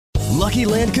Lucky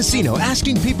Land Casino,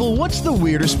 asking people, what's the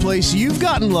weirdest place you've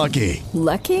gotten lucky?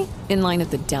 Lucky? In line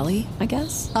at the deli, I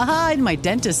guess? Aha, in my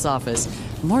dentist's office.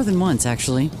 More than once,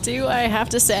 actually. Do I have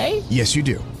to say? Yes, you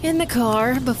do. In the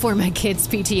car before my kids'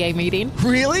 PTA meeting.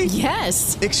 Really?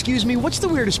 Yes. Excuse me, what's the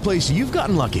weirdest place you've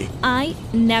gotten lucky? I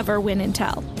never win and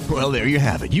tell. Well, there you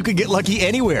have it. You can get lucky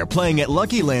anywhere, playing at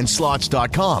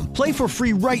LuckyLandSlots.com. Play for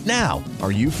free right now.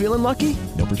 Are you feeling lucky?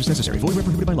 No purchase necessary. Void where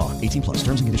prohibited by law. 18 plus.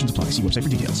 Terms and conditions apply. See website for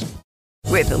details.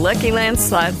 With the Lucky Land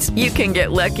Slots, you can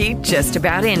get lucky just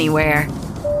about anywhere.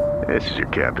 This is your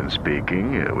captain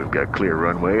speaking. We've got clear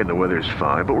runway and the weather's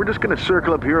fine, but we're just going to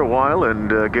circle up here a while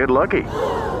and get lucky.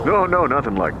 No,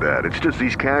 nothing like that. It's just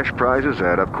these cash prizes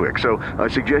add up quick. So I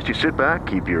suggest you sit back,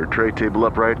 keep your tray table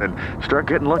upright, and start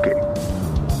getting lucky.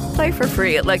 Play for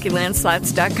free at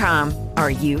LuckyLandSlots.com.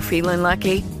 Are you feeling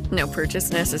lucky? No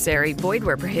purchase necessary. Void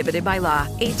where prohibited by law.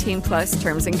 18 plus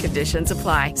terms and conditions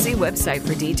apply. See website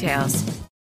for details.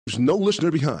 There's no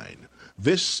listener behind.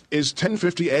 This is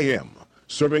 1050 AM.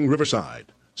 Serving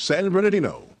Riverside, San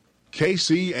Bernardino,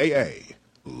 KCAA,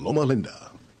 Loma Linda.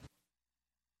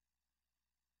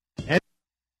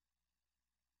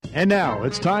 And now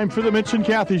it's time for the Mitch and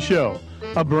Kathy Show,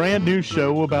 a brand new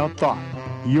show about thought,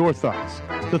 your thoughts,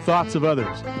 the thoughts of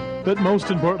others, but most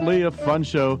importantly, a fun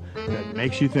show that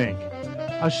makes you think.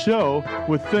 A show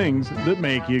with things that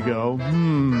make you go,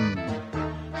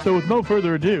 So with no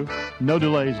further ado, no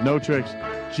delays, no tricks,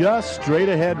 just straight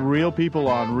ahead real people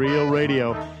on real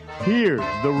radio. Here's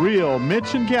the real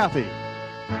Mitch and Kathy.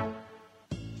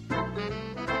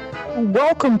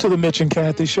 Welcome to the Mitch and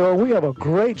Kathy Show. We have a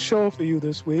great show for you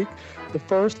this week. The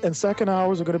first and second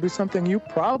hours are going to be something you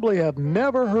probably have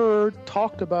never heard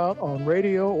talked about on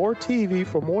radio or TV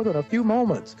for more than a few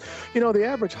moments. You know, the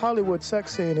average Hollywood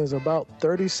sex scene is about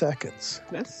 30 seconds.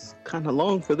 That's kind of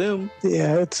long for them.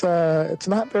 Yeah, it's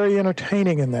not very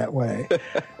entertaining in that way.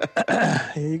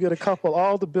 You get a couple,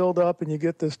 all the build up, and you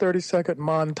get this 30-second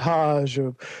montage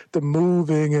of the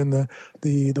moving and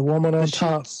the woman on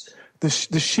top. The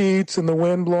sheets and the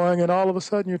wind blowing, and all of a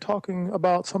sudden you're talking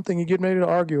about something you're getting ready to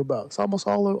argue about. It's almost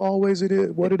always it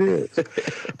is what it is.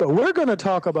 But we're going to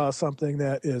talk about something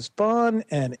that is fun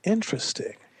and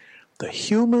interesting, the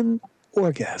human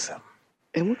orgasm.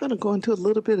 And we're going to go into a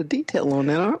little bit of detail on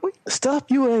that, aren't we? Stuff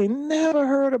you ain't never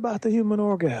heard about the human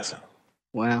orgasm.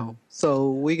 Wow. So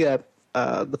we got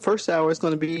the first hour is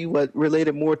going to be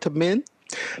related more to men?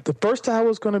 The first hour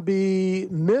is going to be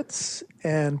myths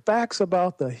and facts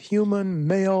about the human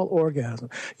male orgasm.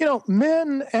 You know,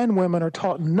 men and women are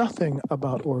taught nothing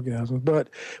about orgasms, but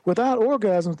without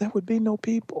orgasms, there would be no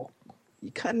people.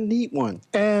 You kind of need one.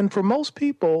 And for most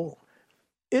people,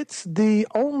 it's the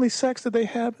only sex that they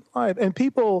have in life. And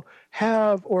people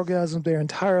have orgasms their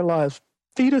entire lives.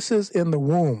 Fetuses in the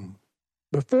womb,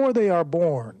 before they are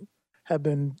born, have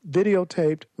been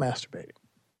videotaped masturbating.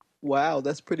 Wow,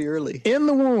 that's pretty early. In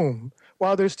the womb,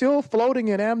 while they're still floating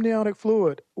in amniotic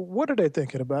fluid, what are they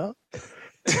thinking about?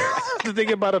 They're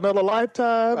thinking about another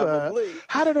lifetime? Probably.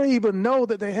 How do they even know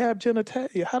that they have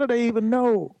genitalia? How do they even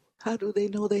know? How do they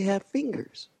know they have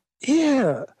fingers?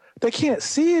 Yeah, they can't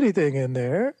see anything in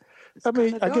there. It's I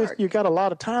mean, I dark. guess you got a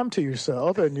lot of time to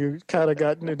yourself, and you kind of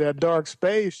got into that dark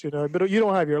space, you know. But you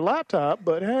don't have your laptop,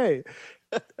 but hey,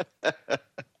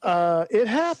 it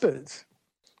happens.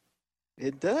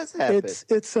 It does happen.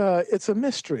 It's a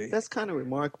mystery. That's kind of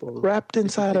remarkable. Wrapped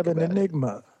inside of an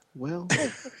enigma. Well.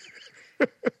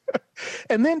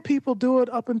 And then people do it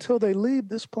up until they leave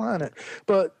this planet.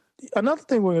 But another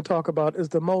thing we're going to talk about is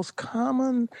the most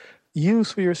common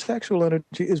use for your sexual energy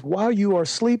is while you are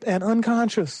asleep and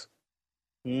unconscious.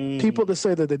 People that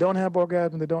say that they don't have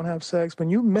orgasm, they don't have sex, when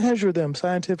you measure them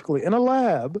scientifically in a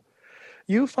lab,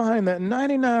 you find that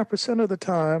 99% of the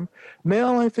time,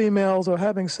 male and females are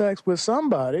having sex with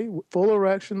somebody, full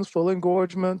erections, full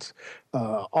engorgements,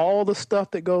 all the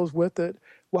stuff that goes with it,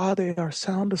 while they are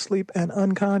sound asleep and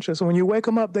unconscious. And when you wake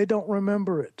them up, they don't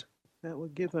remember it. That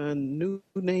would give a new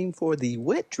name for the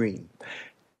wet dream.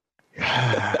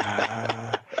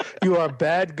 You are a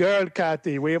bad girl,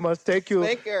 Kathy. We must take you.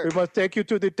 Spanker. We must take you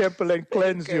to the temple and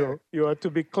cleanse you. You are to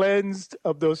be cleansed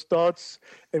of those thoughts,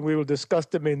 and we will discuss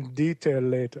them in detail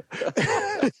later.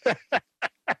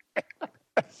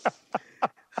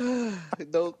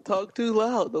 Don't talk too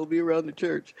loud. Don't be around the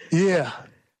church. Yeah.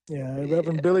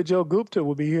 Reverend Billy Joe Gupta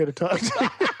will be here to talk to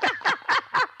you.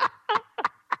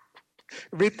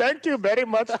 We thank you very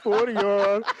much for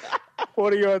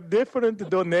your different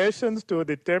donations to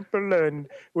the temple, and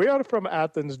we are from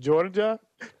Athens, Georgia.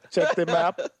 Check the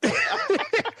map.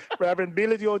 Reverend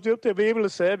Billy Joe Gupta, we will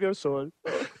save your soul.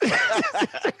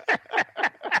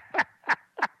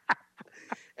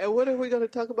 And what are we going to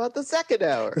talk about the second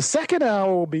hour? The second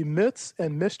hour will be myths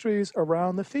and mysteries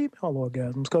around the female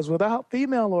orgasms, because without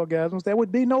female orgasms, there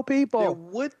would be no people. There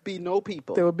would be no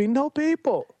people. There would be no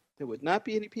people. There would not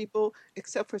be any people,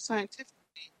 except for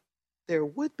scientifically, there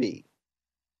would be.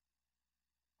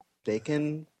 They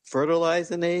can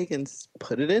fertilize an egg and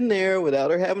put it in there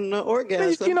without her having an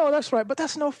orgasm. You know, that's right, but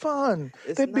that's no fun.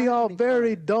 They'd be all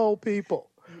very dull people.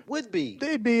 Would be.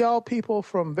 They'd be all people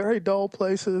from very dull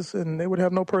places, and they would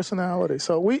have no personality.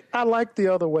 So I like the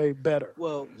other way better.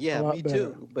 Well, yeah, me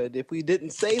too. But if we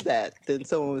didn't say that, then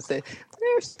someone would say,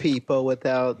 there's people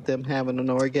without them having an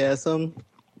orgasm.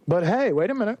 But hey, wait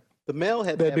a minute. The male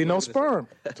had There'd be no sperm,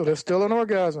 so there's still an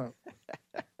orgasm.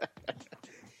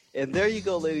 And there you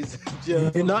go, ladies and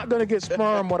gentlemen. You're not going to get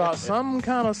sperm without some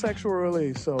kind of sexual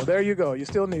release. So there you go. You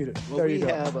still need it. Well, we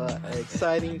have an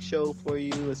exciting show for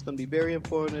you. It's going to be very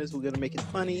informative. We're going to make it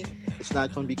funny. It's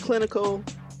not going to be clinical.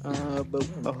 But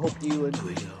I hope you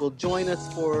will join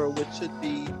us for what should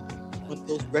be one of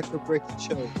those record-breaking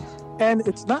shows. And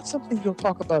it's not something you'll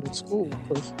talk about in school,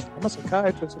 because I'm a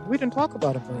psychiatrist, and we didn't talk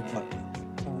about it very much.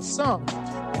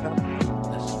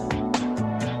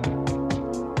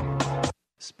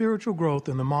 Spiritual growth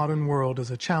in the modern world is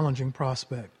a challenging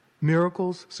prospect.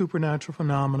 Miracles, supernatural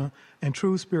phenomena, and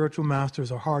true spiritual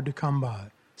masters are hard to come by.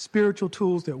 Spiritual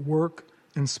tools that work,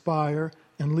 inspire,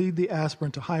 and lead the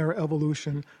aspirant to higher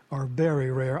evolution are very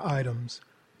rare items.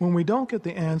 When we don't get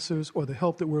the answers or the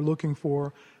help that we're looking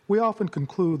for, we often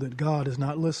conclude that God is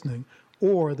not listening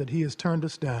or that He has turned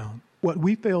us down. What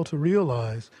we fail to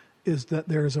realize is that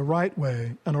there is a right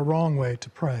way and a wrong way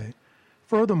to pray.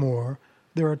 Furthermore,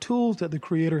 there are tools that the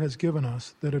Creator has given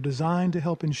us that are designed to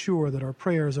help ensure that our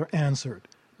prayers are answered.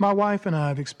 My wife and I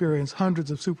have experienced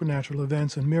hundreds of supernatural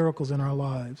events and miracles in our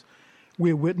lives. We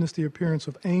have witnessed the appearance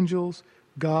of angels,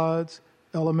 gods,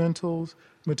 elementals,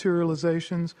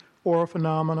 materializations, aura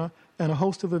phenomena, and a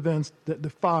host of events that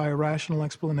defy rational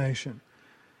explanation.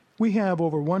 We have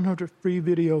over 100 free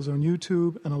videos on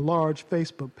YouTube and a large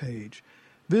Facebook page.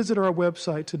 Visit our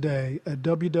website today at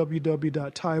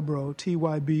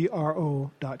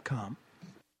www.tybro.com.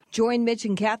 Join Mitch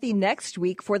and Kathy next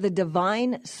week for the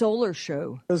Divine Solar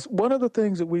Show. One of the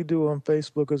things that we do on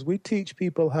Facebook is we teach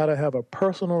people how to have a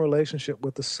personal relationship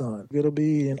with the sun. It'll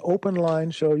be an open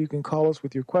line show. You can call us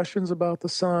with your questions about the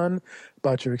sun,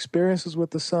 about your experiences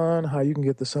with the sun, how you can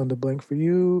get the sun to blink for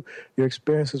you, your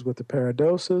experiences with the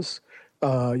paradosis,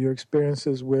 your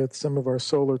experiences with some of our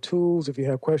solar tools. If you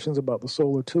have questions about the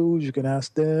solar tools, you can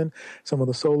ask then some of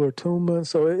the solar attunements.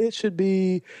 So it should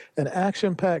be an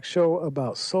action-packed show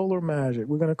about solar magic.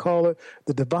 We're going to call it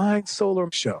the Divine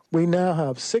Solar Show. We now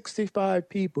have 65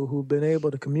 people who've been able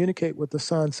to communicate with the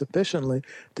sun sufficiently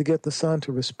to get the sun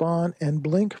to respond and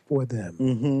blink for them.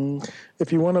 Mm-hmm.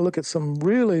 If you want to look at some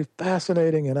really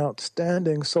fascinating and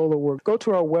outstanding solar work, go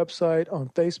to our website on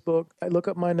Facebook. Look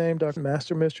up my name, Dr.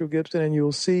 Master Mr. Gibson, and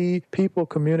you'll see people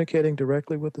communicating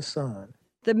directly with the sun.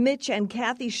 The Mitch and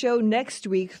Kathy Show next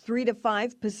week, 3 to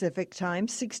 5 Pacific Time,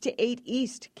 6 to 8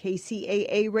 East,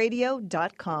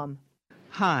 kcaaradio.com.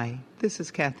 Hi, this is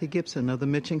Kathy Gibson of The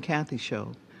Mitch and Kathy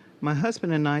Show. My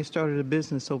husband and I started a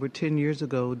business over 10 years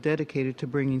ago dedicated to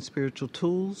bringing spiritual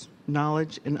tools,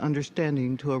 knowledge, and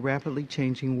understanding to a rapidly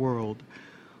changing world.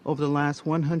 Over the last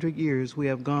 100 years, we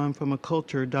have gone from a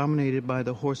culture dominated by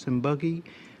the horse and buggy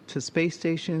to space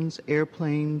stations,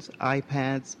 airplanes,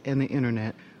 iPads, and the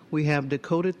Internet. We have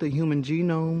decoded the human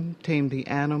genome, tamed the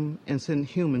atom, and sent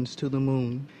humans to the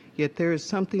moon. Yet there is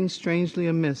something strangely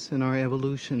amiss in our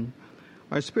evolution.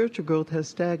 Our spiritual growth has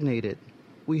stagnated.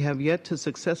 We have yet to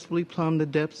successfully plumb the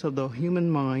depths of the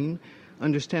human mind,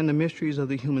 understand the mysteries of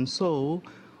the human soul,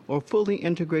 or fully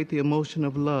integrate the emotion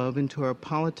of love into our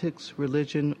politics,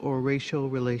 religion, or racial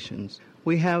relations.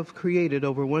 We have created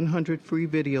over 100 free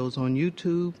videos on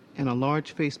YouTube and a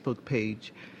large Facebook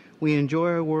page. We enjoy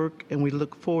our work and we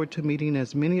look forward to meeting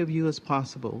as many of you as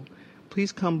possible.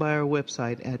 Please come by our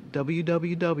website at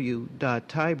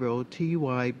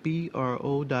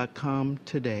www.tybro.com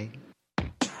today.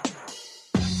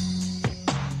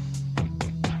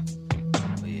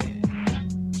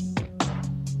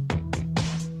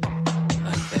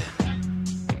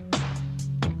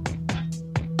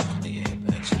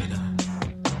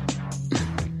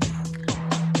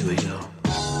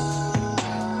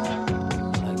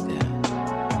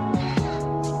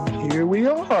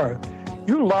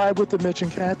 You're live with the Mitch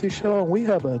and Kathy Show, and we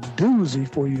have a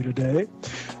doozy for you today.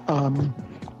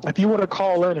 If you want to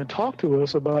call in and talk to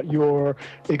us about your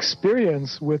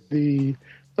experience with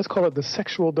let's call it the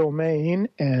sexual domain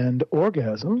and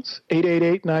orgasms,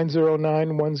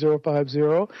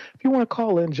 888-909-1050. If you want to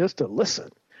call in just to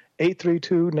listen,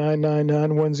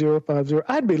 832-999-1050.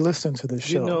 I'd be listening to this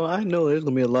show. I know there's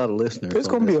going to be a lot of listeners. There's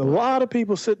going to be a lot of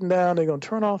people sitting down. They're going to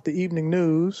turn off the evening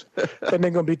news, and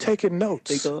they're going to be taking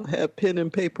notes. They're going to have pen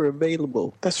and paper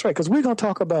available. That's right, because we're going to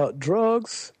talk about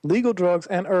drugs, legal drugs,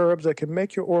 and herbs that can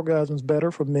make your orgasms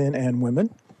better for men and women.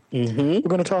 Mm-hmm. We're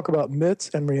going to talk about myths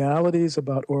and realities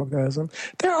about orgasm.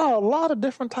 There are a lot of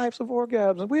different types of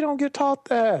orgasms. We don't get taught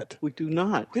that. We do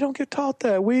not. We don't get taught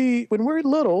that. When we're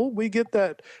little, we get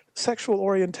that sexual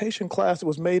orientation class that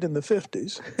was made in the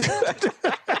 50s.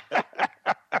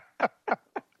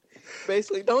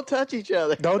 Basically, don't touch each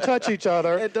other. Don't touch each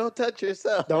other. And don't touch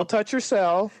yourself. Don't touch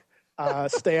yourself.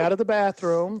 Stay out of the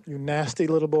bathroom, you nasty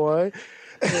little boy.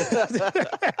 I'll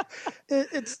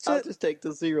just take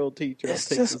the zero, teacher. It's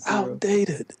just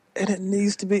outdated, and it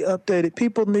needs to be updated.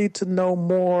 People need to know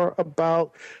more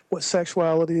about what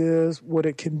sexuality is, what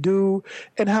it can do,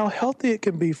 and how healthy it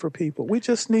can be for people. We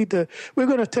just need to. We're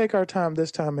going to take our time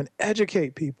this time and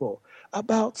educate people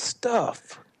about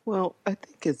stuff. Well, I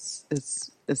think it's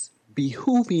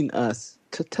behooving us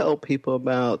to tell people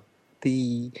about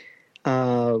the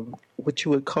what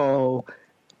you would call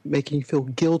making you feel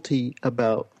guilty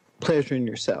about pleasuring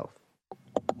yourself.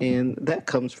 And that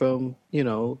comes from,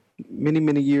 many,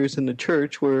 many years in the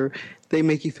church where they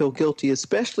make you feel guilty,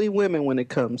 especially women, when it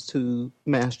comes to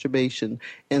masturbation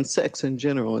and sex in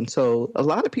general. And so a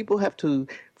lot of people have to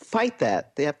fight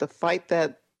that. They have to fight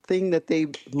that thing that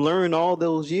they've learned all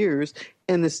those years,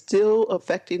 and it's still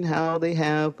affecting how they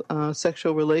have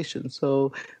sexual relations.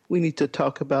 So we need to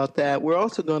talk about that. We're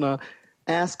also going to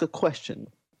ask a question.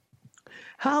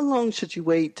 How long should you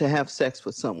wait to have sex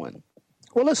with someone?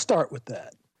 Well, let's start with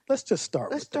that. Let's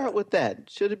start with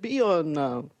that. Should it be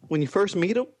on when you first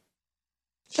meet them?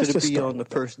 Should it be on the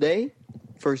first day,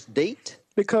 first date?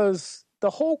 Because the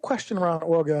whole question around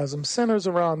orgasm centers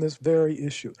around this very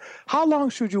issue. How long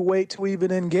should you wait to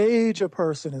even engage a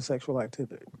person in sexual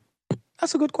activity?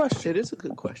 That's a good question. It is a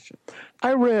good question.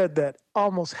 I read that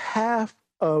almost half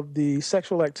of the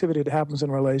sexual activity that happens in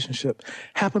a relationship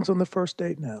happens on the first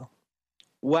date now.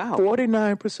 Wow.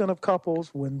 49% of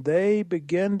couples, when they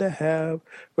begin to have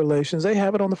relations, they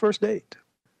have it on the first date.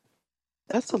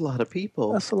 That's a lot of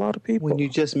people. That's a lot of people. When you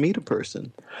just meet a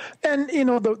person. And,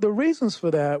 the reasons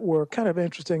for that were kind of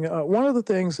interesting. One of the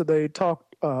things that they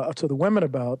talked to the women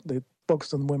about, they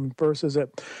focused on the women first, is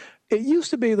that it used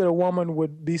to be that a woman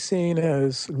would be seen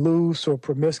as loose or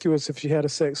promiscuous if she had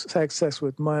sex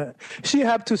with man. She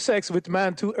had to sex with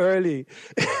man too early.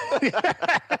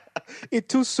 It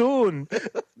too soon.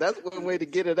 That's one way to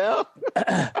get it out.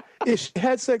 If she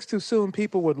had sex too soon,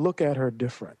 people would look at her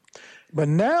different. But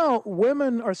now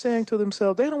women are saying to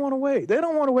themselves, they don't want to wait. They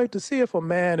don't want to wait to see if a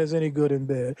man is any good in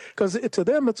bed, because to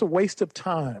them it's a waste of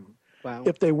time. Wow.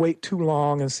 If they wait too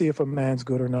long and see if a man's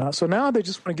good or not. So now they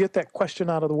just want to get that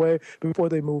question out of the way before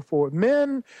they move forward.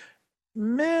 Men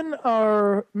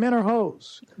are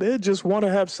hoes. They just want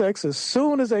to have sex as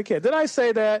soon as they can. Did I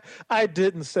say that? I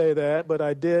didn't say that, but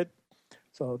I did.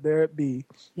 So there it be.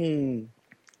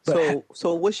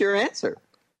 So what's your answer?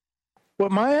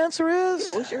 What my answer is?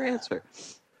 What's your answer?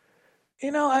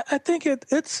 I think it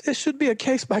should be a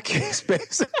case-by-case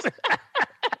basis.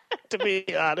 To be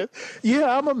honest.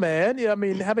 Yeah, I'm a man. Yeah, I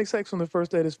mean, having sex on the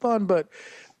first date is fun, but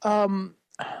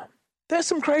there's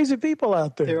some crazy people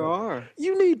out there. There are.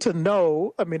 You need to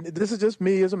know, I mean, this is just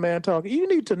me as a man talking. You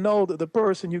need to know that the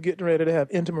person you're getting ready to have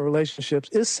intimate relationships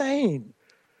is sane.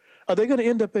 Are they going to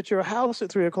end up at your house at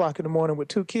 3 o'clock in the morning with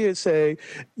two kids saying,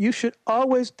 you should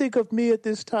always think of me at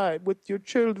this time with your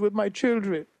children, with my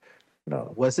children? No.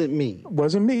 It wasn't me. It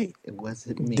wasn't me. It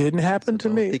wasn't me. Didn't happen to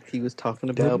me. I think he was talking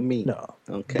about me. No.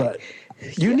 Okay. But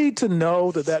you need to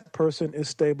know that person is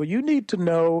stable. You need to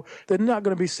know they're not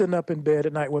going to be sitting up in bed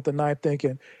at night with a knife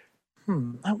thinking,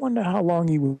 I wonder how long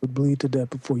you would bleed to death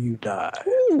before you die.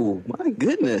 Ooh, my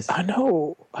goodness. I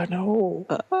know.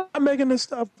 I'm making this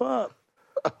stuff up.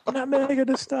 I'm not making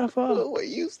this stuff up. Who are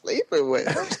you sleeping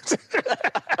with?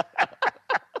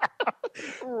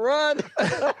 Run.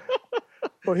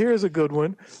 Well, here's a good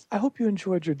one. I hope you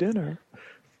enjoyed your dinner.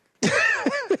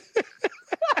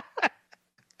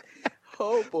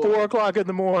 Oh, boy. 4 o'clock in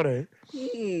the morning.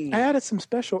 I added some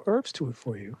special herbs to it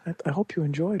for you. I hope you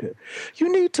enjoyed it.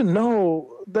 You need to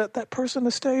know that person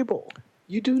is stable.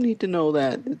 You do need to know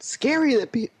that. It's scary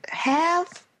that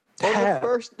half on the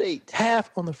first date. Half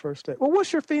on the first date. Well,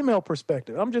 what's your female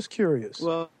perspective? I'm just curious.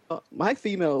 Well, my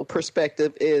female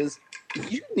perspective is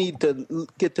you need to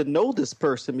get to know this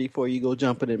person before you go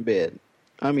jumping in bed.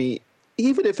 I mean,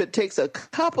 even if it takes a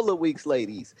couple of weeks,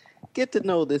 ladies, get to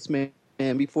know this man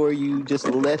before you just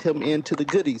let him into the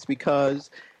goodies, because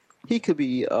He could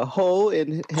be a hoe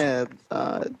and have,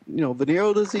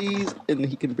 venereal disease, and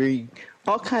he can bring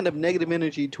all kind of negative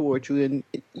energy towards you. And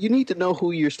you need to know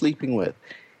who you're sleeping with,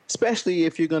 especially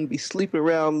if you're going to be sleeping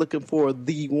around looking for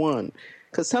the one.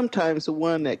 Because sometimes the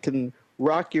one that can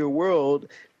rock your world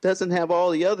doesn't have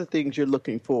all the other things you're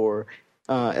looking for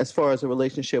as far as a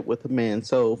relationship with a man.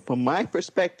 So from my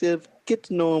perspective, get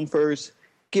to know him first.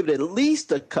 Give it at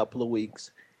least a couple of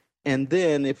weeks. And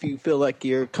then if you feel like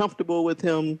you're comfortable with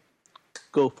him,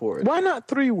 go for it. Why not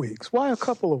 3 weeks? Why a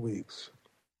couple of weeks?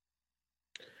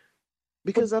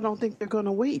 Because I don't think they're going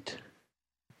to wait.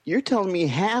 You're telling me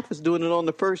half is doing it on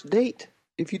the first date.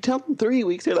 If you tell them 3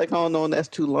 weeks, they're like, oh, no, that's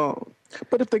too long.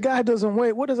 But if the guy doesn't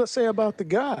wait, what does that say about the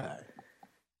guy?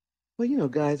 Well,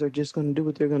 guys are just going to do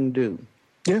what they're going to do.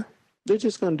 Yeah. They're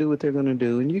just going to do what they're going to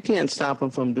do. And you can't stop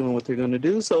them from doing what they're going to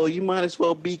do. So you might as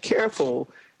well be careful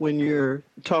when you're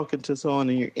talking to someone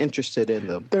and you're interested in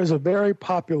them. There's a very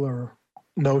popular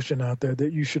notion out there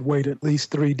that you should wait at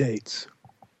least 3 dates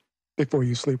before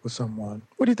you sleep with someone.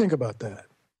 What do you think about that?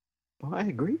 Well, I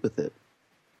agree with it.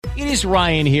 It is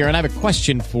Ryan here, and I have a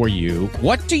question for you.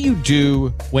 What do you do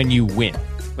when you win?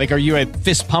 Like, are you a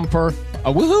fist pumper,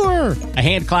 a woohooer, a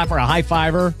hand clapper, a high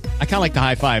fiver? I kind of like the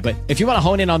high five, but if you want to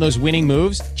hone in on those winning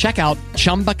moves, check out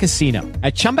Chumba Casino.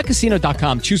 At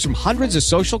ChumbaCasino.com, choose from hundreds of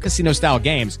social casino-style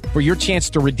games for your chance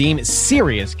to redeem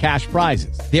serious cash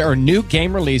prizes. There are new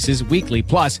game releases weekly,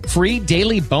 plus free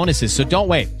daily bonuses. So don't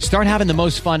wait. Start having the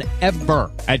most fun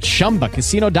ever at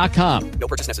ChumbaCasino.com. No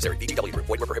purchase necessary. VGW. Void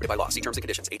where prohibited by law. See terms and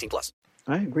conditions. 18+.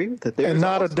 I agree with it. And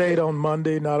not a date on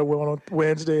Monday, not a one on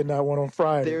Wednesday, and not one on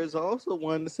Friday. There's also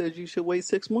one that says you should wait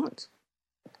 6 months.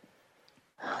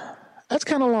 That's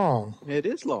kind of long. It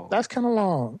is long. That's kind of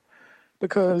long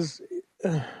because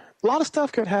a lot of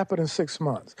stuff could happen in 6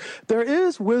 months. There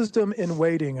is wisdom in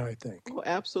waiting, I think. Oh,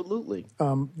 absolutely.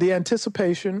 The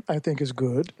anticipation, I think, is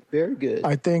good. Very good.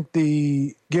 I think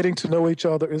the getting to know each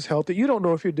other is healthy. You don't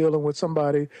know if you're dealing with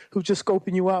somebody who's just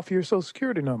scoping you out for your Social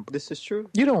Security number. This is true.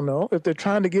 You don't know if they're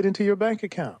trying to get into your bank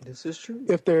account. This is true.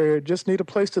 If they just need a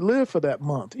place to live for that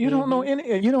month. You don't know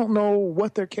you don't know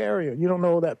what they're carrying. You don't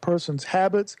know that person's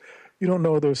habits. You don't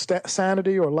know their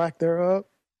sanity or lack thereof.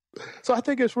 So I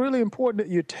think it's really important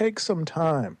that you take some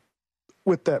time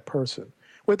with that person.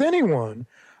 With anyone,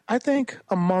 I think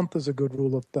a month is a good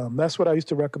rule of thumb. That's what I used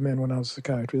to recommend when I was a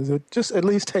psychiatrist. Just at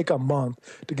least take a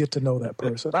month to get to know that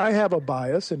person. I have a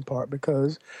bias in part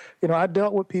because, I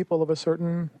dealt with people of a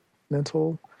certain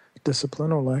mental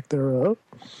discipline or lack thereof.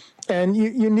 And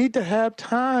you need to have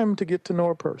time to get to know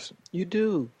a person. You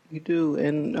do. You do.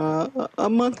 And a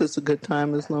month is a good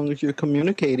time as long as you're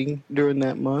communicating during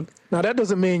that month. Now, that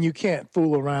doesn't mean you can't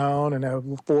fool around and have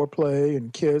foreplay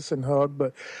and kiss and hug.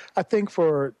 But I think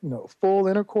for, full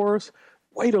intercourse,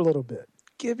 wait a little bit.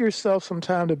 Give yourself some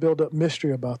time to build up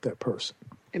mystery about that person.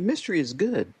 And mystery is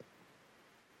good.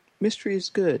 Mystery is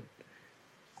good.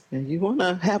 And you want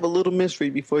to have a little mystery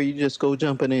before you just go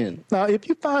jumping in. Now, if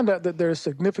you find out that there's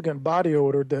significant body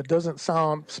odor that doesn't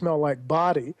smell like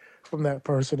body from that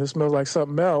person, it smells like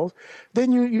something else,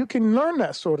 then you can learn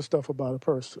that sort of stuff about a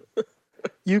person.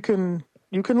 You can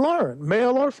learn,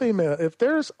 male or female. If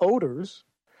there's odors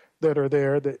that are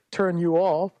there that turn you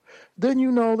off, then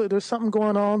you know that there's something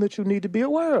going on that you need to be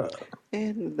aware of.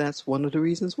 And that's one of the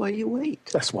reasons why you wait.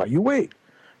 That's why you wait.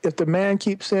 If the man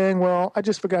keeps saying, well, I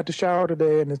just forgot to shower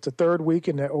today and it's the third week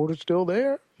and that odor's still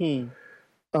there,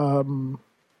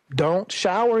 don't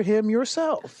shower him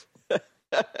yourself.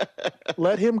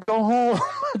 Let him go home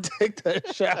and take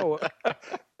that shower.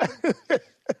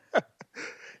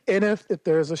 And if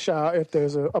there's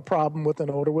a problem with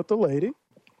an odor with the lady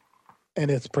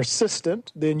and it's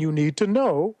persistent, then you need to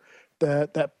know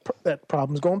that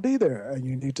problem's going to be there. And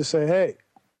you need to say, hey,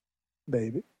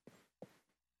 baby.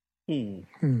 Yeah.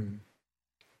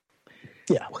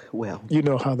 Well, you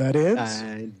know how that ends.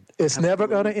 It's never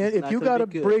going to end. If you got to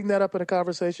bring that up in a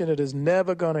conversation, it is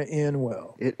never going to end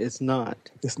well. It is not.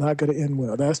 It's not going to end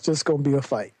well. That's just going to be a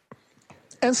fight.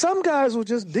 And some guys will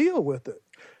just deal with it.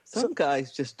 Some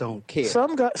guys just don't care.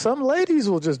 Some ladies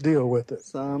will just deal with it.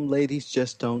 Some ladies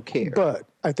just don't care. But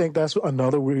I think that's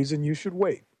another reason you should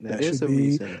wait. That is should a be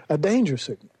reason. A danger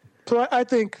signal. So I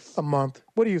think a month.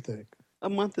 What do you think? A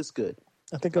month is good.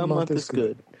 I think a month is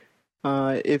good.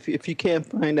 If you can't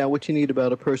find out what you need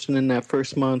about a person in that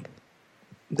first month,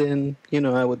 then,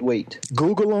 I would wait.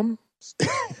 Google them.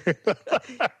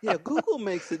 Yeah, Google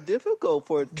makes it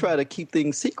difficult try to keep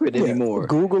things secret anymore.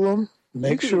 Google them.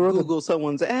 Make you sure can Google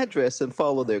someone's address and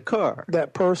follow their car.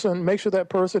 make sure that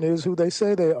person is who they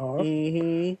say they are.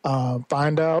 Mm-hmm.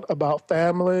 Find out about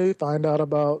family. Find out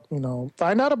about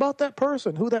that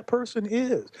person, who that person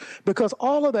is, because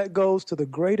all of that goes to the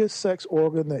greatest sex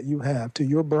organ that you have, to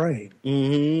your brain.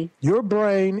 Mm-hmm. Your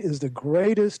brain is the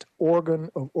greatest organ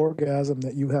of orgasm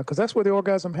that you have, because that's where the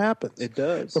orgasm happens. It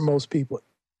does for most people.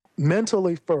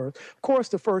 Mentally first. Of course,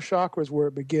 the first chakra is where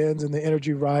it begins and the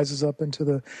energy rises up into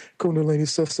the Kundalini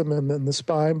system and then the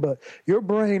spine. But your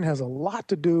brain has a lot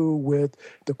to do with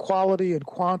the quality and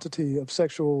quantity of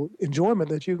sexual enjoyment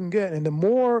that you can get. And the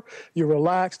more you're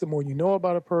relaxed, the more you know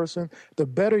about a person, the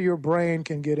better your brain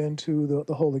can get into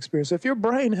the whole experience. If your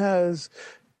brain has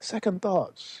second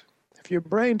thoughts, if your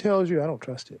brain tells you, I don't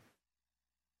trust it.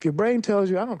 If your brain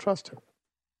tells you, I don't trust her.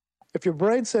 If your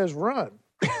brain says, run.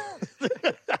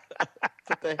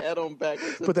 Put the hat on back.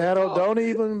 Put the hat on. Don't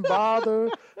even bother.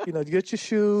 Get your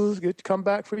shoes. Come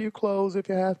back for your clothes if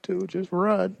you have to. Just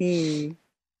run.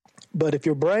 But if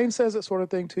your brain says that sort of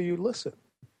thing to you, listen.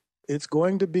 It's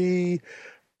going to be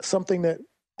something that,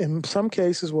 in some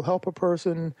cases, will help a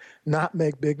person not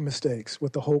make big mistakes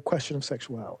with the whole question of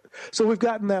sexuality. So we've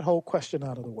gotten that whole question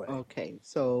out of the way. Okay,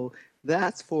 so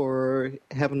that's for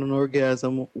having an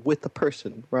orgasm with the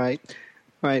person, right?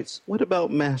 Right. What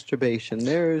about masturbation?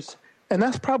 And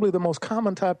that's probably the most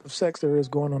common type of sex there is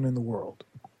going on in the world.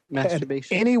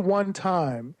 Masturbation. At any one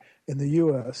time in the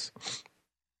U.S.,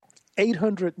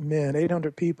 800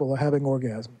 people are having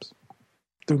orgasms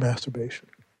through masturbation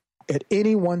at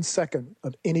any 1 second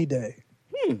of any day.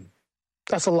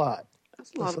 That's a lot.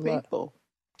 That's a lot of people.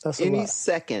 That's a lot. Any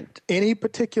second. Any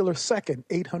particular second,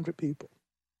 800 people.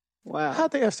 Wow.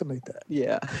 How'd they estimate that?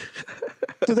 Yeah.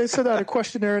 Do they send out a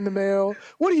questionnaire in the mail?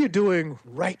 What are you doing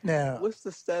right now? What's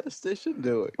the statistician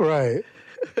doing? Right.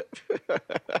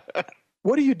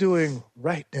 What are you doing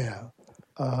right now?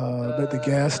 At the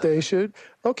gas station?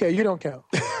 Okay, you don't count.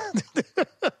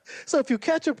 So if you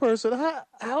catch a person,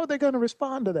 how are they going to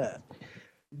respond to that?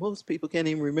 Most people can't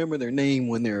even remember their name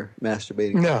when they're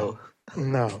masturbating.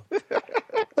 No.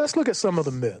 Let's look at some of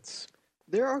the myths.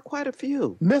 There are quite a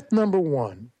few. Myth number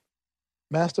 1,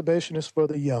 masturbation is for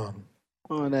the young.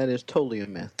 Oh, that is totally a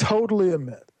myth. Totally a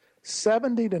myth.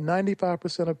 70 to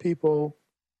 95% of people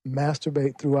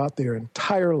masturbate throughout their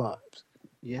entire lives.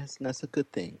 Yes, and that's a good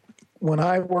thing. When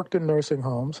I worked in nursing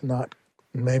homes, not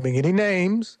naming any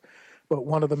names, but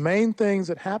one of the main things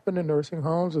that happened in nursing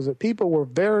homes is that people were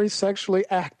very sexually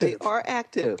active. They are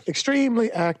active.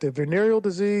 Extremely active. Venereal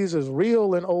disease is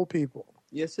real in old people.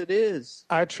 Yes, it is.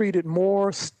 I treated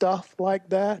more stuff like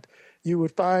that. You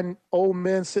would find old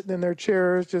men sitting in their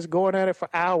chairs just going at it for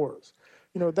hours.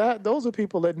 Those are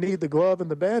people that need the glove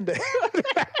and the Band-Aid.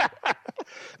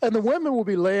 And the women will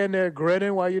be laying there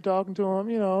grinning while you're talking to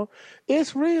them.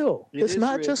 It's real. It's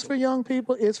not real. Just for young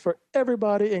people. It's for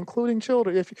everybody, including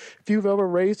children. If you've ever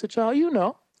raised a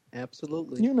child,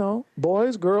 Absolutely.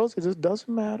 Boys, girls, it just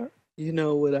doesn't matter. You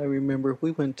know what I remember?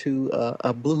 We went to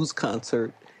a blues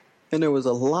concert, and there was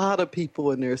a lot of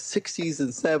people in their 60s and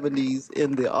 70s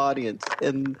in the audience,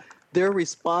 and their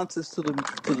responses to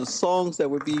the songs that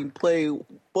were being played,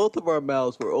 both of our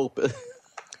mouths were open.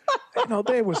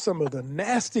 They were some of the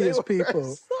nastiest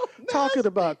people. Talking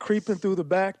about creeping through the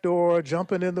back door,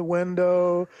 jumping in the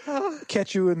window,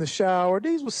 catch you in the shower.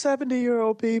 These were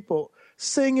 70-year-old people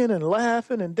singing and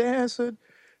laughing and dancing.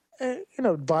 And,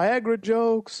 Viagra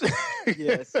jokes.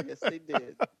 Yes, they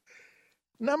did.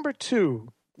 Number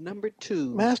 2.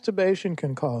 Masturbation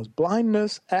can cause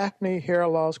blindness, acne, hair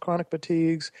loss, chronic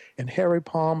fatigues, and hairy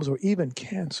palms, or even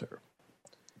cancer.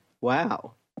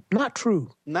 Wow. Not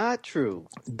true. Not true.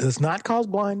 It does not cause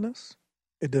blindness.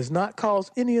 It does not cause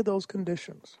any of those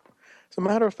conditions. As a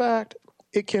matter of fact,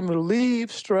 it can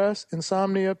relieve stress,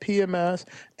 insomnia, PMS,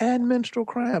 and menstrual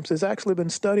cramps. It's actually been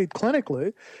studied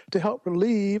clinically to help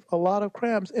relieve a lot of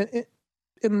cramps. And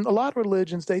in a lot of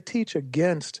religions, they teach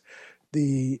against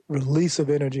the release of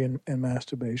energy in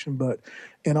masturbation. But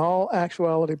in all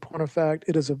actuality, point of fact,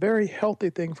 it is a very healthy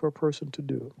thing for a person to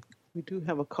do. We do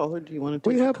have a caller. Do you want to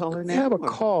take a caller now? We have a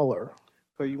caller.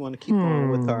 Or you want to keep on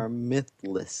with our myth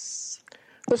list?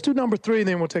 Let's do number 3, and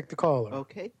then we'll take the caller.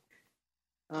 Okay.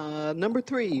 Number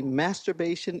 3,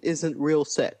 masturbation isn't real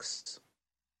sex.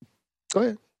 Go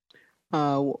ahead.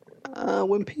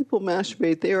 When people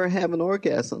masturbate, they are having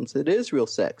orgasms. It is real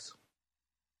sex.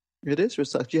 It is real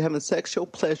sex. You're having sexual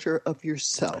pleasure of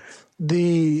yourself.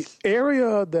 The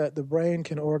area that the brain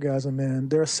can orgasm in,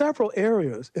 there are several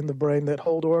areas in the brain that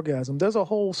hold orgasm. There's a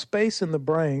whole space in the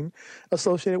brain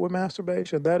associated with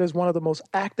masturbation. That is one of the most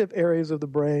active areas of the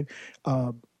brain.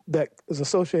 that is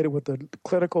associated with the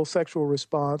clinical sexual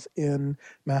response in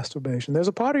masturbation. There's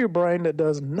a part of your brain that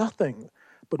does nothing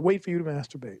but wait for you to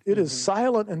masturbate. It is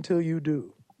silent until you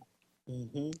do.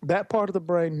 That part of the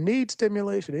brain needs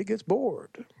stimulation. It gets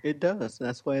bored. It does.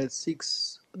 That's why it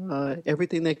seeks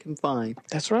everything they can find.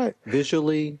 That's right.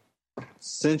 Visually,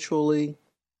 sensually,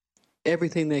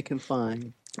 everything they can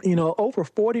find. You know, over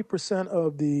 40%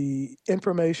 of the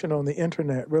information on the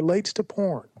internet relates to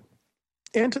porn.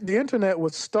 And the internet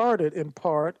was started in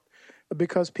part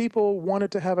because people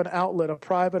wanted to have an outlet, a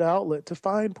private outlet, to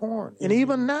find porn. And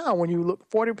even now, when you look,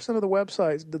 40% of the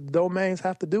websites, the domains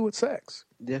have to do with sex.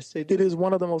 Yes, they do. It is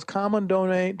one of the most common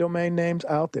domain names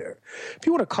out there. If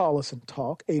you want to call us and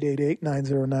talk,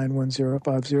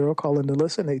 888-909-1050. Call in to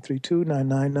listen,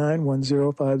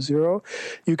 832-999-1050.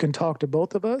 You can talk to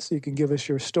both of us. You can give us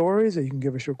your stories. Or you can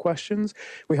give us your questions.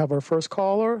 We have our first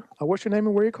caller. What's your name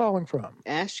and where are you calling from?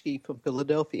 Ashky from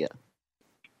Philadelphia.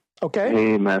 Okay.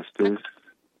 Hey, Masters.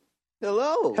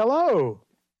 Hello. Hello.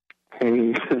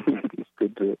 Hey, it's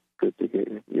good to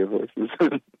hear your voices.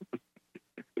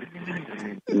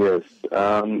 Yes.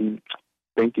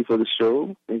 Thank you for the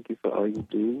show. Thank you for all you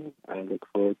do. I look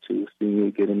forward to seeing you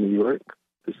again in New York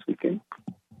this weekend.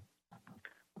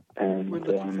 And we're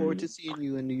looking forward to seeing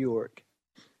you in New York.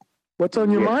 What's on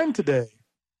your mind today?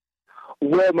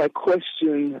 Well, my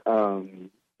question,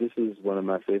 this is one of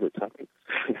my favorite topics.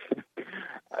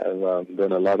 I've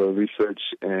done a lot of research,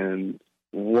 and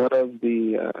one of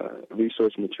the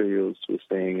research materials was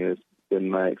saying, is in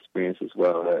my experience as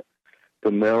well, that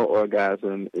the male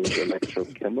orgasm is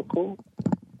electrochemical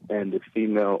and the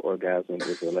female orgasm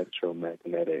is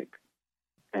electromagnetic.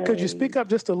 And, could you speak up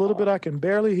just a little bit? I can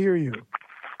barely hear you. Is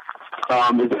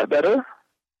that better?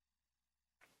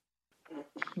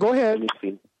 Go ahead. Let me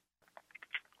see.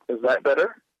 Is that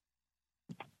better?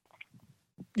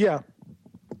 Yeah.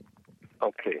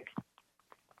 Okay.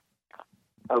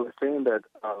 I was saying that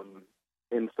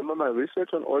in some of my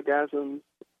research on orgasms,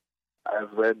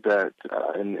 I've read that,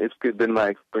 and it's been my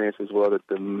experience as well, that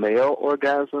the male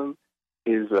orgasm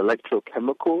is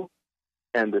electrochemical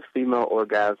and the female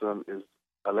orgasm is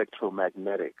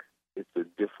electromagnetic. It's a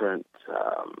different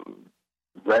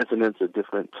resonance, a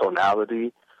different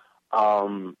tonality.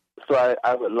 So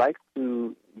I would like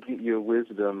to get your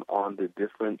wisdom on the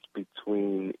difference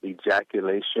between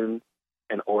ejaculation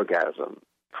and orgasm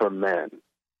for men,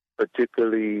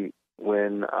 particularly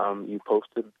when you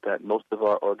posted that most of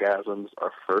our orgasms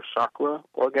are first chakra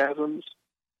orgasms,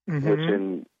 which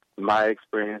in my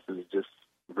experience is just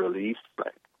release,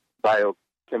 like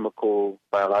biological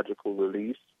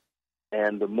release.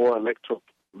 And the more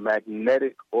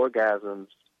electromagnetic orgasms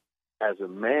as a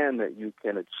man that you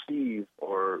can achieve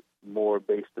are more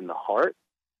based in the heart.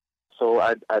 So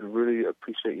I'd really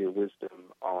appreciate your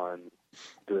wisdom on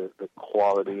the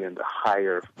quality and the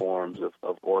higher forms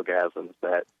of orgasms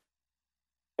that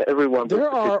everyone... There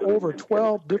are over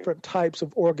 12 different types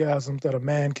of orgasms that a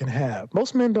man can have.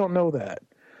 Most men don't know that.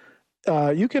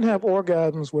 You can have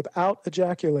orgasms without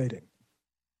ejaculating.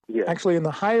 Yeah. Actually, in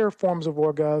the higher forms of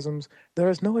orgasms, there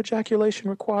is no ejaculation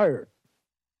required.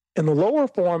 In the lower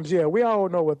forms, yeah, we all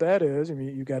know what that is. I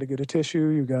mean, you got to get a tissue,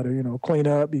 you got to, clean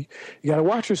up, you got to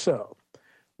watch yourself.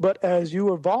 But as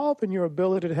you evolve in your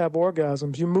ability to have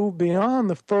orgasms, you move beyond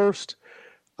the first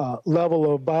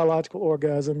level of biological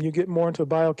orgasm. You get more into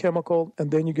biochemical,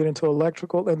 and then you get into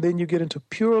electrical, and then you get into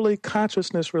purely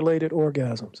consciousness-related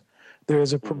orgasms. There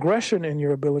is a progression in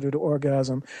your ability to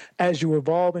orgasm as you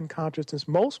evolve in consciousness.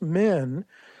 Most men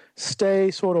stay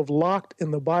sort of locked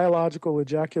in the biological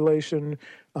ejaculation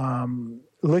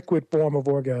liquid form of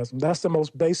orgasm. That's the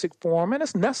most basic form, and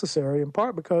it's necessary in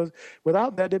part because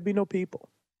without that, there'd be no people.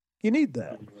 You need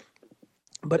that.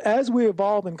 But as we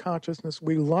evolve in consciousness,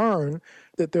 we learn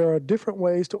that there are different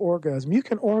ways to orgasm. You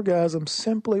can orgasm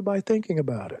simply by thinking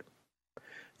about it.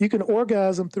 You can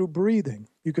orgasm through breathing.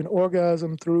 You can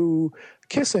orgasm through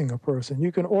kissing a person.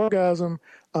 You can orgasm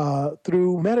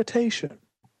through meditation.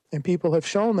 And people have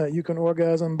shown that you can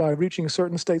orgasm by reaching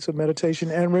certain states of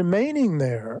meditation and remaining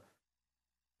there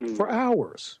for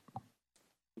hours.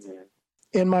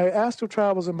 In my astral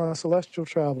travels and my celestial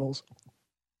travels,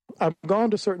 I've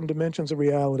gone to certain dimensions of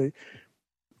reality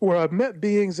where I've met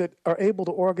beings that are able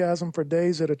to orgasm for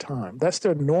days at a time. That's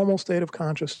their normal state of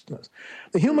consciousness.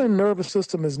 The human nervous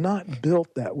system is not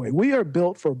built that way. We are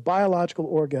built for biological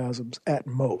orgasms at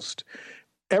most.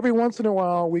 Every once in a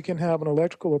while, we can have an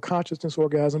electrical or consciousness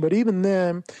orgasm, but even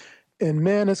then, in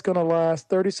men, it's going to last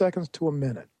 30 seconds to a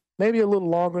minute. Maybe a little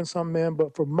longer in some men,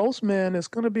 but for most men, it's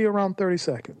going to be around 30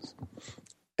 seconds.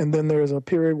 And then there's a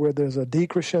period where there's a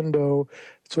decrescendo,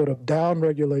 sort of down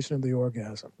regulation of the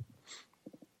orgasm.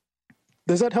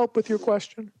 Does that help with your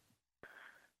question?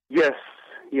 Yes,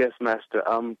 Master.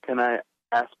 Can I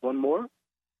ask one more?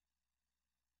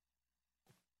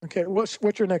 Okay, what's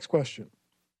your next question?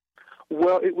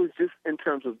 Well, it was just in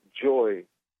terms of joy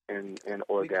and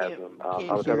orgasm.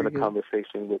 I was having a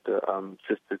conversation with a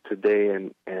sister today,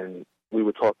 and we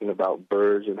were talking about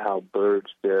birds and how birds,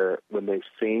 when they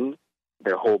sing,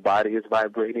 their whole body is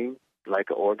vibrating like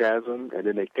an orgasm, and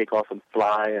then they take off and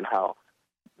fly, and how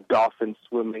dolphins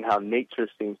swimming, how nature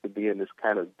seems to be in this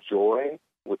kind of joy,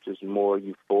 which is more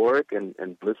euphoric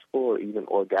and blissful or even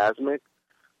orgasmic.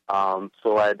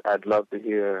 So I'd love to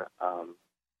hear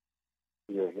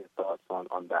your thoughts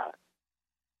on that.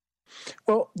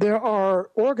 Well,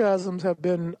 orgasms have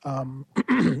been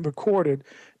recorded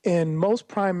in most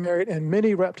primate and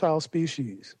many reptile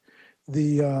species.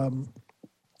 The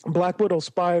black widow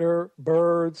spider,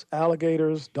 birds,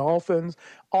 alligators, dolphins,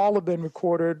 all have been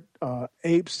recorded.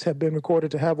 Apes have been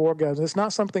recorded to have orgasms. It's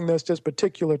not something that's just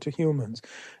particular to humans.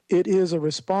 It is a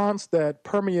response that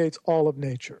permeates all of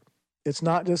nature. It's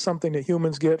not just something that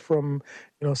humans get from,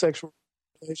 sexual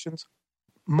relations.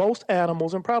 Most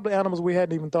animals, and probably animals we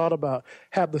hadn't even thought about,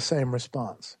 have the same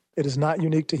response. It is not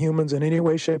unique to humans in any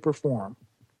way, shape, or form.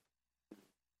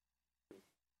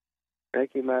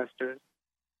 Thank you, Master.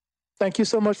 Thank you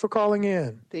so much for calling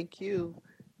in. Thank you.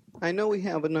 I know we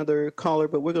have another caller,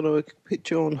 but we're going to put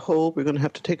you on hold. We're going to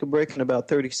have to take a break in about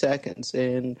 30 seconds,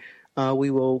 and we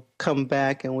will come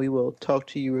back and we will talk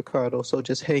to you, Ricardo, so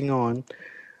just hang on.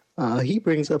 He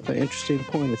brings up an interesting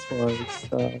point as far as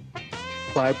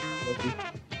vibrating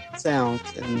sounds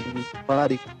and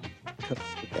body.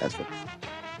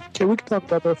 Okay, we can talk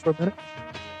about that for a minute.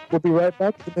 We'll be right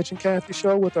back to the Mitch and Kathy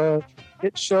Show with our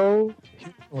hit show,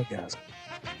 Human Orgasm.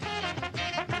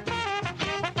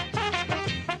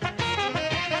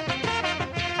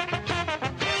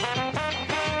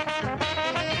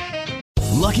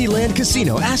 Lucky Land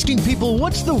Casino, asking people,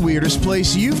 what's the weirdest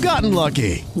place you've gotten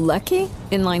lucky? Lucky?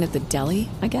 In line at the deli,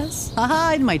 I guess?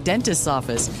 Aha, in my dentist's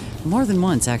office. More than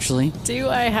once, actually. Do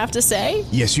I have to say?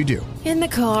 Yes, you do. In the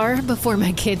car before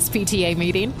my kids' PTA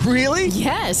meeting. Really?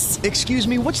 Yes. Excuse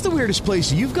me, what's the weirdest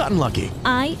place you've gotten lucky?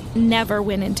 I never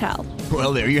win and tell.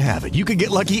 Well, there you have it. You can get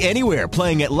lucky anywhere,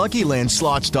 playing at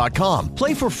LuckyLandSlots.com.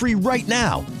 Play for free right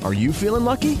now. Are you feeling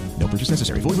lucky? No purchase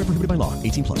necessary. Void where prohibited by law.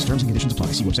 18+. Terms and conditions apply.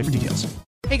 See website for details.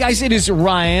 Hey guys, it is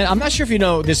Ryan. I'm not sure if you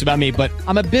know this about me, but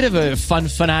I'm a bit of a fun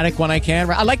fanatic when I can.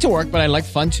 I like to work, but I like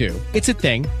fun too. It's a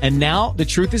thing. And now the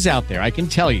truth is out there. I can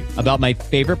tell you about my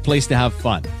favorite place to have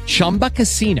fun. Chumba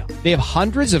Casino. They have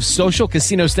hundreds of social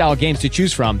casino style games to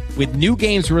choose from with new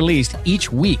games released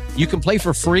each week. You can play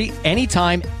for free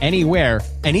anytime, anywhere.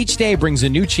 And each day brings a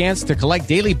new chance to collect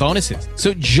daily bonuses.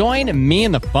 So join me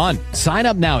in the fun. Sign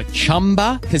up now at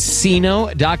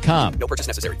ChumbaCasino.com. No purchase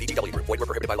necessary. VGW Group. Void where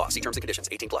prohibited by law. See terms and conditions.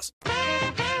 18+.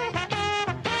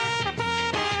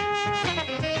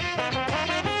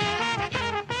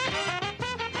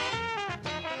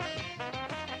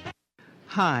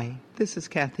 Hi, this is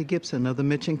Kathy Gibson of The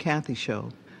Mitch and Kathy Show.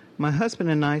 My husband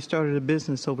and I started a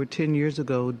business over 10 years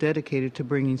ago dedicated to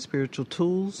bringing spiritual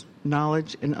tools,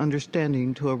 knowledge, and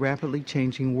understanding to a rapidly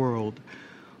changing world.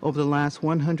 Over the last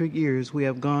 100 years, we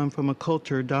have gone from a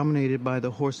culture dominated by the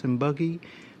horse and buggy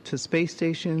to space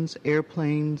stations,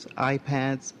 airplanes,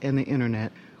 iPads, and the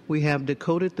internet. We have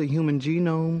decoded the human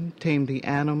genome, tamed the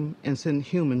atom, and sent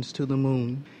humans to the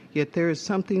moon. Yet there is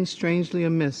something strangely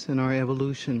amiss in our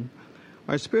evolution.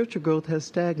 Our spiritual growth has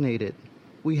stagnated.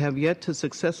 We have yet to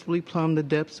successfully plumb the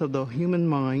depths of the human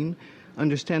mind,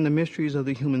 understand the mysteries of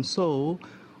the human soul,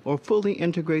 or fully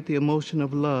integrate the emotion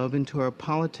of love into our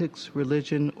politics,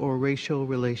 religion, or racial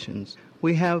relations.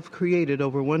 We have created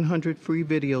over 100 free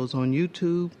videos on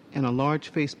YouTube and a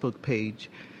large Facebook page.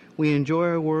 We enjoy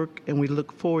our work and we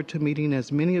look forward to meeting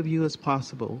as many of you as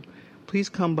possible. Please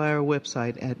come by our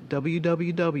website at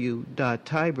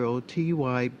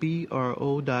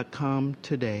www.tybro.com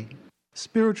today.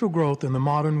 Spiritual growth in the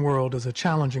modern world is a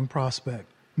challenging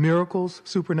prospect. Miracles,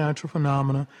 supernatural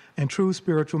phenomena, and true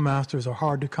spiritual masters are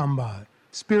hard to come by.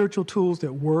 Spiritual tools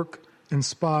that work,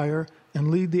 inspire,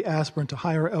 and lead the aspirant to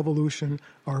higher evolution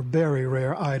are very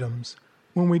rare items.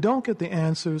 When we don't get the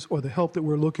answers or the help that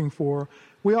we're looking for,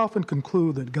 we often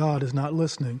conclude that God is not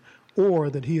listening or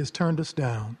that He has turned us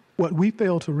down. What we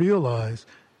fail to realize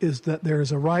is that there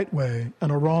is a right way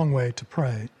and a wrong way to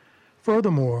pray.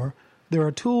 Furthermore, there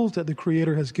are tools that the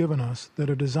Creator has given us that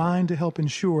are designed to help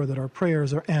ensure that our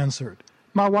prayers are answered.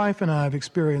 My wife and I have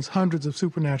experienced hundreds of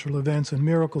supernatural events and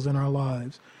miracles in our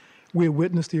lives. We have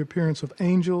witnessed the appearance of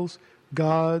angels,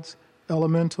 gods,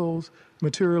 elementals,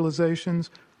 materializations,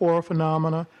 aura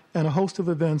phenomena, and a host of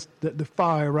events that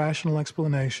defy rational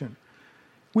explanation.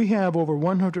 We have over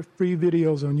 100 free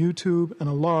videos on YouTube and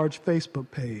a large Facebook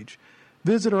page.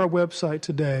 Visit our website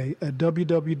today at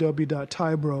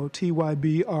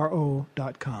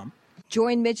www.tybro.com.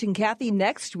 Join Mitch and Kathy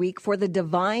next week for the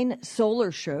Divine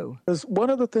Solar Show. One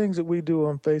of the things that we do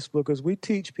on Facebook is we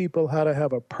teach people how to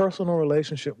have a personal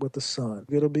relationship with the sun.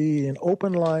 It'll be an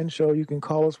open line show. You can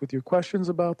call us with your questions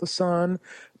about the sun,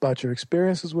 about your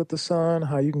experiences with the sun,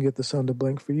 how you can get the sun to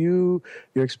blink for you,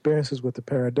 your experiences with the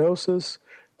paradosis,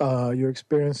 your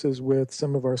experiences with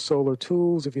some of our solar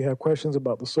tools. If you have questions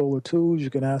about the solar tools,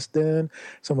 you can ask then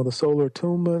some of the solar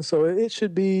attunements. So it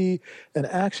should be an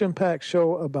action-packed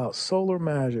show about solar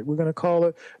magic. We're going to call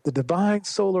it the Divine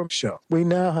Solar Show. We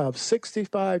now have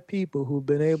 65 people who've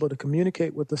been able to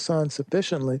communicate with the sun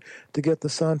sufficiently to get the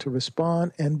sun to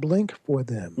respond and blink for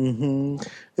them. Mm-hmm.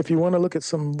 If you want to look at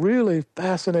some really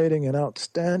fascinating and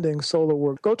outstanding solar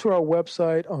work, go to our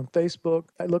website on Facebook.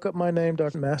 Look up my name,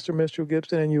 Dr. Master Mitchell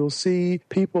Gibson, and you'll see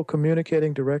people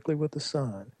communicating directly with the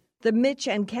sun. The Mitch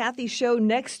and Kathy Show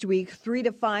next week, 3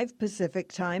 to 5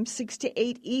 Pacific Time, 6 to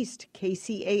 8 East,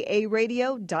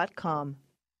 kcaaradio.com.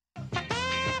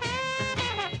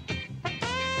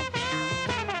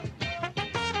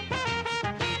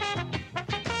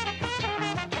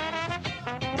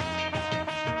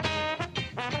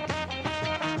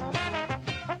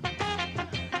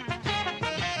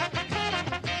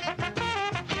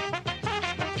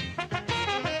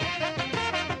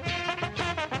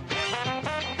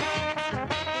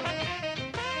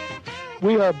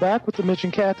 We are back with the Mitch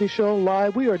and Kathy Show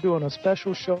live. We are doing a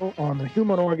special show on the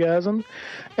human orgasm,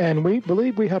 and we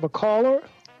believe we have a caller.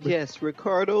 Yes,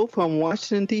 Ricardo from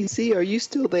Washington, D.C. Are you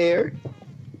still there?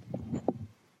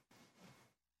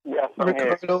 Yes, I'm here.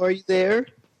 Ricardo, are you there?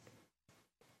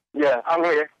 Yeah, I'm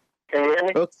here. Can you hear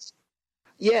me? Okay.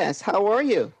 Yes, how are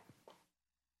you?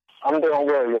 I'm doing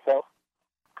well. Yourself?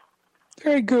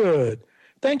 Very good.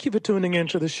 Thank you for tuning in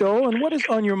to the show. And what is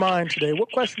on your mind today?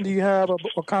 What question do you have or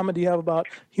comment do you have about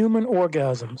human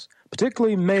orgasms,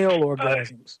 particularly male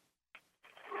orgasms?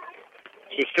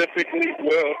 Specifically,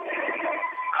 well,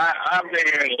 I've been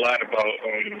hearing a lot about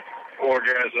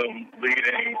orgasm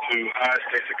leading to high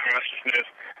states of consciousness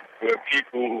where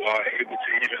people are able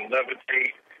to even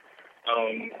levitate,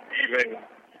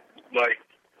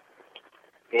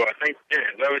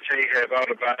 levitate, have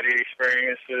out-of-body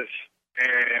experiences.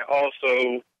 And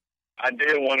also, I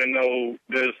did want to know,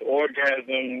 does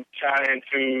orgasm tie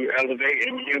into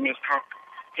elevating human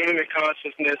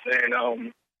consciousness and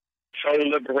soul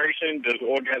liberation? Does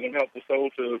orgasm help the soul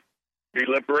to be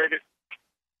liberated?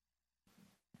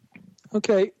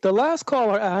 Okay, the last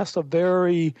caller asked a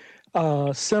very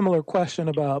similar question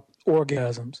about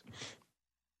orgasms.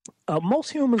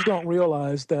 Most humans don't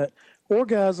realize that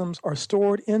orgasms are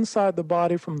stored inside the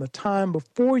body from the time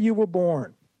before you were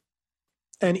born.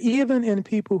 And even in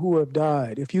people who have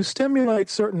died, if you stimulate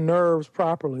certain nerves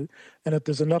properly, and if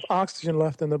there's enough oxygen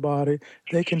left in the body,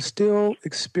 they can still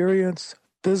experience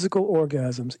physical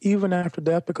orgasms, even after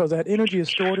death, because that energy is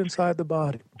stored inside the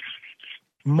body.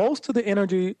 Most of the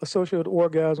energy associated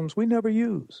with orgasms we never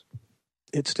use.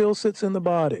 It still sits in the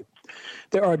body.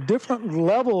 There are different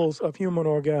levels of human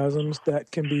orgasms that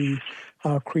can be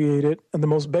created, and the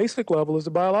most basic level is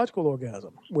the biological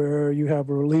orgasm, where you have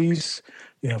a release,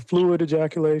 you have fluid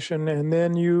ejaculation, and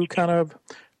then you kind of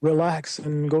relax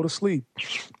and go to sleep.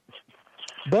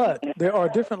 But there are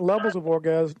different levels of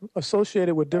orgasm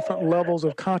associated with different levels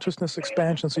of consciousness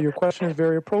expansion, so your question is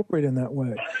very appropriate in that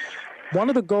way. One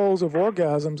of the goals of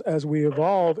orgasms as we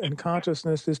evolve in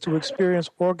consciousness is to experience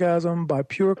orgasm by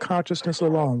pure consciousness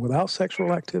alone, without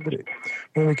sexual activity.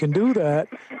 When we can do that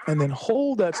and then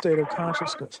hold that state of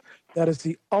consciousness, that is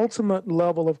the ultimate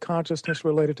level of consciousness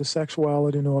related to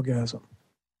sexuality and orgasm.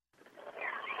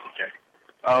 Okay.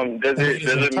 Does it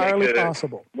entirely make it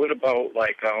possible. What about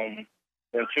when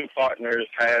two partners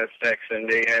have sex and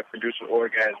they have produced an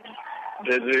orgasm?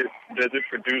 Does it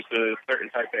produce a certain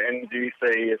type of energy?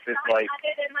 Say if it's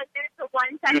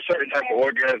do certain type of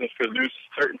orgasms produce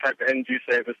certain type of energy?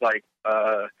 Say if it's like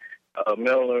a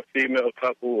male and female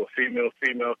couple, or female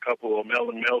couple, or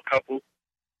male and male couple,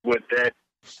 would that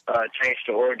change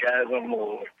the orgasm,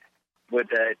 or would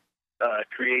that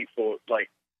create for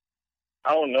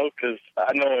I don't know, because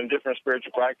I know in different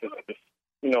spiritual practices,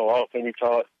 often we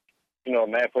taught, a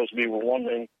man supposed to be with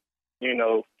woman,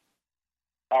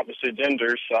 opposite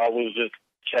genders, so I was just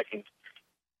checking.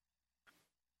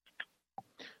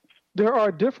 There are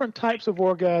different types of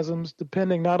orgasms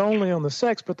depending not only on the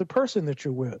sex, but the person that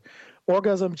you're with.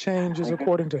 Orgasm changes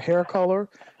according to hair color.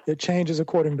 It changes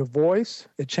according to voice.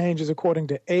 It changes according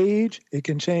to age. It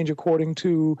can change according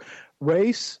to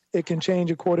race. It can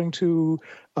change according to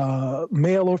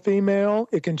male or female.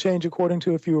 It can change according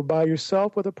to if you were by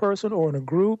yourself with a person or in a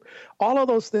group. All of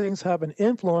those things have an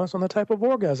influence on the type of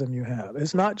orgasm you have.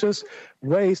 It's not just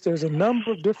race. There's a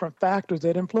number of different factors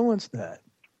that influence that.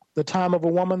 The time of a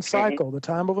woman's cycle, the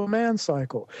time of a man's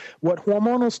cycle, what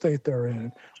hormonal state they're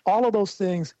in. All of those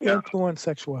things influence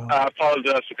sexuality. I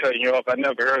apologize for cutting you off. I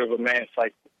never heard of a man's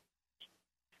cycle.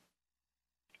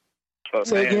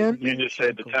 Say again? You just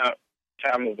said the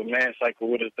time of a man's cycle.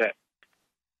 What is that?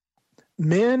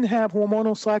 Men have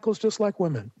hormonal cycles just like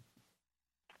women.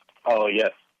 Oh,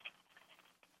 yes.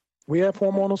 We have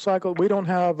hormonal cycles. We don't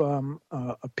have a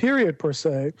period per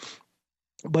se.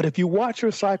 But if you watch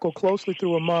your cycle closely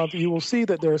through a month, you will see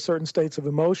that there are certain states of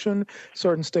emotion,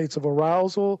 certain states of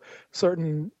arousal,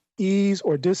 certain ease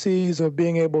or dis-ease of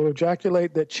being able to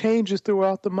ejaculate that changes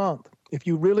throughout the month if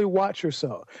you really watch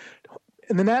yourself.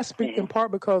 And then that's in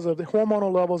part because of the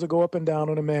hormonal levels that go up and down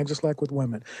on a man, just like with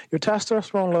women. Your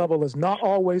testosterone level is not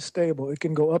always stable. It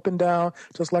can go up and down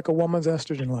just like a woman's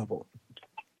estrogen level.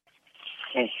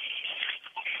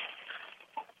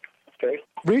 Okay.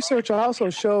 Research also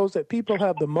shows that people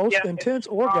have the most intense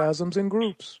orgasms in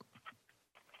groups.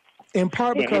 In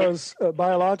part because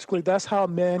biologically, that's how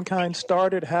mankind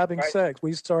started having sex.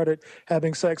 We started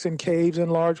having sex in caves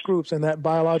in large groups, and that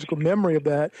biological memory of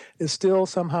that is still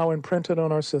somehow imprinted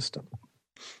on our system.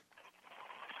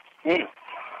 Okay,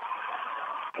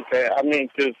 I mean,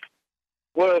 this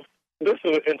is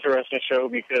an interesting show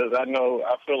because I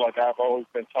feel like I've always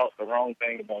been taught the wrong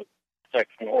thing about sex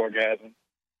and orgasm.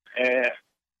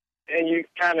 And you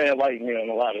kind of enlightened me on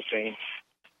a lot of things,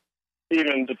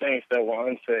 even the things that were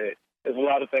unsaid. There's a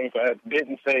lot of things I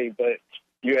didn't say, but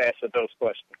you answered those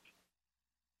questions.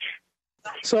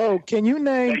 So can you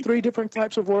name 3 different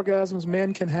types of orgasms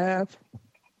men can have?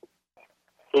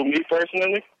 For me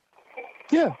personally?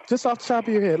 Yeah, just off the top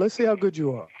of your head. Let's see how good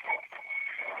you are.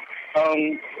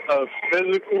 A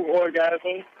physical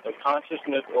orgasm, a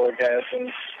consciousness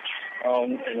orgasm,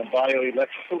 and a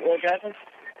bioelectrical orgasm.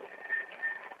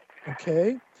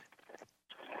 Okay.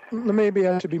 Maybe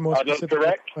I should be more specific with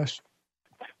the question.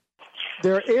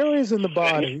 There are areas in the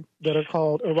body that are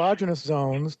called erogenous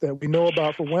zones that we know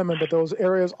about for women, but those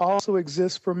areas also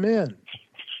exist for men.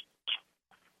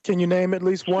 Can you name at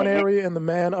least one area in the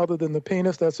man other than the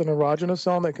penis that's an erogenous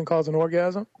zone that can cause an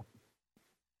orgasm?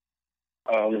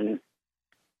 For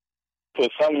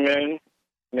some men,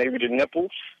 maybe the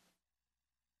nipples.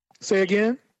 Say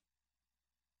again?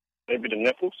 Maybe the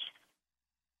nipples.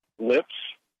 Lips.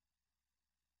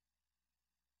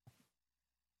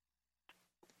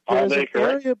 There's an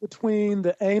area between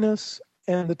the anus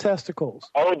and the testicles.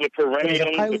 Oh, the perineum.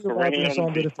 There's a highly erogenous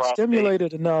zone that if it's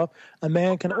stimulated enough, a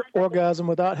man can orgasm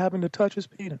without having to touch his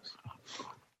penis.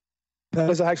 That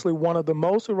is actually one of the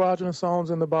most erogenous zones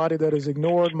in the body that is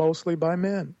ignored mostly by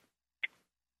men.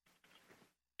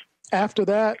 After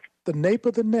that, the nape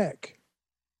of the neck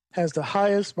has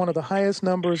one of the highest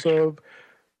numbers of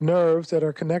nerves that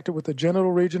are connected with the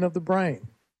genital region of the brain.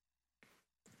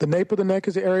 The nape of the neck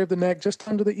is the area of the neck just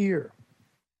under the ear.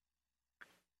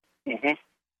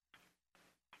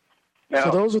 Now,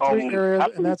 so those are 3 areas,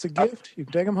 and that's a gift. You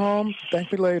can take them home.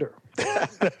 Thank me later.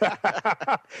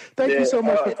 Thank you so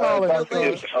much for calling.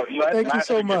 Thank you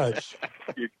so much.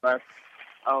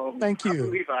 Thank you. I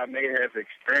believe I may have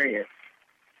experienced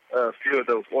a few of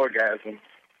those orgasms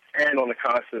and on a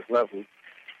conscious level.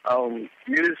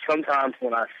 Sometimes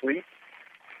when I sleep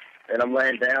and I'm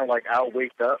laying down, like I'll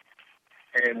wake up,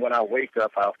 and when I wake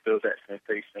up, I'll feel that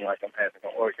sensation like I'm having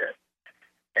an orgasm.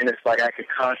 And it's like I could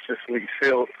consciously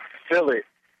feel it,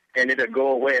 and it'll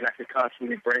go away, and I could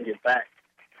constantly bring it back.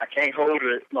 I can't hold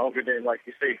it longer than, like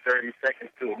you say, 30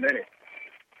 seconds to a minute.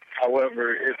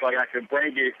 However, it's like I could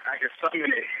bring it, I could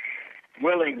summon it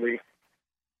willingly,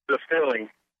 the feeling.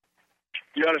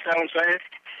 You understand what I'm saying?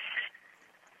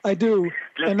 I do,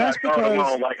 and that's because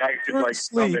I could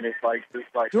summon it,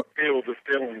 feel the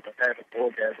feeling of having an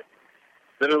orgasm.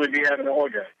 Literally be having an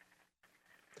orgasm.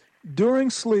 During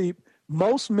sleep,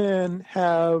 most men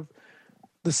have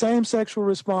the same sexual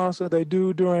response that they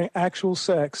do during actual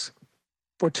sex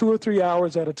for 2 or 3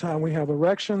 hours at a time. We have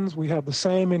erections, we have the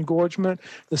same engorgement,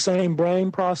 the same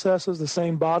brain processes, the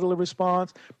same bodily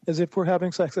response as if we're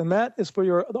having sex. And that is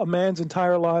for a man's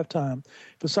entire lifetime.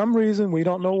 For some reason, we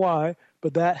don't know why,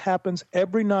 but that happens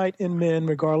every night in men,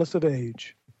 regardless of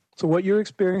age. So what you're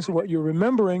experiencing, what you're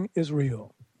remembering is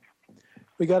real.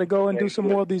 We got to go and do some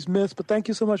more of these myths, but thank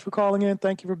you so much for calling in.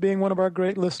 Thank you for being one of our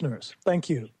great listeners. Thank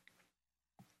you.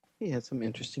 He had some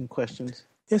interesting questions.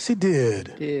 Yes, he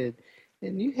did.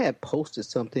 And you had posted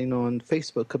something on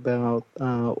Facebook about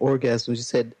orgasms. You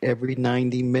said every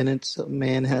 90 minutes a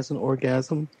man has an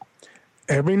orgasm.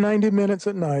 Every 90 minutes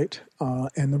at night,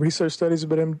 and the research studies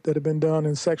that have been done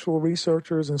in sexual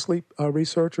researchers and sleep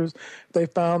researchers, they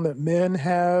found that men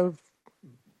have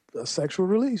a sexual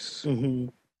release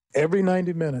every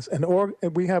 90 minutes. And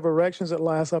we have erections that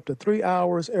last up to 3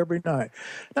 hours every night.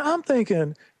 Now, I'm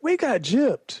thinking, we got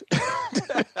gypped.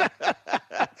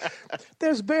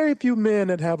 There's very few men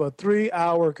that have a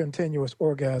 3-hour continuous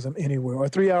orgasm anywhere, or a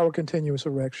 3-hour continuous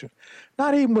erection.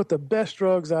 Not even with the best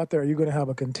drugs out there are you going to have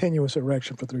a continuous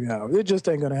erection for 3 hours. It just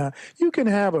ain't going to happen. You can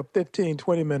have a 15,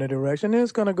 20-minute erection, and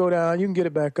it's going to go down. You can get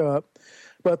it back up.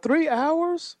 But 3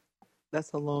 hours?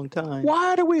 That's a long time.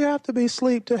 Why do we have to be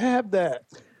asleep to have that?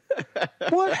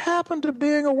 What happened to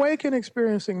being awake and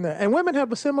experiencing that? And women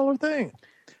have a similar thing.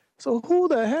 So who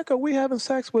the heck are we having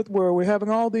sex with where we're having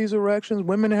all these erections,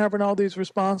 women are having all these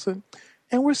responses,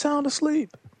 and we're sound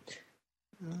asleep?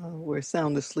 We're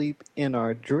sound asleep in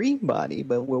our dream body,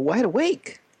 but we're wide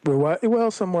awake. Well,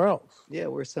 somewhere else. Yeah,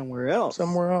 we're somewhere else.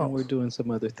 Somewhere else. And we're doing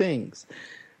some other things.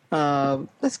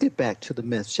 Let's get back to the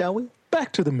myths, shall we?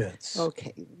 Back to the myths.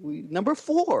 Okay. Number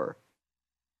 4,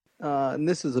 and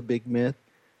this is a big myth.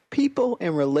 People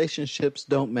in relationships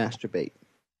don't masturbate.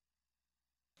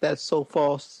 That's so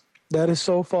false. That is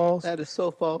so false. That is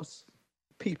so false.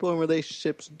 People in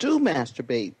relationships do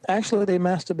masturbate. Actually, they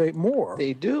masturbate more.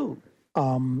 They do.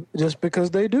 Just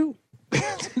because they do.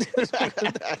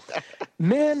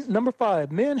 Men, number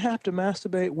 5, men have to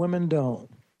masturbate, women don't.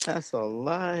 That's a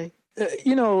lie.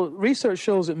 Research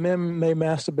shows that men may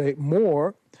masturbate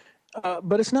more,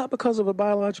 but it's not because of a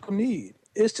biological need.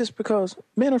 It's just because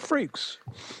men are freaks.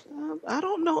 I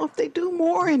don't know if they do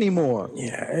more anymore.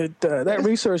 Yeah, that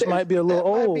research might be a little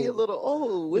old. Might be a little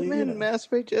old. Women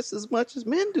masturbate just as much as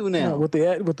men do now.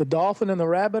 Yeah, with the dolphin and the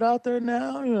rabbit out there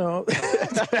now,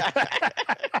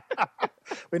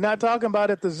 We're not talking about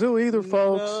at the zoo either,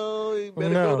 folks. No, you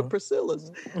better go to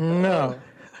Priscilla's. No.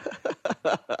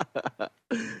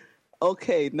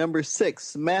 Okay, number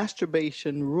 6,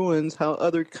 masturbation ruins how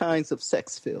other kinds of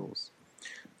sex feels.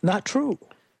 Not true.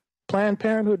 Planned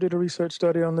Parenthood did a research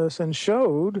study on this and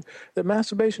showed that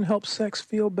masturbation helps sex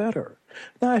feel better.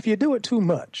 Now, if you do it too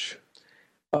much,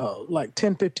 like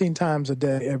 10, 15 times a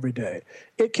day, every day,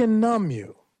 it can numb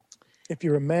you. If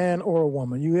you're a man or a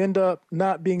woman, you end up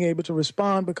not being able to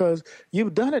respond because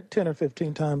you've done it 10 or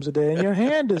 15 times a day and your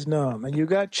hand is numb and you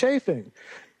got chafing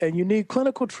and you need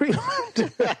clinical treatment.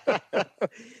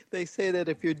 They say that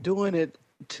if you're doing it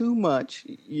too much,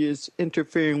 you're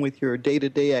interfering with your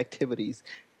day-to-day activities.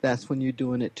 That's when you're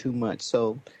doing it too much.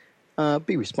 So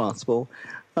be responsible.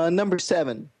 Number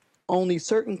 7, only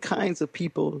certain kinds of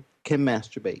people can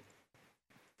masturbate.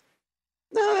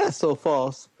 No, that's so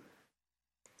false.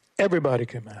 Everybody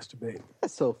can masturbate.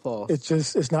 That's so false.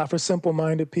 It's not for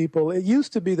simple-minded people. It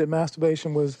used to be that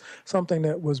masturbation was something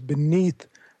that was beneath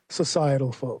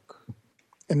societal folk.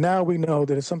 And now we know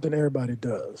that it's something everybody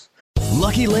does.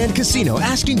 Lucky Land Casino,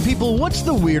 asking people, what's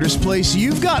the weirdest place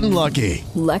you've gotten lucky?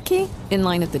 Lucky? In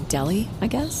line at the deli, I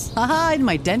guess? Aha, in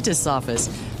my dentist's office.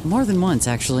 More than once,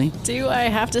 actually. Do I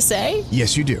have to say?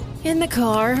 Yes, you do. In the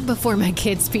car before my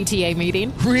kids' PTA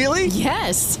meeting. Really?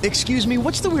 Yes. Excuse me,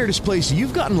 what's the weirdest place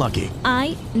you've gotten lucky?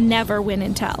 I never win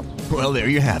and tell. Well, there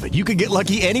you have it. You can get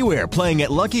lucky anywhere, playing at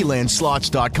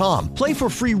LuckyLandSlots.com. Play for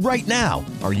free right now.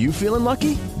 Are you feeling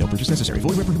lucky? No purchase necessary.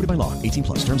 Void where prohibited by law. 18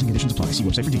 plus. Terms and conditions apply. See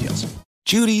website for details.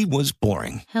 Judy was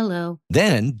boring. Hello.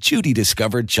 Then Judy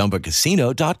discovered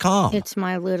ChumbaCasino.com. It's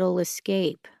my little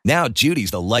escape. Now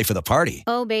Judy's the life of the party.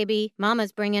 Oh, baby,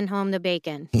 mama's bringing home the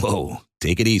bacon. Whoa,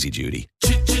 take it easy, Judy.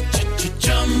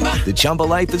 The Chumba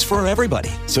life is for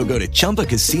everybody. So go to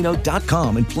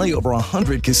ChumbaCasino.com and play over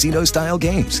 100 casino-style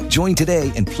games. Join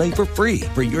today and play for free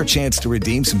for your chance to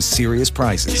redeem some serious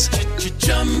prizes.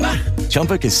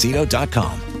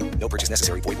 ChumbaCasino.com. No purchase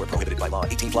necessary. Void where prohibited by law.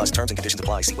 18 plus terms and conditions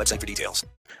apply. See website for details.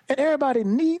 And everybody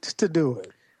needs to do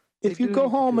it. If you go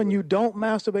home and you don't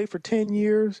masturbate for 10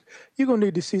 years, you're going to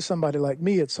need to see somebody like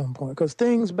me at some point because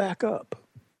things back up.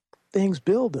 Things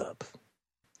build up.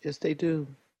 Yes, they do.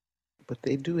 But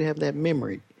they do have that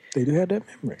memory. They do have that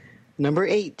memory. Number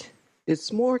 8,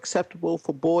 it's more acceptable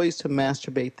for boys to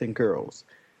masturbate than girls.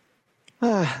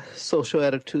 Social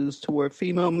attitudes toward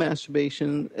female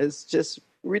masturbation is just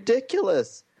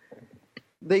ridiculous.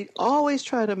 They always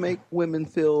try to make women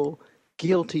feel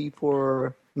guilty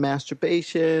for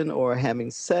masturbation or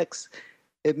having sex.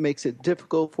 It makes it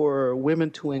difficult for women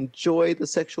to enjoy the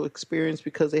sexual experience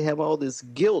because they have all this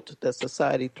guilt that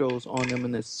society throws on them,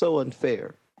 and it's so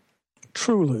unfair.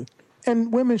 Truly.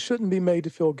 And women shouldn't be made to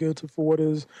feel guilty for what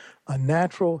is a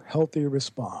natural, healthy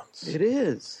response. It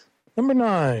is. Number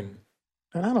 9,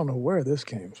 and I don't know where this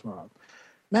came from.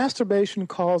 Masturbation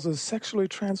causes sexually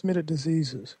transmitted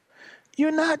diseases.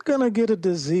 You're not going to get a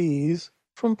disease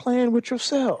from playing with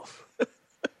yourself.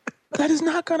 That is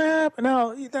not going to happen.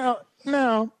 Now,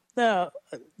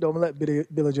 don't let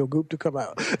Billy Joe Gupta come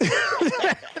out.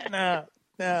 Now,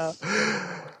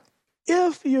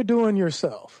 if you're doing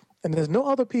yourself and there's no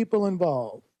other people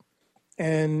involved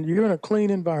and you're in a clean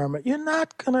environment, you're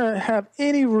not going to have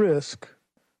any risk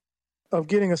of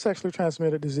getting a sexually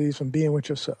transmitted disease from being with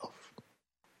yourself.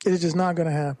 It is just not going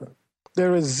to happen.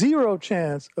 There is 0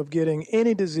 chance of getting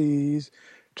any disease,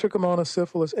 trichomonas,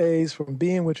 syphilis, AIDS, from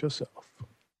being with yourself.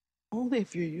 Only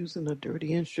if you're using a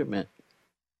dirty instrument.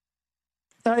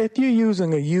 Now, if you're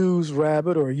using a used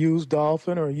rabbit or a used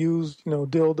dolphin or a used,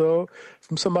 dildo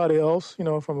from somebody else,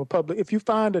 from a public, if you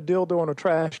find a dildo in a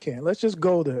trash can, let's just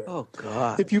go there. Oh,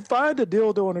 God. If you find a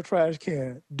dildo in a trash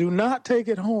can, do not take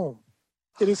it home.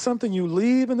 It is something you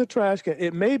leave in the trash can.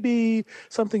 It may be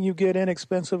something you get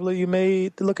inexpensively. You may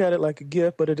look at it like a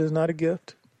gift, but it is not a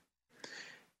gift.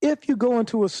 If you go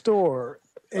into a store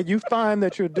and you find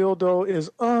that your dildo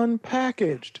is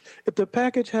unpackaged, if the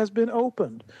package has been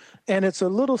opened and it's a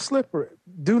little slippery,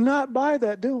 do not buy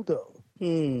that dildo.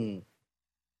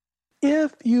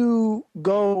 If you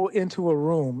go into a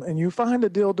room and you find a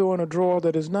dildo in a drawer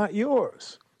that is not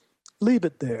yours, leave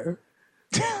it there.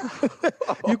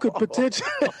 You could potentially...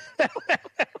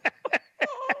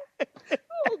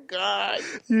 Oh, God.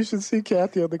 You should see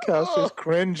Kathy on the couch just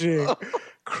cringing.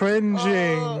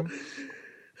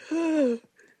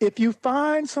 If you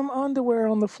find some underwear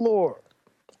on the floor,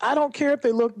 I don't care if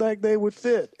they look like they would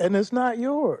fit, and it's not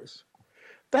yours,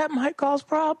 that might cause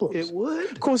problems. It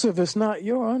would. Of course, if it's not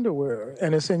your underwear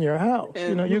and it's in your house,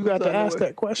 you got to ask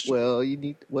that question. Well, you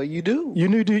do.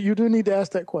 You do need to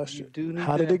ask that question. You do need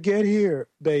How did it get here,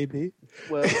 baby?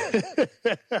 Well,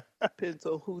 depends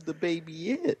on who the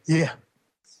baby is. Yeah.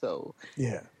 So.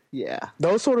 Yeah.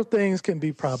 Those sort of things can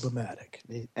be problematic.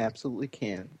 They absolutely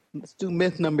can. Let's do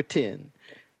myth number 10.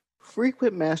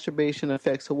 Frequent masturbation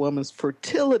affects a woman's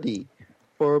fertility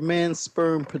or a man's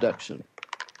sperm production.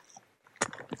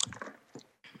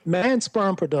 Man's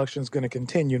sperm production is going to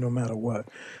continue no matter what.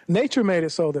 Nature made it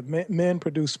so that men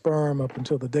produce sperm up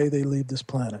until the day they leave this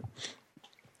planet.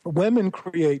 Women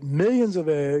create millions of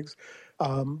eggs,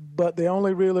 but they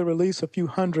only really release a few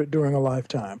hundred during a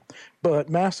lifetime. But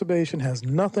masturbation has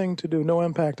nothing to do, no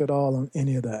impact at all on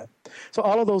any of that. So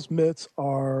all of those myths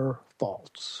are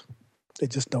false. They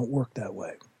just don't work that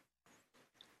way.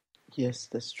 Yes,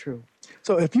 that's true.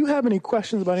 So if you have any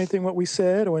questions about anything what we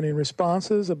said or any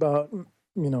responses about,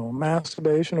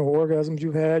 masturbation or orgasms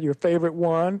you've had, your favorite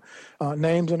one,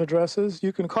 names and addresses,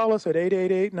 you can call us at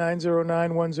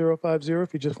 888-909-1050.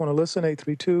 If you just want to listen,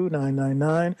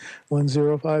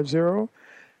 832-999-1050.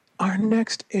 Our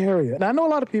next area, and I know a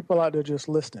lot of people out there just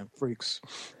listening, freaks.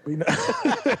 We know,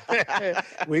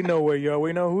 we know where you are.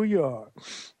 We know who you are.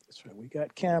 That's right. We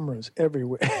got cameras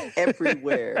everywhere.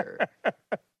 Everywhere.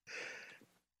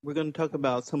 We're going to talk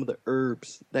about some of the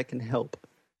herbs that can help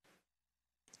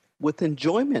with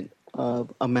enjoyment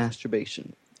of a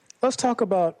masturbation. Let's talk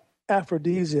about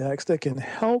aphrodisiacs that can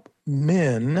help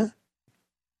men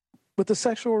with the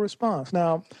sexual response.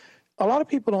 Now, a lot of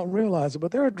people don't realize it,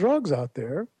 but there are drugs out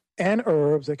there and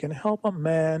herbs that can help a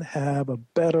man have a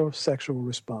better sexual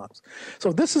response.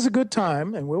 So this is a good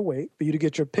time, and we'll wait for you to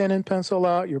get your pen and pencil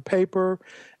out, your paper,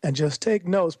 and just take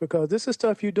notes, because this is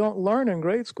stuff you don't learn in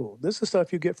grade school. This is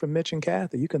stuff you get from Mitch and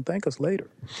Kathy. You can thank us later.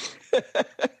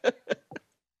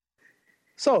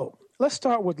 So let's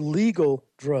start with legal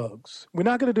drugs. We're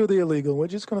not going to do the illegal. We're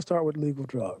just going to start with legal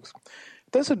drugs.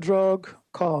 There's a drug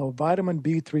called vitamin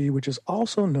B3, which is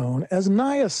also known as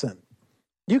niacin.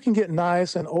 You can get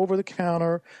niacin over the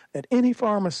counter at any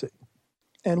pharmacy.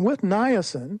 And with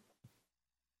niacin,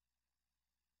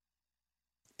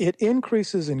 it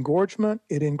increases engorgement,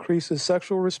 it increases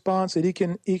sexual response, it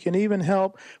can even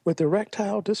help with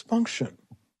erectile dysfunction.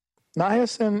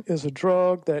 Niacin is a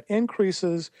drug that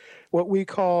increases what we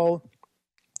call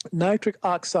nitric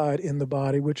oxide in the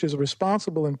body, which is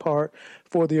responsible in part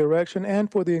for the erection and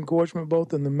for the engorgement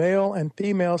both in the male and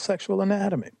female sexual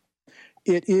anatomy.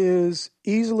 It is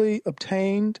easily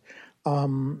obtained,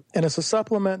 and it's a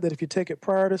supplement that if you take it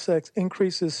prior to sex,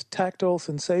 increases tactile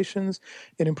sensations,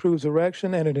 it improves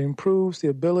erection, and it improves the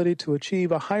ability to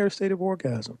achieve a higher state of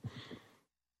orgasm.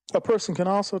 A person can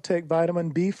also take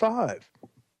vitamin B5,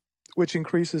 which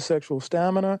increases sexual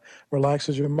stamina,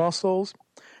 relaxes your muscles.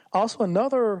 Also,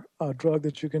 another drug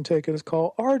that you can take is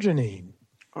called arginine.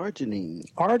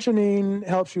 Arginine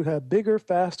helps you have bigger,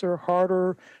 faster,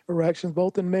 harder erections,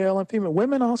 both in male and female.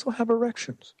 Women also have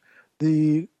erections.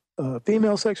 The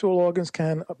female sexual organs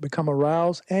can become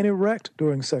aroused and erect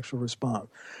during sexual response.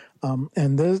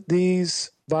 And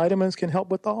these vitamins can help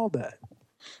with all that.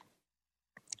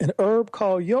 An herb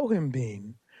called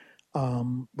yohimbine,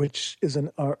 which is an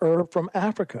herb from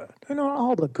Africa. You know,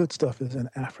 all the good stuff is in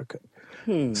Africa,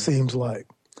 seems like.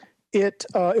 It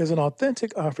is an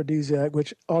authentic aphrodisiac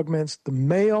which augments the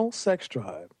male sex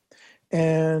drive.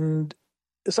 And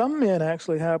some men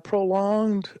actually have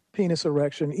prolonged penis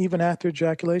erection even after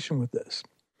ejaculation with this.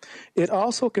 It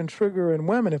also can trigger in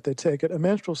women, if they take it, a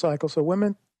menstrual cycle, so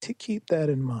women keep that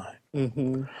in mind.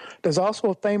 Mm-hmm. There's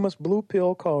also a famous blue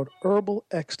pill called Herbal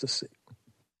Ecstasy,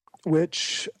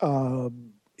 which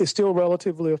is still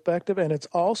relatively effective, and it's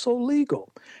also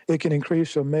legal. It can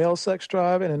increase your male sex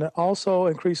drive, and it also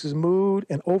increases mood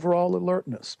and overall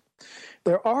alertness.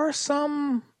 There are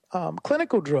some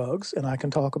clinical drugs, and I can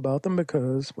talk about them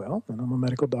because, well, I'm a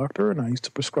medical doctor, and I used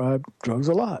to prescribe drugs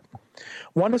a lot.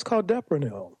 One is called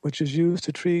Deprenyl, which is used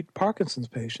to treat Parkinson's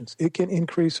patients. It can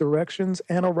increase erections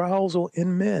and arousal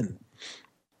in men.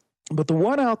 But the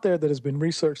one out there that has been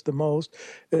researched the most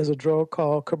is a drug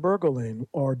called cabergoline,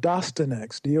 or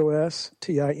Dostinex, Dostinex.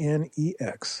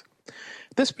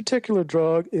 This particular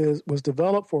drug was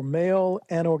developed for male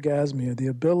anorgasmia, the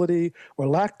ability or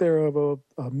lack thereof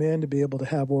of men to be able to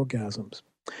have orgasms.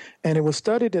 And it was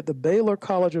studied at the Baylor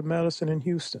College of Medicine in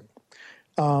Houston.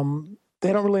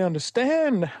 They don't really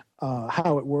understand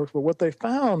how it works, but what they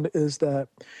found is that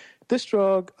this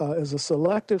drug is a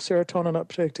selective serotonin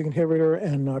uptake inhibitor,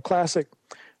 and classic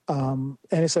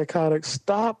antipsychotics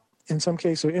stop, in some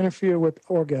cases, or interfere with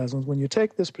orgasms. When you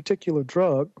take this particular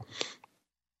drug,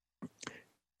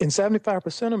 in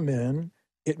 75% of men,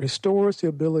 it restores the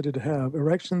ability to have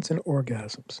erections and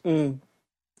orgasms.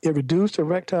 It reduced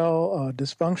erectile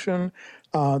dysfunction.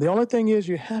 The only thing is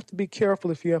you have to be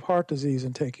careful if you have heart disease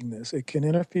in taking this. It can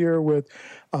interfere with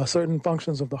certain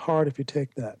functions of the heart if you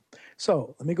take that.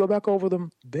 So let me go back over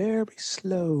them very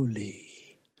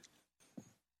slowly.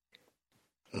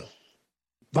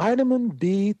 Vitamin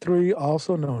B3,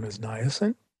 also known as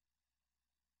niacin,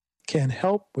 can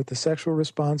help with the sexual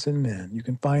response in men. You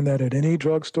can find that at any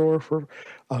drugstore for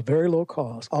a very low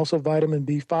cost. Also, vitamin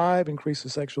B5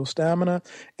 increases sexual stamina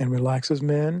and relaxes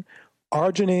men.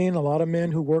 Arginine, a lot of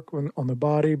men who work on the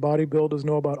body, bodybuilders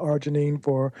know about arginine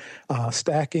for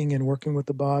stacking and working with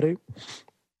the body.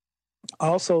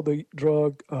 Also, the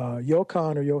drug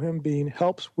Yocon or yohimbine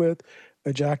helps with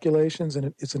ejaculations,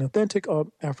 and it's an authentic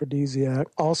aphrodisiac.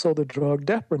 Also, the drug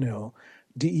Deprenyl,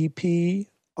 DEPRENYL,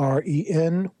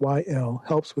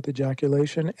 helps with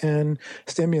ejaculation and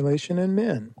stimulation in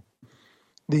men.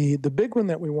 The big one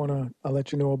that we want to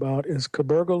let you know about is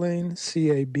cabergoline,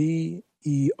 CABERGOLINE,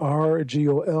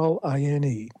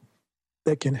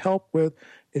 that can help with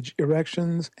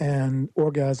erections and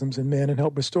orgasms in men and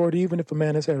help restore it even if a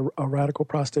man has had a radical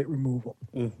prostate removal.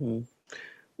 Mm-hmm.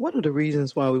 One of the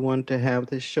reasons why we wanted to have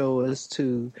this show is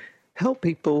to help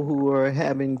people who are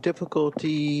having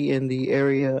difficulty in the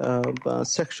area of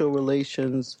sexual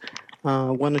relations.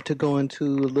 Wanted to go into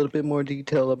a little bit more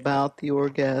detail about the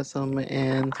orgasm,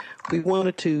 and we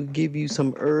wanted to give you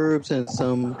some herbs and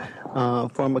some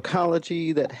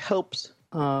pharmacology that helps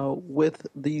with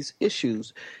these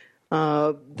issues.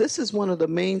 This is one of the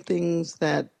main things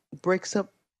that breaks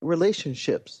up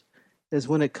relationships, is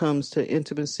when it comes to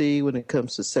intimacy, when it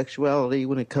comes to sexuality,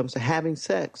 when it comes to having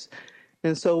sex.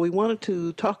 And so we wanted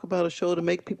to talk about a show to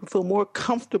make people feel more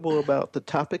comfortable about the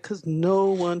topic because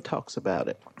no one talks about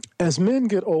it. As men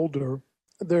get older,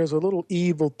 there's a little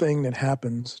evil thing that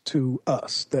happens to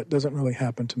us that doesn't really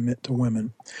happen to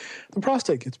women. The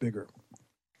prostate gets bigger.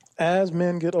 As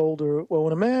men get older, well,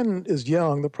 when a man is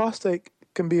young, the prostate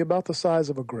can be about the size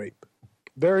of a grape.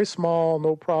 Very small,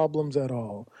 no problems at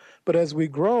all. But as we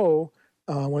grow,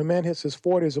 when a man hits his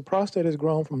 40s, the prostate has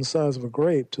grown from the size of a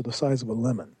grape to the size of a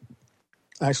lemon.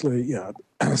 Actually, yeah,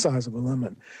 the size of a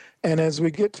lemon. And as we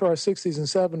get to our 60s and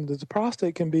 70s, the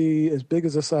prostate can be as big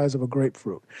as the size of a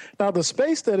grapefruit. Now, the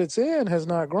space that it's in has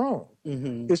not grown.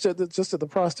 Mm-hmm. It's just that the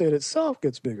prostate itself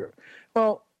gets bigger.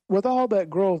 Well, with all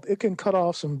that growth, it can cut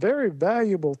off some very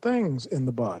valuable things in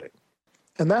the body.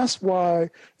 And that's why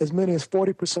as many as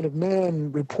 40% of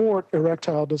men report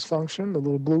erectile dysfunction. The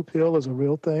little blue pill is a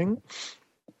real thing.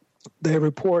 They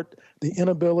report the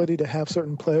inability to have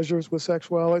certain pleasures with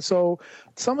sexuality. So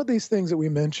some of these things that we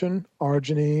mentioned,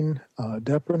 arginine,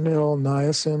 Deprenyl,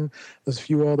 niacin, there's a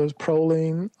few others.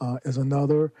 Proline is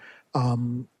another.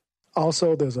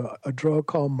 Also, there's a drug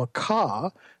called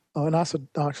Maca, and that's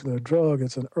actually a drug.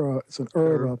 It's an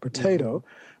herb, a potato,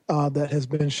 that has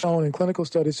been shown in clinical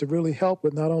studies to really help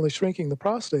with not only shrinking the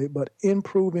prostate, but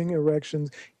improving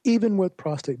erections, even with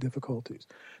prostate difficulties.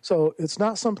 So it's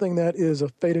not something that is a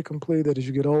fait accompli that as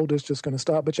you get older, it's just going to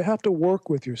stop, but you have to work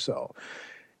with yourself.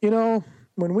 You know,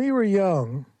 when we were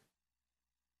young,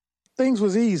 things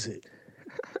was easy.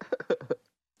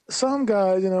 Some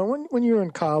guys, you know, when you're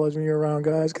in college, when you're around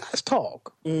guys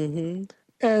talk. Mm-hmm.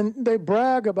 And they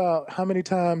brag about how many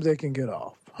times they can get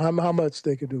off, how much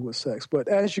they can do with sex. But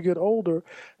as you get older,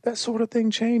 that sort of thing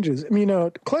changes. I mean,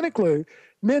 clinically,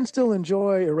 men still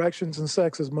enjoy erections and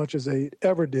sex as much as they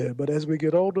ever did. But as we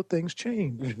get older, things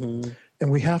change. Mm-hmm.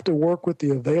 And we have to work with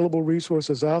the available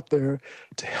resources out there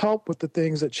to help with the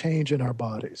things that change in our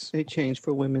bodies. They change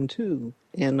for women, too.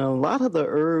 And a lot of the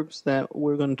herbs that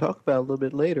we're going to talk about a little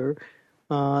bit later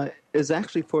is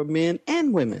actually for men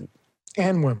and women.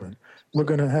 And women. We're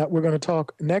going to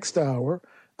talk next hour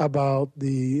about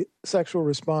the sexual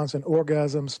response and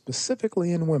orgasm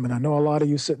specifically in women. I know a lot of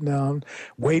you sitting down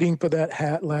waiting for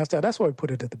that last hour. That's why we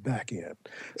put it at the back end.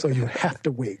 So you have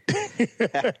to wait.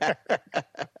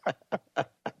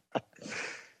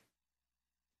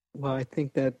 Well, I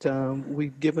think that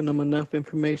we've given them enough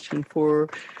information for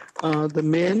the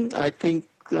men. I think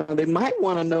they might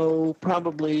want to know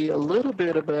probably a little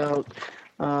bit about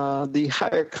the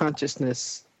higher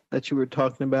consciousness that you were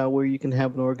talking about, where you can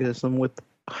have an orgasm with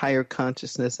higher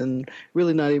consciousness and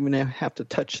really not even have to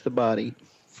touch the body.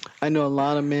 I know a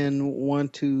lot of men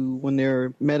want to, when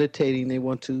they're meditating, they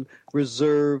want to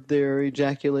reserve their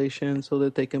ejaculation so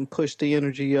that they can push the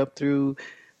energy up through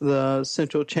the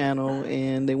central channel,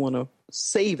 and they want to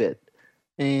save it.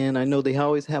 And I know they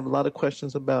always have a lot of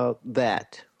questions about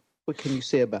that. What can you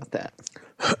say about that?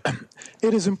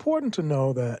 It is important to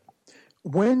know that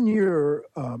when you're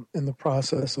in the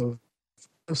process of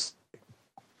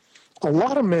a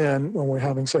lot of men, when we're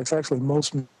having sex, actually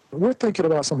most men, we're thinking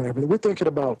about something everything. We're thinking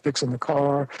about fixing the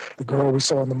car, the girl we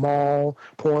saw in the mall,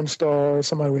 porn star,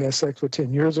 somebody we had sex with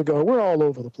 10 years ago. We're all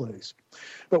over the place.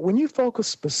 But when you focus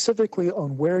specifically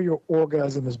on where your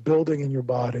orgasm is building in your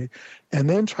body and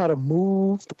then try to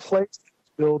move the place it's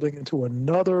building into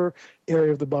another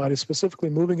area of the body, specifically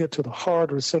moving it to the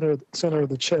heart or center of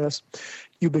the chest,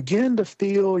 you begin to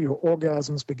feel your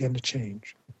orgasms begin to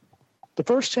change. The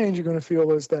first change you're going to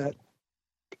feel is that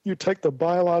you take the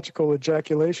biological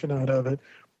ejaculation out of it,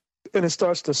 and it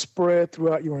starts to spread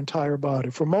throughout your entire body.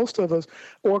 For most of us,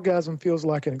 orgasm feels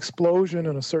like an explosion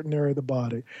in a certain area of the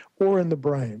body or in the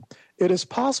brain. It is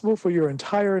possible for your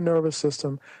entire nervous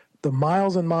system, the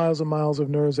miles and miles and miles of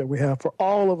nerves that we have, for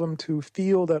all of them to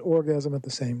feel that orgasm at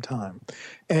the same time.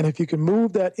 And if you can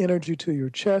move that energy to your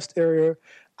chest area,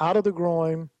 out of the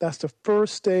groin, that's the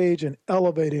first stage in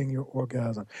elevating your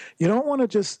orgasm. You don't want to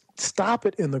just stop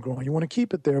it in the groin. You want to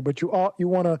keep it there, but you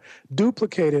want to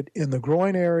duplicate it in the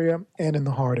groin area and in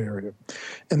the heart area.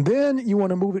 And then you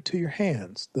want to move it to your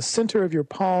hands. The center of your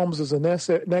palms is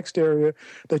the next area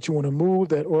that you want to move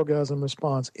that orgasm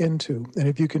response into. And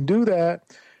if you can do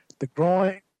that, the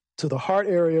groin to the heart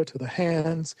area, to the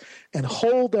hands, and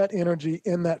hold that energy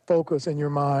in that focus in your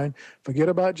mind. Forget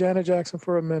about Janet Jackson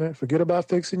for a minute. Forget about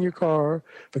fixing your car.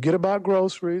 Forget about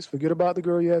groceries. Forget about the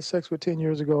girl you had sex with 10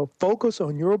 years ago. Focus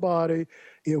on your body.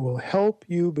 It will help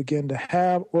you begin to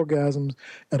have orgasms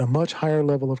at a much higher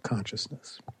level of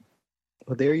consciousness.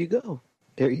 Well, there you go.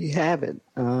 There you have it.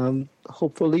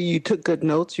 Hopefully you took good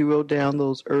notes. You wrote down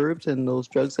those herbs and those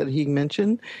drugs that he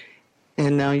mentioned.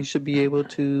 And now you should be able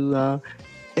to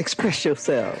express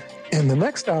yourself. In the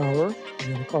next hour, you're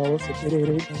going to call us at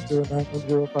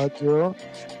 888-909-1050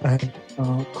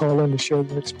 and call in to share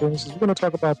your experiences. We're going to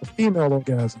talk about the female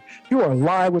orgasm. You are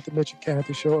live with the Mitch and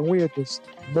Kathy Show, and we are just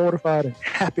mortified and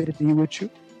happy to be with you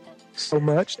so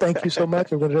much. Thank you so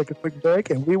much. We're going to take a quick break,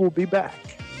 and we will be back.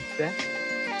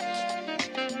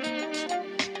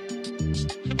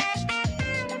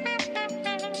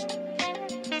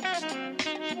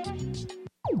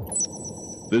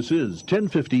 This is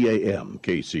 1050 AM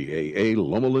KCAA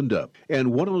Loma Linda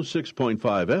and 106.5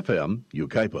 FM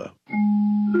Yucaipa.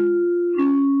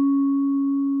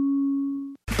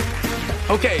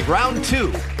 Okay, round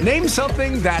two. Name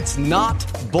something that's not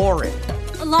boring.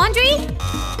 A laundry?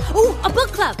 Ooh, a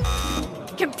book club.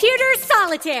 Computer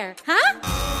solitaire, huh?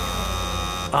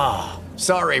 Ah, oh,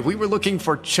 sorry, we were looking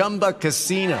for Chumba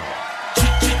Casino.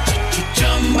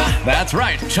 That's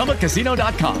right.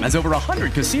 ChumbaCasino.com has over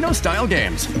 100 casino-style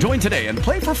games. Join today and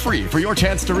play for free for your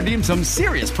chance to redeem some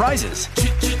serious prizes.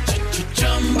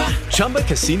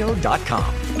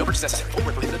 ChumbaCasino.com. No purchase necessary. Void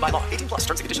where prohibited by law. 18+ terms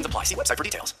and conditions apply. See website for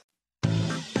details.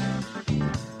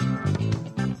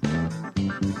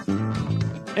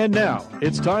 And now,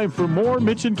 it's time for more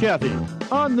Mitch and Kathy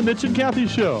on The Mitch and Kathy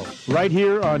Show, right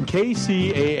here on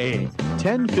KCAA,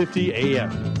 1050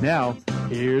 AM. Now,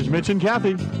 here's Mitch and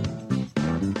Kathy.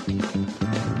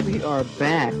 We are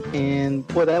back, and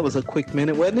boy, that was a quick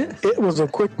minute, wasn't it? It was a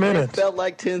quick minute. It felt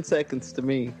like 10 seconds to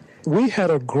me. We had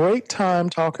a great time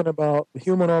talking about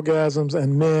human orgasms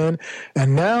and men,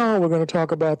 and now we're going to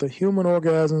talk about the human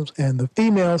orgasms and the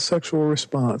female sexual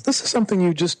response. This is something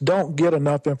you just don't get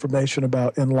enough information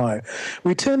about in life.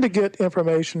 We tend to get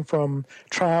information from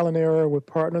trial and error with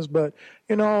partners, but,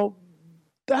 you know,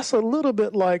 that's a little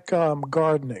bit like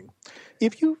gardening.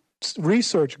 If you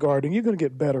research gardening, you're going to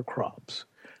get better crops.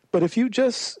 But if you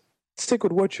just stick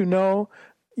with what you know,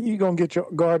 you're going to get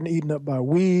your garden eaten up by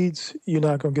weeds. You're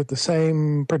not going to get the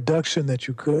same production that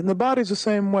you could. And the body's the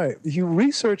same way. If you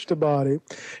research the body,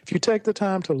 if you take the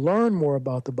time to learn more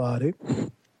about the body,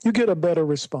 you get a better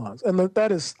response. And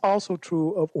that is also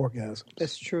true of orgasms.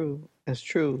 That's true. That's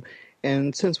true.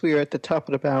 And since we are at the top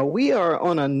of the hour, we are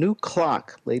on a new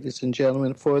clock, ladies and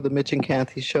gentlemen, for the Mitch and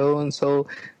Kathy Show. And so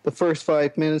the first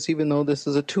 5 minutes, even though this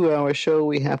is a 2-hour show,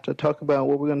 we have to talk about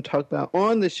what we're going to talk about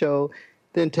on the show,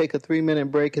 then take a 3-minute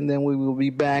break, and then we will be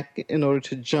back in order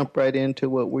to jump right into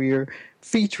what we're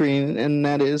featuring, and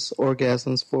that is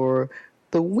orgasms for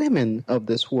the women of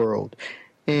this world.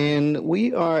 And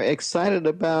we are excited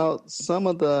about some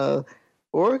of the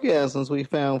orgasms we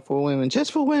found for women,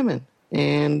 just for women.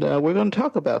 And we're going to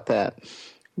talk about that.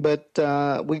 But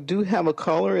we do have a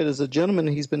caller. It is a gentleman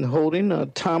he's been holding,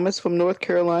 Thomas from North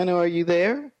Carolina. Are you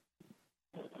there?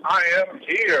 I am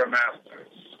here, Masters.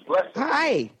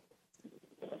 Hi.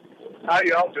 How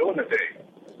y'all doing today?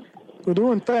 We're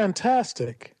doing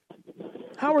fantastic.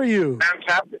 How are you?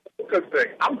 Fantastic. Good thing.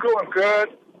 I'm doing good.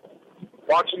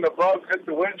 Watching the bugs hit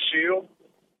the windshield,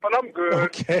 but I'm good.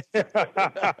 Okay.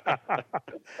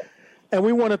 And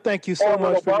we want to thank you so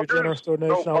much for your generous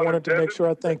donation. I wanted to make sure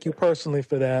I thank you personally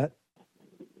for that.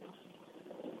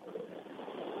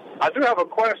 I do have a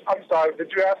question. I'm sorry.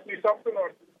 Did you ask me something?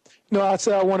 Or? No, I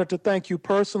said I wanted to thank you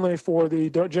personally for the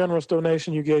generous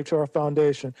donation you gave to our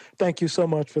foundation. Thank you so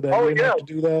much for that. Oh, you didn't have to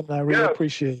do that, and I really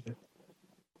appreciate it.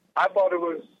 I just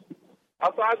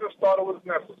thought it was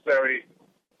necessary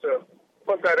to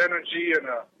put that energy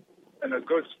in a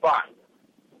good spot.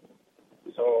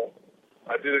 So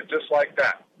I did it just like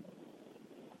that.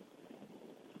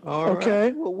 All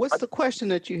right. Well, what's the question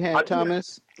that you had,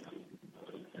 Thomas?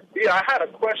 Yeah, I had a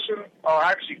question, or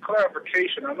actually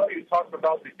clarification. I know you talked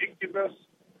about the incubus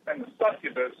and the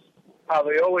succubus, how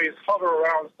they always hover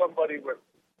around somebody with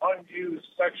unused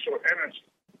sexual energy.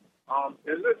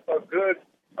 Is it a good,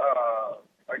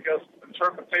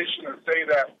 interpretation to say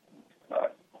that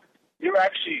you're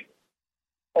actually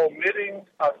omitting,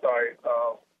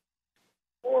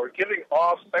 or giving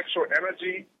off sexual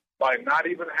energy by not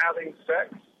even having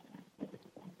sex?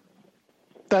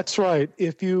 That's right.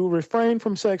 If you refrain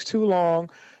from sex too long,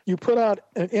 you put out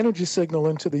an energy signal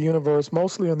into the universe,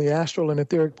 mostly on the astral and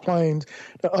etheric planes,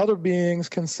 that other beings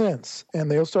can sense, and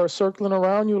they'll start circling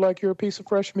around you like you're a piece of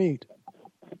fresh meat.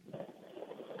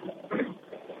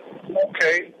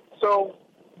 Okay, so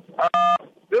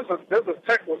there's a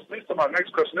tech, which leads to my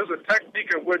next question. There's a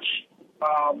technique in which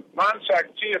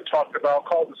Manchak Jia talked about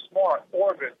called the smart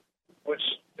orbit, which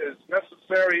is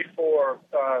necessary for,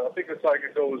 I think it's like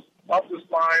it goes up the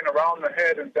spine, around the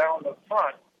head, and down the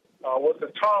front, with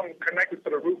the tongue connected to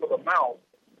the roof of the mouth,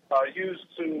 used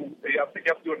to, I think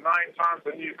you have to do it 9 times,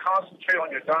 and you concentrate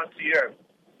on your dantian.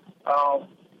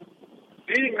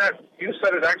 Being that you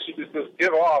said it actually just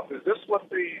give off, is this what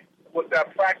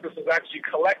that practice is actually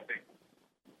collecting?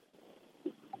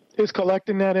 It's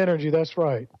collecting that energy, that's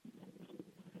right.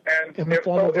 And in the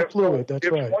form of a fluid, that's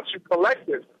right. Once you collect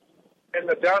it in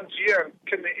the dantian,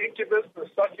 can the incubus, the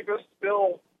succubus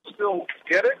still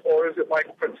get it, or is it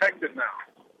like protected now?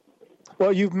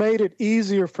 Well, you've made it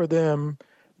easier for them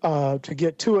to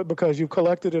get to it because you've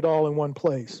collected it all in one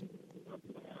place.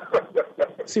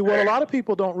 See, what a lot of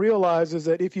people don't realize is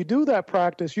that if you do that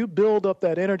practice, you build up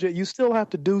that energy. You still have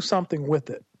to do something with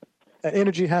it. That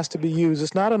energy has to be used.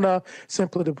 It's not enough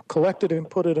simply to collect it and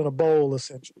put it in a bowl,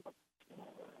 essentially.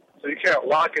 So you can't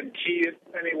lock and key it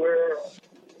anywhere,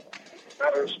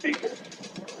 matter of speaking?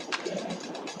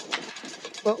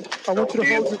 Well, I want you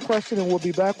to hold your question, and we'll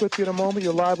be back with you in a moment.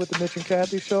 You're live with the Mitch and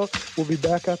Kathy Show. We'll be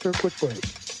back after a quick break.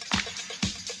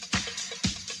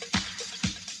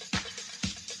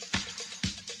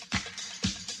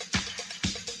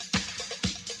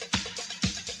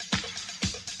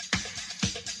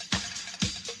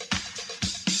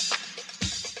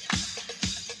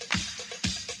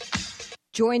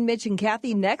 Join Mitch and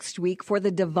Kathy next week for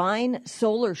the Divine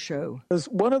Solar Show.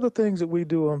 One of the things that we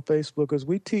do on Facebook is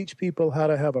we teach people how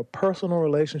to have a personal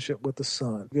relationship with the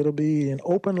sun. It'll be an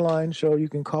open line show. You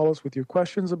can call us with your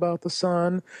questions about the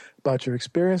sun, about your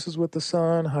experiences with the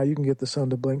sun, how you can get the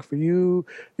sun to blink for you,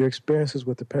 your experiences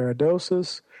with the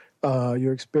paradosis,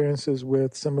 your experiences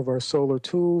with some of our solar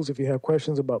tools. If you have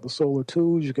questions about the solar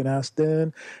tools, you can ask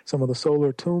then some of the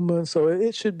solar attunements. So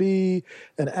it should be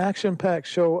an action-packed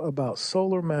show about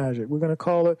solar magic. We're going to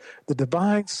call it the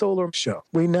Divine Solar Show.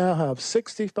 We now have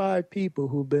 65 people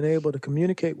who've been able to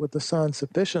communicate with the sun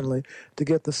sufficiently to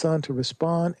get the sun to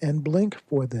respond and blink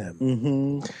for them.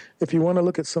 Mm-hmm. If you want to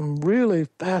look at some really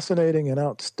fascinating and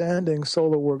outstanding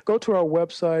solar work, go to our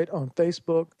website on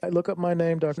Facebook. Look up my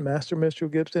name, Dr. Master Mitchell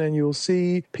Gibson, and you'll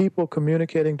see people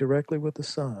communicating directly with the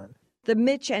sun. The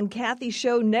Mitch and Kathy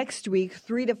Show next week,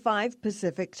 3 to 5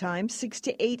 Pacific Time, 6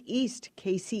 to 8 East,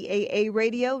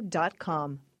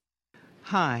 KCAAradio.com.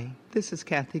 Hi, this is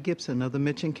Kathy Gibson of The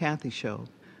Mitch and Kathy Show.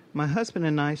 My husband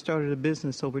and I started a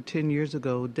business over 10 years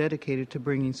ago dedicated to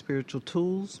bringing spiritual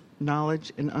tools,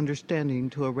 knowledge, and understanding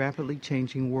to a rapidly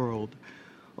changing world.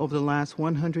 Over the last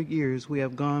 100 years, we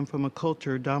have gone from a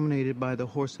culture dominated by the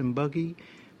horse and buggy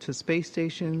to space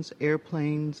stations,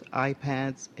 airplanes,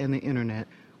 iPads, and the Internet.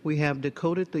 We have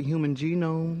decoded the human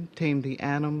genome, tamed the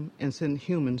atom, and sent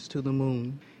humans to the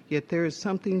moon. Yet there is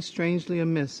something strangely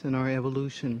amiss in our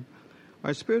evolution.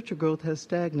 Our spiritual growth has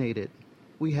stagnated.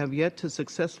 We have yet to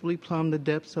successfully plumb the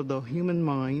depths of the human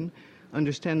mind,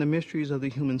 understand the mysteries of the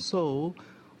human soul,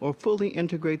 or fully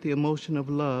integrate the emotion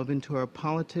of love into our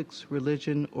politics,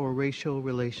 religion, or racial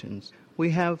relations. We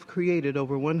have created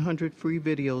over 100 free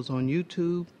videos on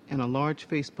YouTube and a large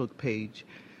Facebook page.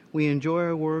 We enjoy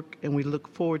our work and we look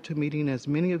forward to meeting as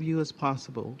many of you as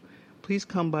possible. Please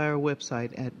come by our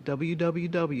website at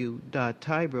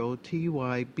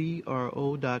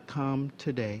www.tybro.com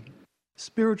today.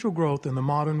 Spiritual growth in the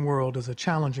modern world is a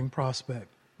challenging prospect.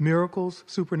 Miracles,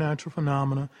 supernatural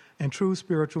phenomena, and true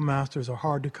spiritual masters are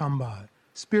hard to come by.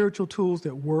 Spiritual tools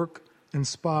that work,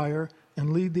 inspire,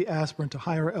 and lead the aspirant to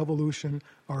higher evolution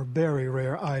are very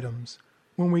rare items.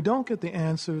 When we don't get the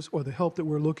answers or the help that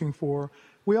we're looking for,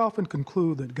 we often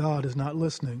conclude that God is not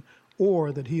listening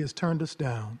or that He has turned us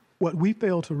down. What we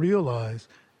fail to realize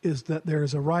is that there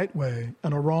is a right way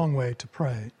and a wrong way to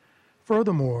pray.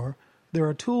 Furthermore, there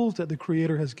are tools that the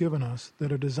Creator has given us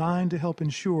that are designed to help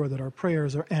ensure that our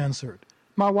prayers are answered.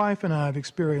 My wife and I have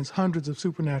experienced hundreds of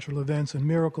supernatural events and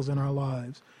miracles in our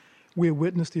lives. We have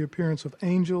witnessed the appearance of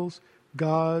angels,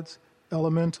 gods,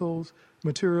 elementals,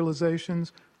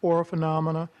 materializations, aura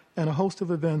phenomena, and a host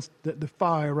of events that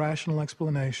defy rational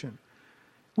explanation.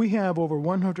 We have over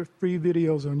 100 free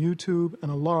videos on YouTube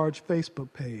and a large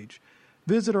Facebook page.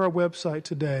 Visit our website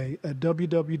today at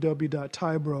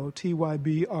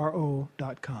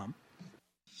www.tybro.com.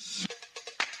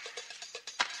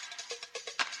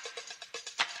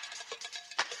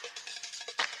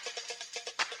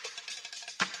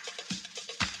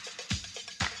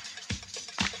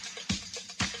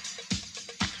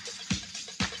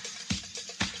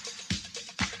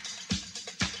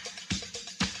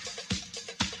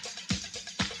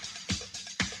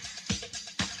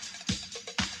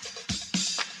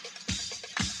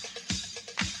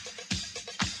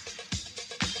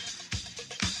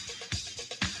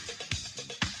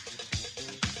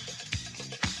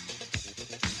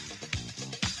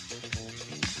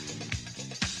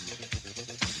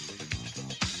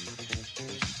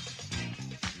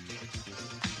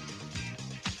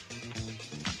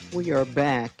 We are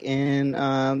back, and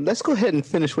let's go ahead and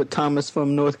finish with Thomas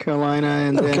from North Carolina,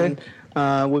 and then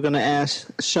we're going to ask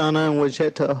Shauna and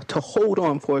Wajette to hold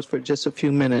on for us for just a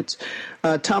few minutes.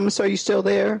 Thomas, are you still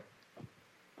there?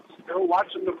 Still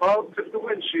watching the bugs at the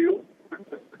windshield.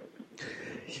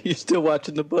 You're still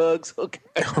watching the bugs?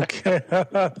 Okay.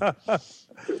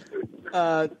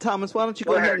 Thomas, why don't you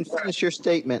go ahead and finish your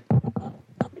statement?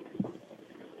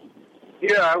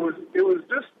 Yeah, it was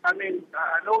just, I mean,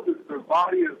 I know that the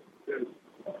body is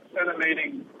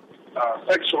emanating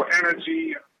sexual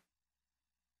energy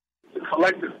to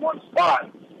collect in one spot,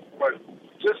 but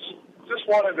just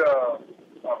wanted a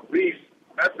brief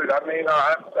method. I mean,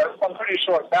 I'm pretty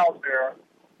sure it's out there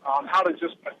on how to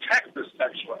just protect the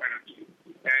sexual energy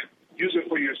and use it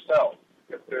for yourself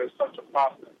if there's such a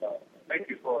process. Thank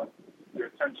you for your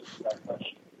attention to that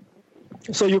question.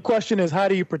 So your question is, how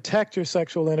do you protect your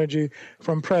sexual energy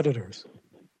from predators?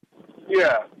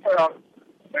 Yeah,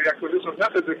 there's a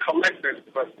method to collect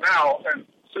it, but now, and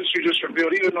since you just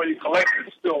revealed, even though you collect it,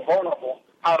 it's still vulnerable,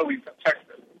 how do we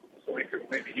protect it so we can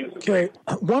maybe use it? Okay,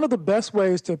 one of the best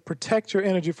ways to protect your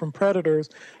energy from predators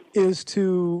is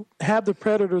to have the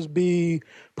predators be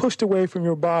pushed away from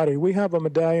your body. We have a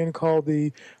medallion called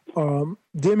the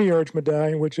Demiurge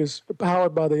medallion, which is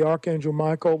powered by the Archangel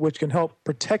Michael, which can help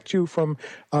protect you from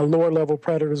lower-level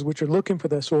predators, which are looking for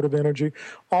that sort of energy.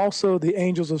 Also, the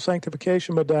Angels of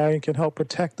Sanctification medallion can help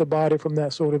protect the body from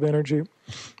that sort of energy.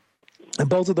 And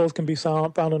both of those can be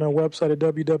found on our website at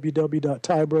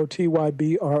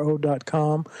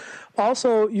www.tybro.com.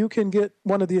 Also, you can get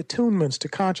one of the attunements to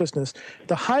consciousness.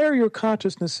 The higher your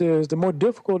consciousness is, the more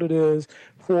difficult it is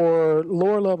for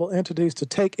lower-level entities to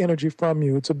take energy from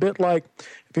you. It's a bit like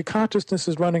if your consciousness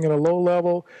is running at a low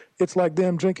level, it's like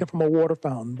them drinking from a water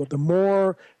fountain. But the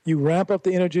more you ramp up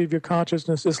the energy of your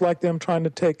consciousness, it's like them trying to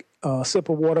take a sip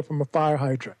of water from a fire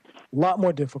hydrant. A lot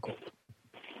more difficult.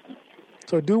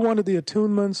 So do one of the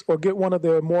attunements or get one of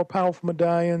their more powerful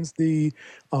medallions. The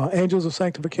Angels of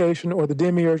Sanctification or the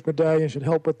Demiurge medallion should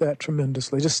help with that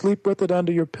tremendously. Just sleep with it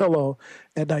under your pillow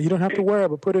at night. You don't have to wear it,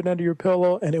 but put it under your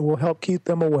pillow, and it will help keep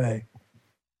them away.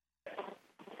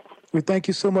 We thank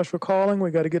you so much for calling. We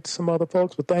got to get to some other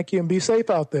folks, but thank you, and be safe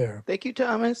out there. Thank you,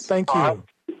 Thomas. Thank you.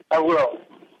 I will.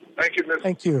 Thank you, Mr.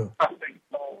 Thank you.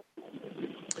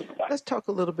 Let's talk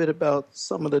a little bit about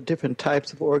some of the different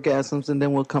types of orgasms, and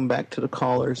then we'll come back to the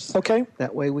callers. Okay.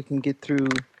 That way we can get through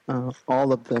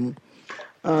all of them.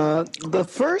 The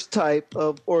first type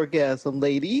of orgasm,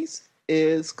 ladies,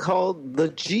 is called the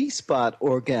G-spot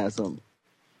orgasm,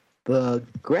 the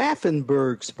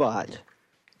Grafenberg spot.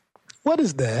 What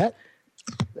is that?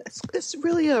 It's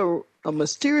really a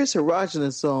mysterious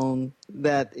erogenous zone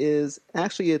that is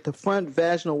actually at the front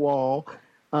vaginal wall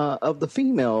of the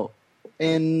female.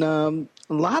 And a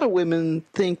lot of women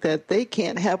think that they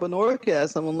can't have an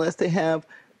orgasm unless they have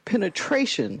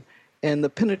penetration. And the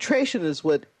penetration is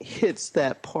what hits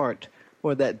that part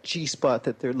or that G-spot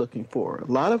that they're looking for.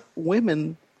 A lot of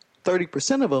women,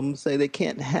 30% of them, say they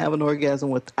can't have an orgasm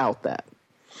without that.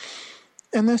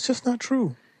 And that's just not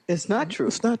true. It's not true.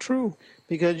 It's not true.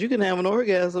 Because you can have an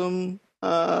orgasm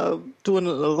doing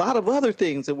a lot of other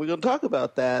things, and we're going to talk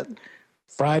about that.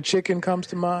 Fried chicken comes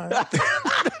to mind.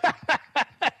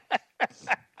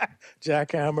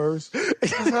 Jackhammers.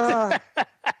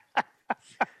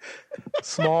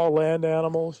 Small land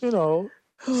animals, simple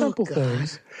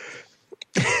things.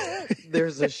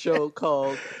 There's a show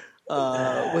called,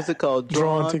 what's it called?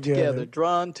 Drawn Together.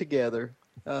 Drawn Together,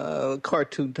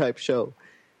 cartoon type show.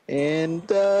 And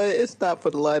it's not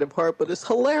for the light of heart, but it's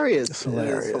hilarious. It's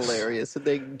hilarious. And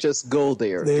they just go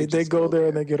there. They go there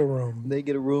and they get a room. They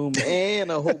get a room and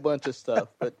a whole bunch of stuff.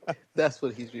 But that's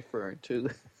what he's referring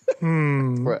to.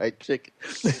 Fried chicken.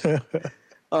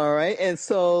 All right. And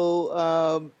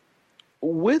so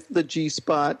with the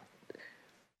G-spot,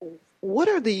 what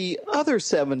are the other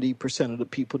 70% of the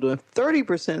people doing?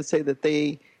 30% say that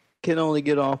they can only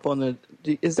get off on the...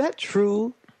 Is that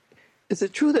true? Is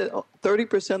it true that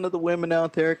 30% of the women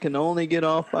out there can only get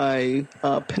off by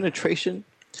penetration?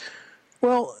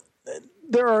 Well,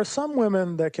 there are some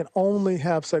women that can only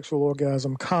have sexual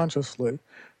orgasm consciously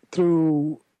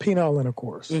through penile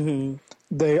intercourse. Mm-hmm.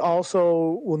 They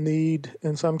also will need,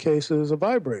 in some cases, a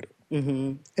vibrator.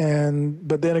 Mm-hmm.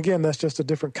 But then again, that's just a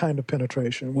different kind of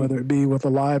penetration, whether it be with a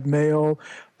live male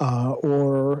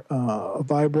or a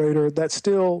vibrator. That's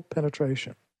still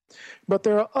penetration. But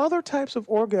there are other types of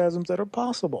orgasms that are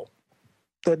possible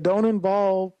that don't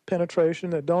involve penetration,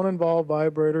 that don't involve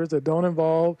vibrators, that don't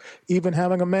involve even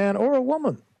having a man or a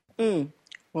woman.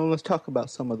 Well, let's talk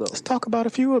about some of those. Let's talk about a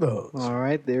few of those. All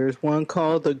right. There's one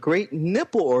called the Great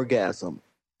Nipple Orgasm.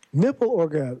 Nipple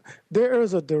orgasm. There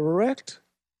is a direct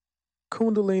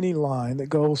Kundalini line that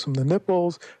goes from the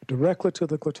nipples directly to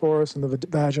the clitoris and the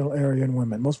vaginal area in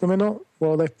women. Most women don't.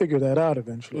 Well, they figure that out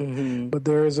eventually. Mm-hmm. But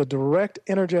there is a direct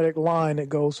energetic line that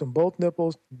goes from both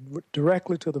nipples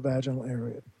directly to the vaginal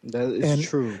area. That is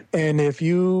true. And if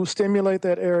you stimulate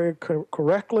that area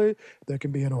correctly, there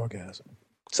can be an orgasm.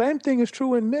 Same thing is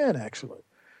true in men, actually.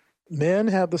 Men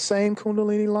have the same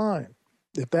Kundalini line.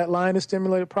 If that line is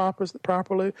stimulated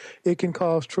properly, it can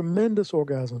cause tremendous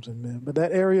orgasms in men. But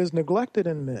that area is neglected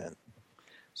in men.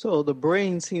 So the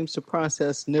brain seems to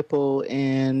process nipple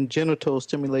and genital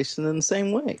stimulation in the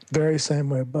same way. Very same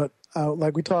way. But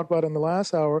like we talked about in the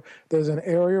last hour, there's an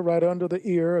area right under the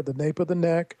ear, the nape of the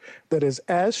neck, that is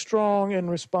as strong in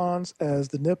response as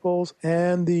the nipples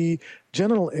and the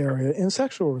genital area in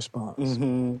sexual response.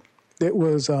 Mm-hmm. It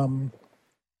was...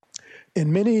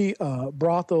 in many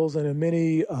brothels and in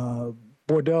many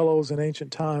bordellos in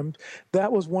ancient times,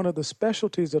 that was one of the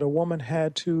specialties that a woman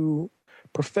had to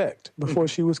perfect before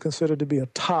she was considered to be a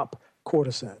top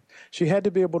courtesan. She had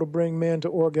to be able to bring men to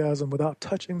orgasm without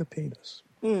touching the penis.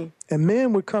 And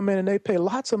men would come in and they pay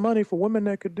lots of money for women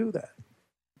that could do that.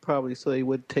 Probably so they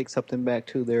would take something back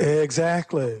to their...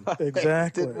 Exactly.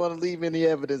 Didn't want to leave any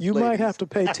evidence. You might have to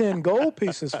pay 10 gold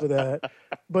pieces for that,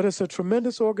 but it's a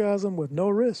tremendous orgasm with no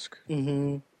risk.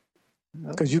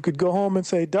 Because you could go home and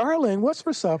say, darling, what's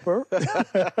for supper?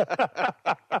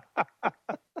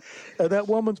 And that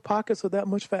woman's pockets are that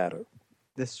much fatter.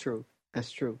 That's true.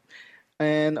 That's true.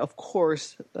 And, of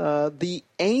course, the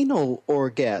anal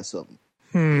orgasm.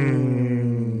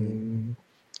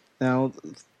 Now,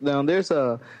 there's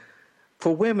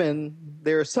for women,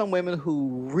 there are some women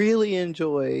who really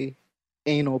enjoy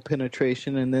anal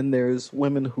penetration, and then there's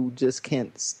women who just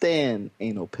can't stand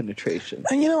anal penetration.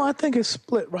 And, I think it's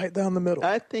split right down the middle.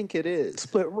 I think it is.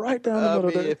 Split right down the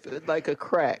middle. If, like a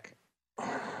crack.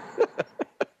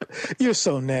 You're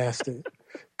so nasty.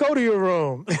 Go to your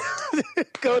room.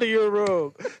 Go to your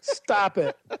room. Stop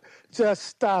it. Just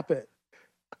stop it.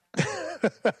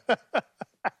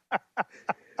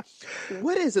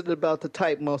 What is it about the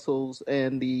tight muscles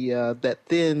and the that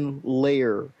thin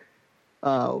layer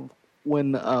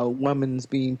when a woman's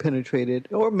being penetrated,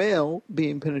 or male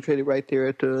being penetrated right there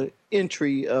at the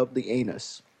entry of the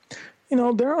anus?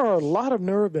 There are a lot of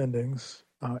nerve endings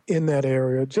in that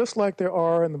area, just like there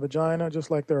are in the vagina, just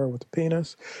like there are with the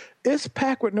penis. It's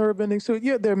packed with nerve endings. So,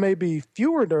 yeah, there may be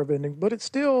fewer nerve endings, but it's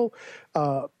still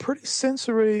pretty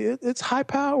sensory. It's high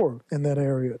power in that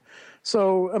area.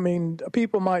 So,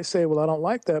 people might say, well, I don't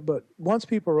like that. But once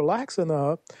people relax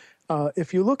enough,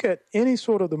 if you look at any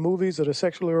sort of the movies that are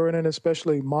sexually oriented,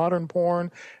 especially modern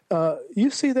porn, you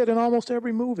see that in almost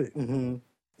every movie.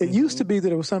 It used to be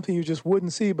that it was something you just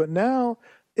wouldn't see, but now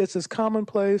it's as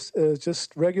commonplace as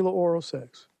just regular oral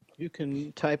sex. You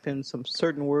can type in some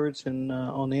certain words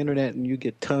on the internet and you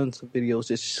get tons of videos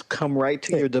that just come right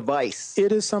to your device.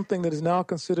 It is something that is now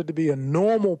considered to be a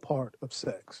normal part of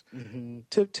sex.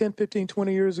 10, 15,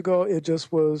 20 years ago, it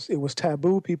was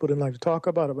taboo. People didn't like to talk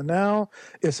about it, but now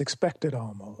it's expected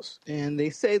almost. And they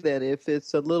say that if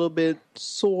it's a little bit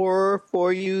sore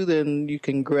for you, then you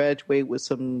can graduate with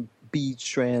some bead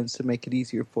strands to make it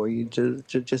easier for you to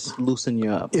just loosen you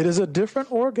up. It is a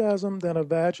different orgasm than a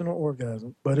vaginal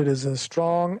orgasm, but it is as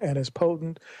strong and as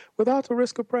potent without the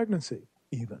risk of pregnancy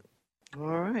even.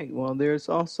 All right. Well, there's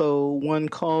also one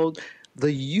called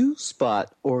the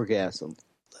U-spot orgasm.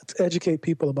 Let's educate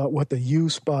people about what the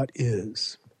U-spot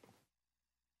is.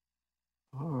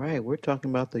 All right. We're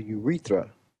talking about the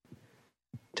urethra.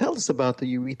 Tell us about the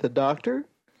urethra, doctor.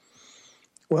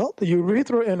 Well, the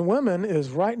urethra in women is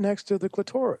right next to the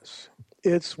clitoris.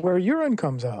 It's where urine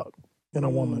comes out in a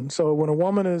woman. So when a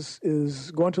woman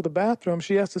is going to the bathroom,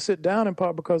 she has to sit down in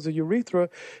part because the urethra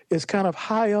is kind of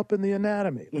high up in the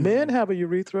anatomy. Men have a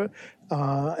urethra,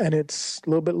 and it's a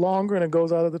little bit longer, and it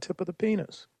goes out of the tip of the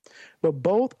penis. But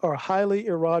both are highly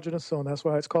erogenous zones. That's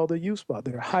why it's called the U-spot.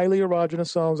 They're highly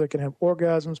erogenous zones that can have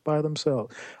orgasms by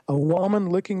themselves. A woman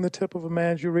licking the tip of a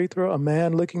man's urethra, a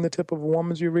man licking the tip of a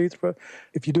woman's urethra,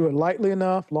 if you do it lightly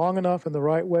enough, long enough, in the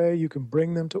right way, you can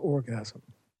bring them to orgasm.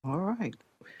 All right.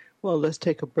 Well, let's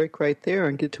take a break right there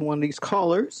and get to one of these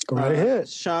callers. Go right ahead.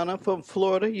 Shauna from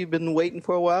Florida, you've been waiting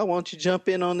for a while. Why don't you jump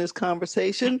in on this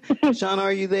conversation? Shauna,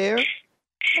 are you there?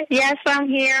 Yes, I'm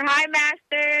here. Hi,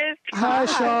 Masters. Hi,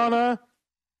 Shauna.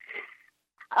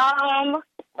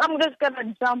 I'm just going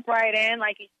to jump right in,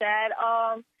 like you said.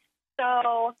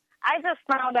 So I just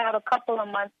found out a couple of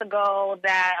months ago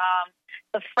that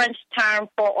the French term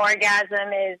for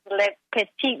orgasm is le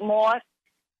petit mort,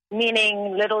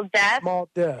 meaning little death. Small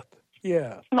death,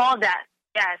 yeah. Small death,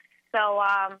 yes. So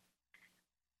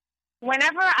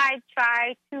whenever I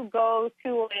try to go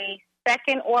to a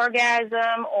second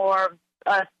orgasm or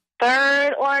a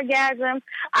third orgasm,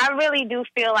 I really do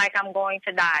feel like I'm going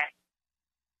to die.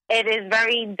 It is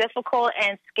very difficult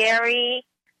and scary,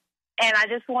 and I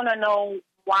just want to know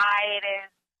why it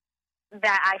is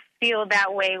that I feel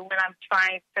that way when I'm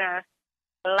trying to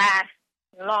last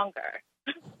longer.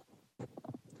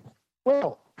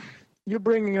 Well, you're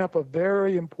bringing up a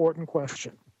very important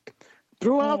question.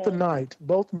 Throughout the night,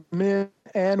 both men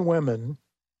and women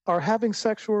are having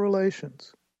sexual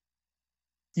relations,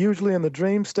 usually in the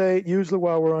dream state, usually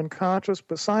while we're unconscious,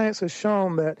 but science has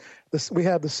shown that we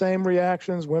have the same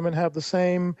reactions. Women have the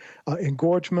same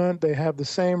engorgement. They have the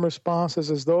same responses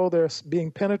as though they're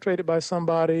being penetrated by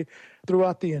somebody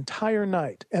throughout the entire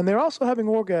night. And they're also having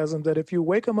orgasms that if you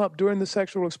wake them up during the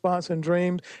sexual response in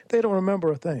dreams, they don't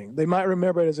remember a thing. They might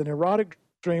remember it as an erotic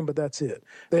dream, but that's it.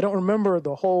 They don't remember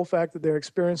the whole fact that they're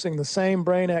experiencing the same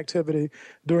brain activity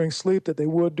during sleep that they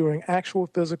would during actual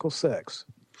physical sex.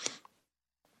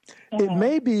 It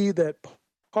may be that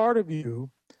part of you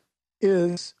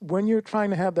is when you're trying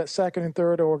to have that second and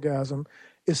third orgasm,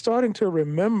 is starting to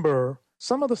remember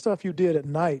some of the stuff you did at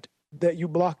night that you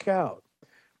block out.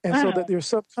 And so that your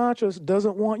subconscious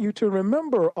doesn't want you to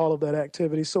remember all of that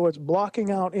activity. So it's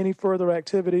blocking out any further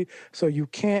activity so you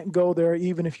can't go there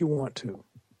even if you want to.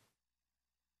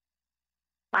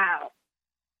 Wow.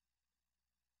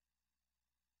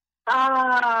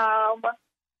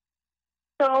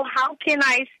 So how can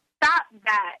I stop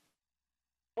that?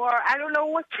 Or I don't know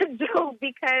what to do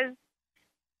because,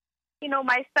 you know,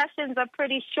 my sessions are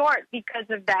pretty short because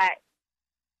of that.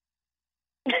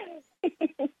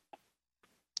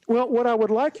 Well, what I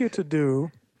would like you to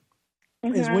do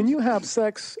is when you have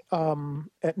sex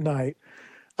at night,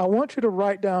 I want you to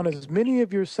write down as many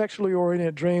of your sexually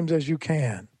oriented dreams as you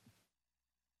can.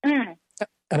 And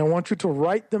I want you to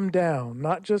write them down,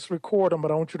 not just record them,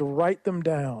 but I want you to write them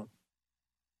down.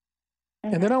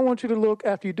 And then I want you to look,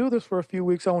 after you do this for a few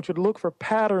weeks, I want you to look for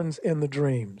patterns in the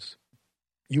dreams.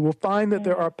 You will find that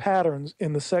there are patterns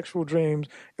in the sexual dreams,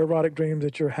 erotic dreams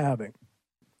that you're having.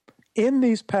 In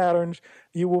these patterns,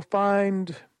 you will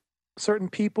find certain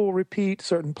people repeat,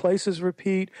 certain places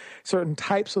repeat, certain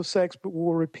types of sex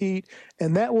will repeat,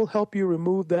 and that will help you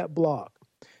remove that block.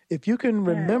 If you can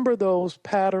remember those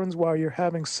patterns while you're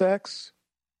having sex,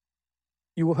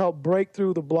 you will help break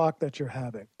through the block that you're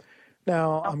having.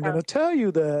 Now, I'm going to tell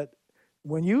you that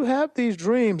when you have these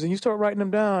dreams and you start writing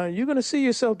them down, you're going to see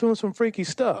yourself doing some freaky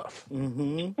stuff.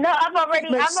 No, I've already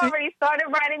started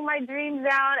writing my dreams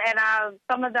down, and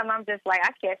some of them I'm just like,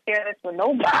 I can't share this with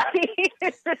nobody.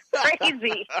 It's just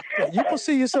crazy. You will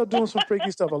see yourself doing some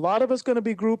freaky stuff. A lot of it's going to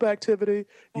be group activity.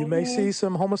 You may see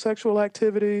some homosexual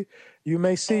activity. You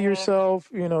may see yourself,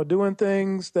 you know, doing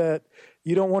things that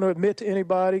you don't want to admit to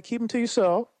anybody. Keep them to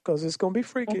yourself because it's going to be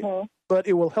freaky, but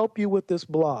it will help you with this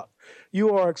block.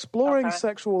 You are exploring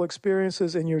sexual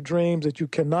experiences in your dreams that you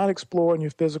cannot explore in your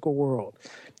physical world.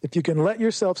 If you can let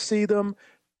yourself see them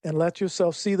and let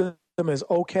yourself see them as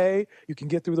okay, you can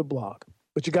get through the block.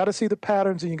 But you got to see the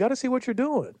patterns and you got to see what you're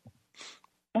doing.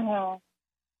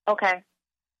 Okay.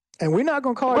 And we're not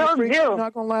going to call you freaky. We're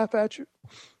not going to laugh at you.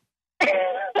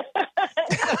 I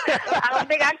don't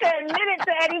think I could admit it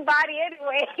to anybody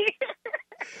anyway.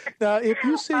 Now, if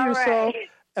you see yourself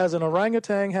as an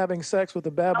orangutan having sex with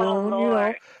a baboon, you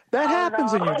know, that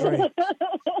happens in your dreams.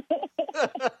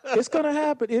 It's going to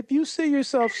happen. If you see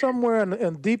yourself somewhere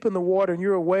in deep in the water and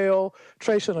you're a whale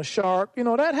tracing a shark, you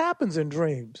know, that happens in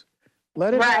dreams.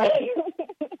 Let it happen.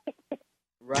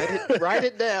 Write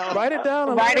it down. Write it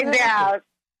down. Write it down.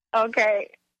 Okay.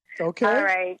 Okay. All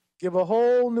right. Give a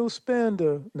whole new spin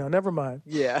to... No, never mind.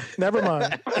 Yeah. Never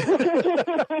mind.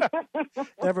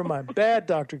 Never mind. Bad,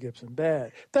 Dr. Gibson.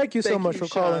 Bad. Thank you so much for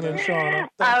calling in, Shauna.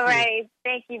 All right.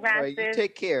 Thank you, Master. All right, you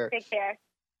take care. Take care.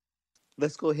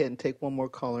 Let's go ahead and take one more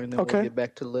caller, and then we'll get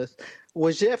back to the list.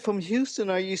 Wajette from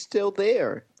Houston, are you still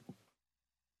there?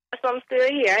 So I'm still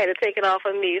here. I had to take it off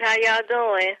of mute. How y'all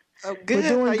doing? Oh, good. We're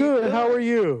doing good. How are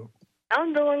you?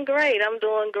 I'm doing great. I'm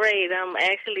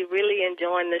actually really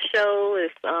enjoying the show.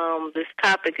 This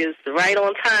topic is right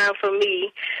on time for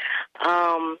me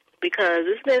because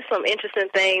there's been some interesting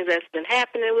things that's been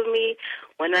happening with me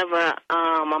whenever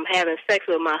I'm having sex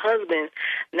with my husband.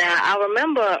 Now, I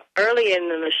remember earlier in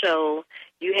the show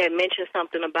you had mentioned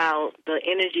something about the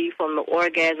energy from the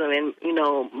orgasm and, you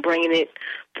know, bringing it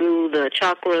through the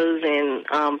chakras and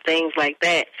things like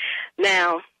that.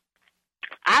 Now,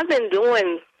 I've been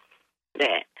doing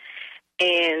that.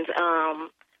 And,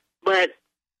 but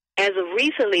as of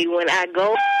recently, when I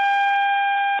go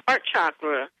heart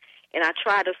chakra and I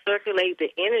try to circulate the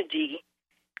energy,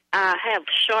 I have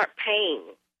sharp pain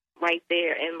right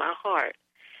there in my heart.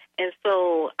 And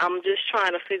so I'm just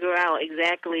trying to figure out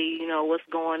exactly, you know, what's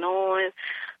going on.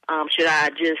 Should I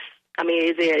just, I mean,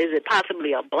 is it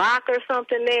possibly a block or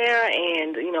something there?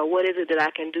 And, you know, what is it that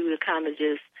I can do to kind of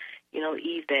just, you know,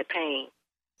 ease that pain?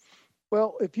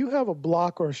 Well, if you have a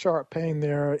block or a sharp pain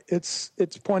there, it's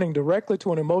pointing directly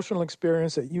to an emotional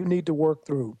experience that you need to work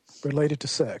through related to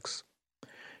sex.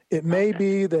 It may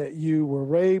be that you were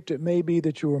raped. It may be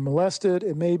that you were molested.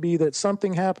 It may be that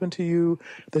something happened to you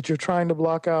that you're trying to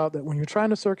block out, that when you're trying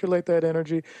to circulate that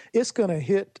energy, it's going to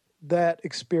hit that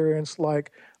experience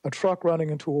like a truck running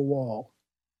into a wall.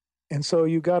 And so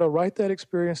you got to write that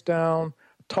experience down,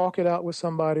 talk it out with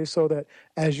somebody so that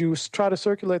as you try to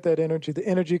circulate that energy, the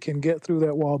energy can get through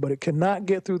that wall, but it cannot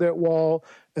get through that wall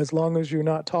as long as you're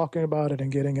not talking about it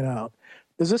and getting it out.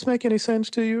 Does this make any sense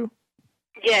to you?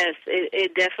 Yes,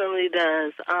 it definitely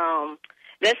does.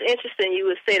 That's interesting you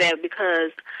would say that because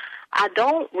I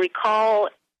don't recall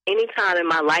any time in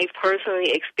my life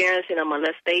personally experiencing a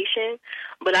molestation,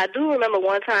 but I do remember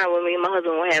one time when me and my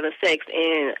husband were having sex,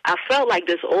 and I felt like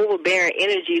this overbearing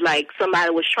energy, like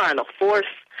somebody was trying to force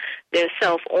their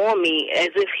self on me as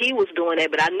if he was doing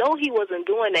that. But I know he wasn't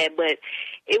doing that, but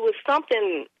it was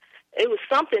something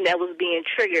that was being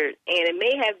triggered, and it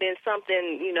may have been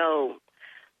something, you know,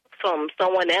 from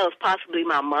someone else, possibly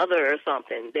my mother or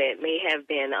something, that may have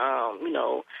been,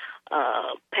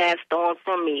 passed on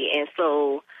from me. And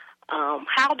so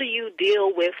how do you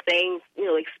deal with things, you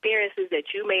know, experiences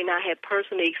that you may not have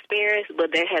personally experienced,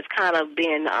 but that has kind of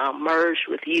been merged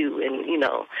with you and, you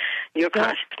know, your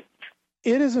consciousness?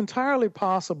 It is entirely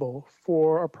possible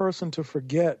for a person to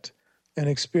forget an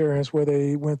experience where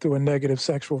they went through a negative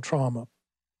sexual trauma.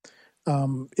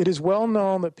 It is well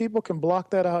known that people can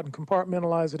block that out and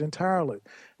compartmentalize it entirely.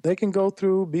 They can go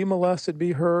through, be molested,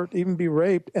 be hurt, even be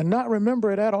raped, and not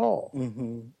remember it at all.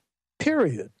 Mm-hmm.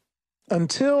 Period.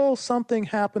 Until something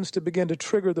happens to begin to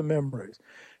trigger the memories.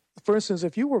 For instance,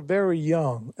 if you were very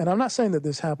young, and I'm not saying that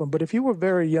this happened, but if you were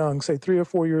very young, say 3 or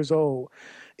 4 years old,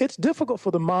 it's difficult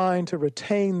for the mind to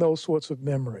retain those sorts of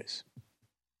memories.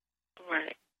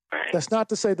 Right. That's not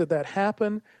to say that that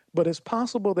happened, but it's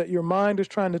possible that your mind is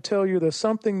trying to tell you there's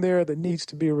something there that needs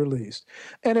to be released.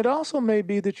 And it also may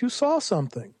be that you saw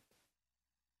something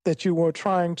that you were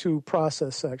trying to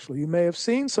process sexually. You may have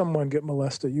seen someone get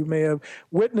molested. You may have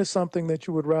witnessed something that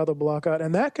you would rather block out,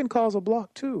 and that can cause a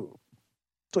block too.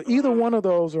 So either one of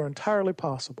those are entirely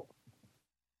possible.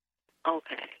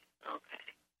 Okay.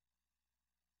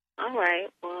 All right.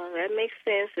 Well, that makes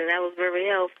sense, and that was very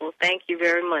helpful. Thank you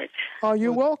very much. Oh,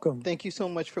 you're welcome. Thank you so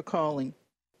much for calling.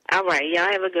 All right. Y'all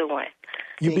have a good one.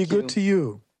 You be good to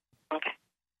you. Okay.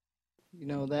 You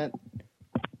know, that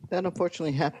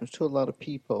unfortunately happens to a lot of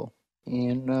people,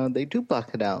 and they do block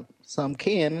it out. Some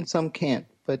can and some can't.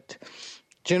 But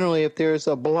generally, if there's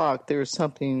a block, there's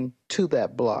something to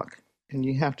that block. And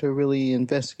you have to really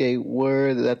investigate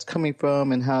where that's coming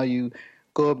from and how you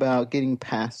go about getting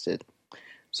past it.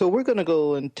 So we're going to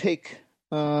go and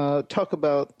talk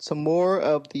about some more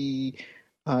of the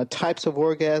types of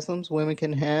orgasms women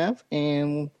can have,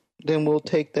 and then we'll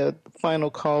take the final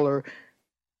caller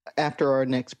after our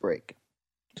next break.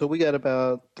 So we got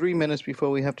about 3 minutes before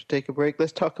we have to take a break.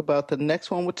 Let's talk about the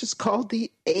next one, which is called the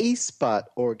A-spot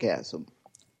orgasm.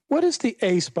 What is the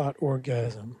A-spot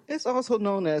orgasm? It's also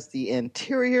known as the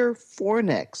anterior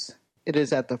fornix. It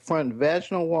is at the front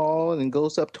vaginal wall and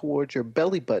goes up towards your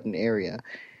belly button area.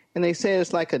 And they say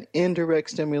it's like an indirect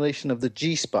stimulation of the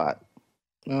G-spot,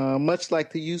 much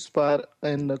like the U-spot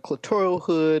and the clitoral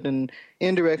hood and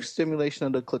indirect stimulation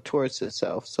of the clitoris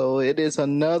itself. So it is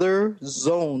another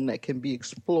zone that can be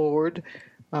explored,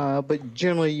 but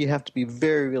generally you have to be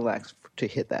very relaxed to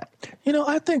hit that. You know,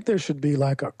 I think there should be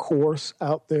like a course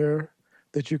out there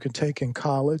that you can take in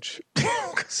college,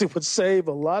 because it would save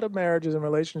a lot of marriages and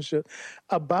relationships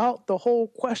about the whole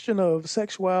question of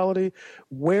sexuality,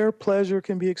 where pleasure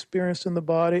can be experienced in the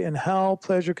body, and how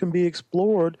pleasure can be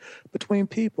explored between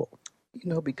people. You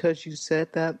know, because you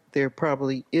said that, there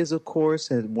probably is a course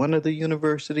at one of the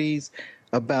universities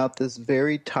about this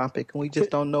very topic, and we just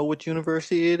don't know which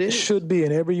university it is. It should be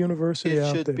in every university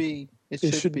out there. It should be.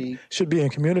 It should be. Should be in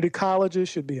community colleges,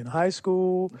 should be in high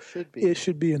school. It should be. It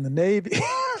should be in the Navy.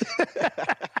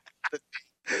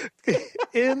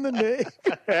 In the Navy.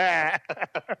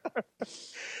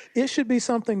 It should be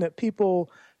something that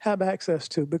people have access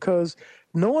to, because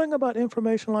knowing about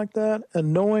information like that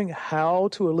and knowing how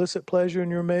to elicit pleasure in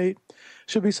your mate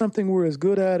should be something we're as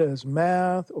good at as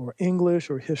math or English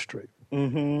or history.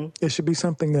 Mm-hmm. It should be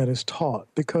something that is taught,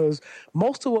 because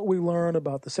most of what we learn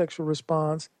about the sexual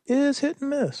response is hit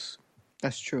and miss.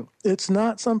 That's true. It's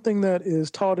not something that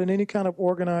is taught in any kind of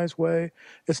organized way.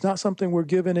 It's not something we're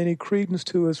given any credence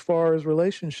to as far as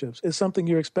relationships. It's something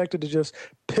you're expected to just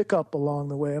pick up along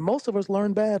the way. And most of us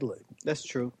learn badly. That's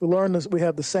true. We learn this. We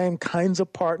have the same kinds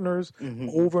of partners over and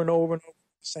over and over, the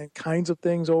same kinds of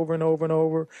things over and over and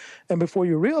over. And before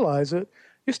you realize it,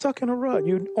 you're stuck in a rut.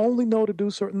 You only know to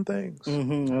do certain things.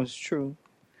 That's true.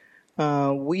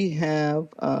 We have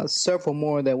several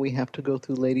more that we have to go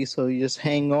through, ladies, so you just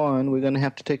hang on. We're going to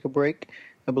have to take a break,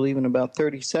 I believe, in about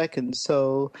 30 seconds.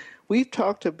 So we've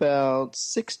talked about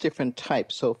 6 different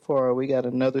types so far. We got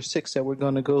another 6 that we're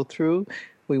going to go through.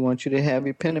 We want you to have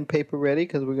your pen and paper ready,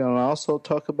 because we're going to also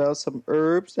talk about some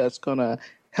herbs that's going to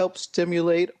help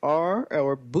stimulate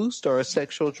or boost our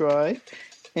sexual drive.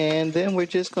 And then we're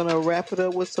just going to wrap it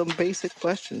up with some basic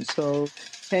questions. So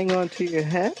hang on to your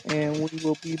hat, and we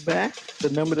will be back. The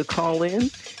number to call in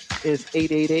is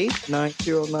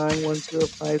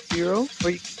 888-909-1050, or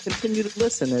you can continue to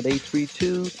listen at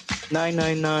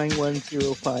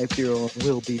 832-999-1050.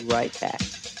 We'll be right back.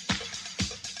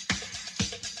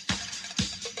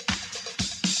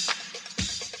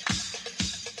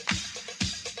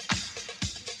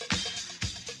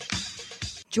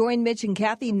 Join Mitch and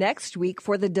Kathy next week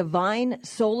for the Divine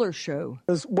Solar Show.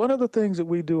 One of the things that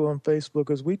we do on Facebook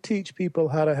is we teach people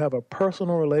how to have a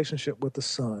personal relationship with the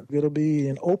sun. It'll be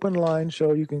an open line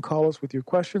show. You can call us with your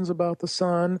questions about the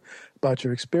sun, about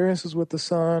your experiences with the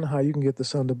sun, how you can get the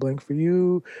sun to blink for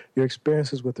you, your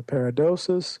experiences with the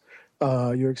paradosis,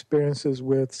 your experiences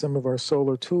with some of our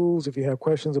solar tools. If you have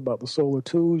questions about the solar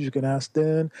tools, you can ask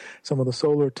then some of the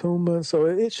solar attunements. So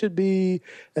it should be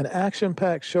an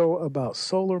action-packed show about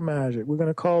solar magic. We're going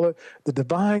to call it the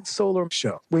Divine Solar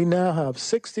Show. We now have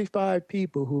 65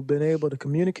 people who've been able to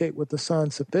communicate with the sun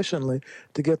sufficiently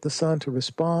to get the sun to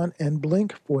respond and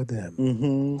blink for them.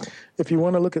 Mm-hmm. If you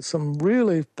want to look at some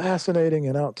really fascinating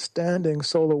and outstanding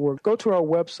solar work, go to our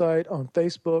website on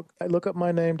Facebook. Look up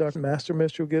my name, Dr. Master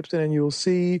Mr. Gibson, and you'll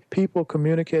see people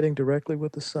communicating directly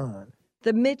with the sun.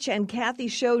 The Mitch and Kathy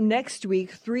Show next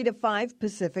week, 3 to 5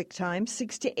 Pacific Time,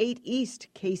 6 to 8 East,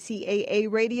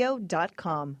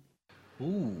 kcaaradio.com.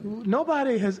 Ooh.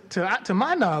 Nobody has, to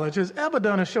my knowledge, has ever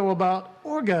done a show about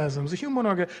orgasms, a human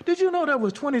orgasm. Did you know there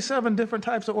was 27 different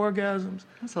types of orgasms?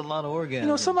 That's a lot of orgasms. You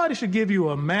know, somebody should give you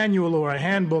a manual or a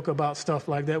handbook about stuff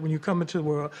like that when you come into the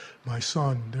world. My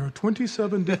son, there are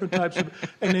 27 different types of,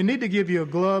 and they need to give you a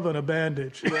glove and a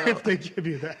bandage if they give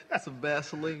you that. Some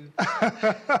Vaseline.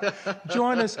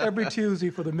 Join us every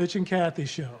Tuesday for the Mitch and Kathy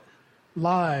Show,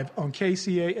 live on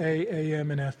KCAA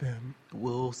AM and FM.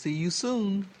 We'll see you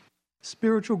soon.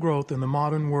 Spiritual growth in the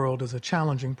modern world is a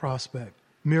challenging prospect.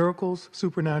 Miracles,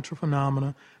 supernatural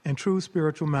phenomena, and true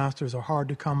spiritual masters are hard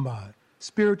to come by.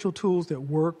 Spiritual tools that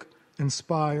work,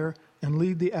 inspire, and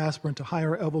lead the aspirant to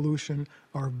higher evolution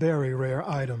are very rare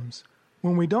items.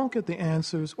 When we don't get the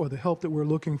answers or the help that we're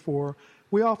looking for,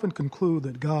 we often conclude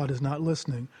that God is not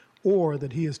listening or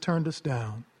that He has turned us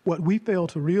down. What we fail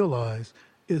to realize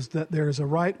is that there is a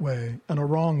right way and a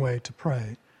wrong way to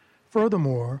pray.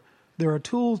 Furthermore, there are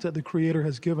tools that the Creator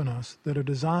has given us that are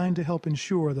designed to help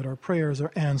ensure that our prayers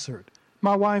are answered.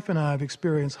 My wife and I have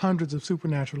experienced hundreds of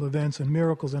supernatural events and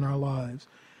miracles in our lives.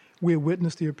 We have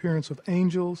witnessed the appearance of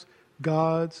angels,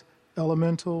 gods,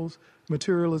 elementals,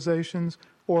 materializations,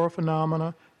 aura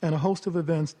phenomena, and a host of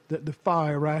events that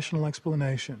defy rational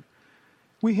explanation.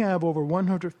 We have over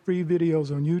 100 free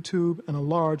videos on YouTube and a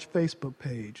large Facebook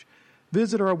page.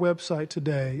 Visit our website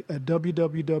today at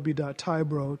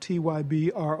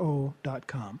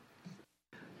www.tybro.com.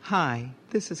 Hi,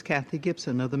 this is Kathy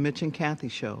Gibson of The Mitch and Kathy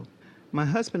Show. My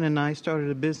husband and I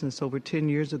started a business over 10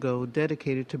 years ago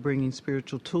dedicated to bringing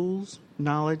spiritual tools,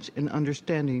 knowledge, and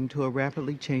understanding to a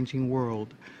rapidly changing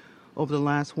world. Over the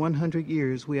last 100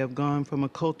 years, we have gone from a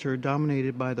culture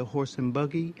dominated by the horse and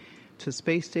buggy to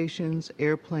space stations,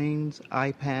 airplanes,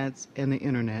 iPads, and the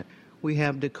Internet. We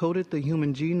have decoded the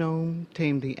human genome,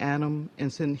 tamed the atom,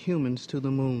 and sent humans to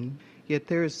the moon. Yet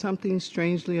there is something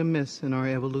strangely amiss in our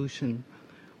evolution.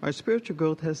 Our spiritual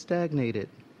growth has stagnated.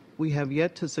 We have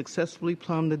yet to successfully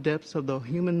plumb the depths of the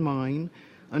human mind,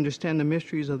 understand the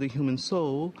mysteries of the human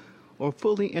soul, or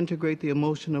fully integrate the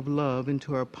emotion of love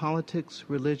into our politics,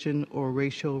 religion, or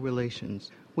racial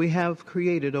relations. We have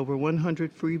created over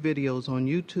 100 free videos on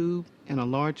YouTube and a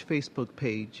large Facebook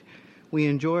page. We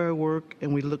enjoy our work,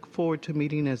 and we look forward to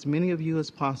meeting as many of you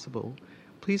as possible.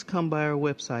 Please come by our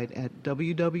website at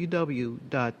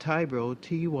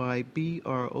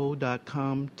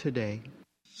www.tybro.com today.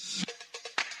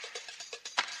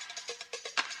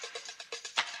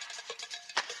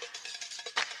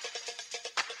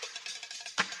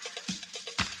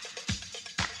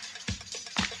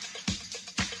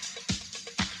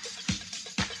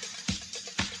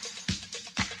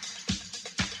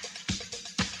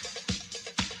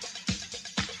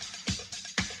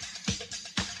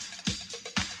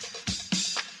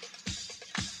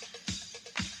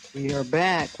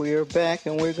 We are back,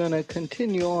 and we're going to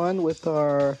continue on with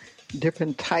our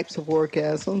different types of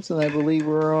orgasms, and I believe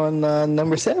we're on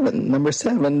number 7. Number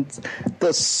 7,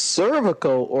 the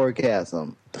cervical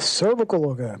orgasm. The cervical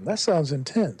orgasm, that sounds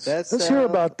intense. Let's hear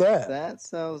about that. That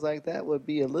sounds like that would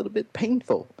be a little bit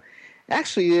painful.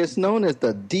 Actually, it's known as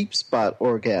the deep spot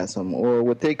orgasm, or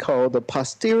what they call the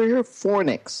posterior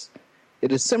fornix.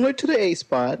 It is similar to the A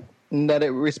spot in that it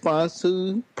responds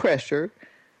to pressure,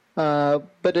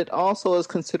 but it also is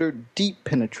considered deep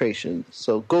penetration.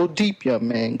 So go deep, young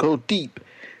man. Go deep.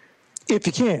 If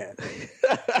you can.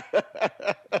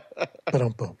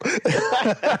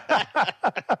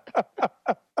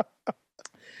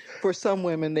 some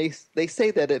women, they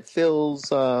say that it feels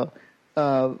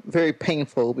very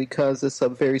painful because it's a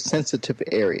very sensitive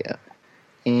area.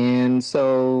 And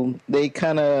so they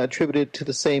kind of attribute it to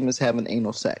the same as having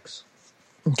anal sex.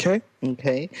 Okay.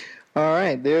 Okay. All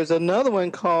right. There's another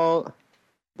one called,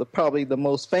 probably the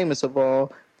most famous of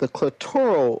all, the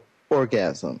clitoral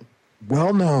orgasm.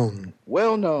 Well known.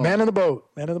 Well known. Man in the boat.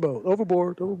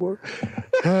 Overboard.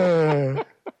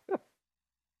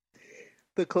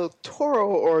 The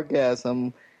clitoral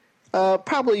orgasm,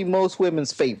 probably most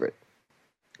women's favorite,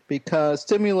 because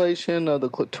stimulation of the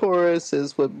clitoris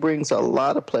is what brings a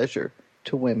lot of pleasure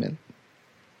to women.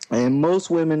 And most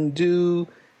women do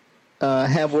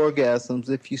have orgasms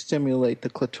if you stimulate the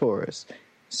clitoris,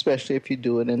 especially if you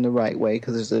do it in the right way,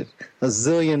 because there's a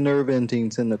zillion nerve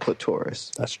endings in the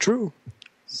clitoris. That's true.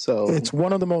 So it's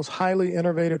one of the most highly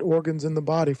innervated organs in the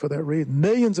body for that reason.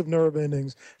 Millions of nerve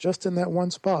endings just in that one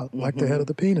spot, like the head of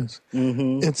the penis.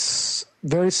 Mm-hmm. It's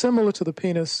very similar to the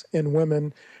penis in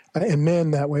women and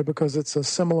men that way because it's a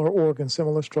similar organ,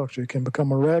 similar structure. It can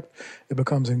become erect, it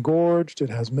becomes engorged, it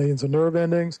has millions of nerve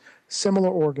endings, similar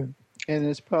organ. And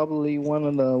it's probably one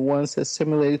of the ones that's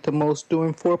stimulated the most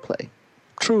during foreplay.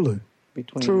 Truly.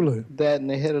 Between that and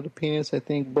the head of the penis, I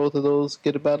think both of those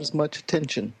get about as much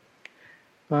attention.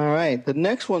 All right. The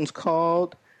next one's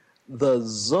called the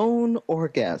zone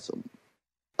orgasm.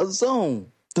 A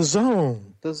zone. The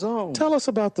zone. The zone. Tell us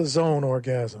about the zone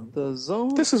orgasm. The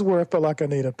zone. This is where I feel like I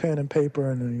need a pen and paper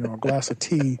and a glass of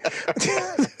tea.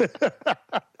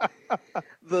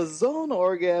 The zone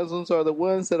orgasms are the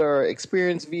ones that are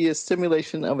experienced via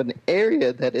stimulation of an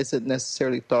area that isn't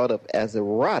necessarily thought of as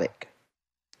erotic.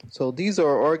 So these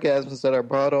are orgasms that are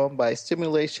brought on by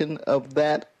stimulation of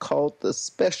that called the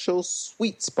special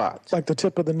sweet spot. Like the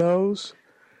tip of the nose?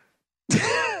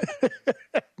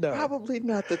 No. Probably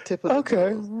not the tip of the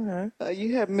nose. All right.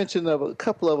 You have mentioned of a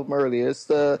couple of them earlier. It's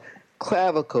the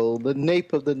clavicle, the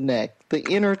nape of the neck, the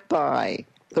inner thigh,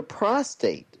 the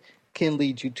prostate can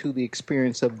lead you to the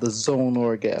experience of the zone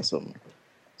orgasm.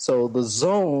 So the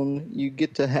zone, you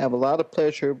get to have a lot of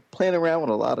pleasure playing around with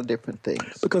a lot of different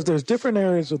things. Because there's different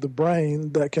areas of the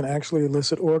brain that can actually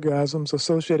elicit orgasms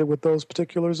associated with those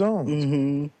particular zones.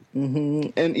 Mm-hmm. Mm-hmm.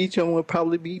 And each of them would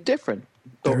probably be different.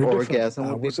 The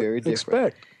orgasm would be very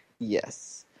different.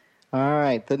 Yes. All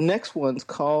right. The next one's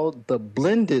called the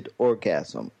blended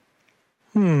orgasm.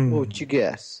 What would you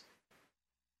guess?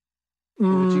 What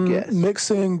would you guess?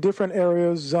 Mixing different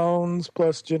areas, zones,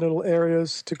 plus genital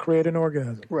areas to create an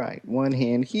orgasm. Right. One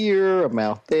hand here, a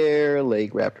mouth there, a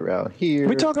leg wrapped around here. Are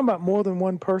we talking about more than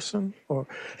one person? Or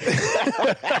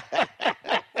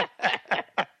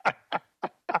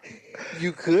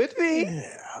you could be.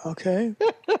 Yeah, okay.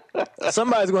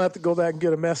 Somebody's going to have to go back and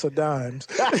get a mess of dimes.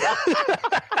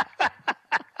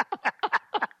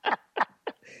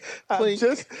 I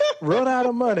just run out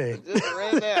of money. Just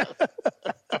ran out.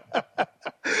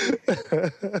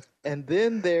 And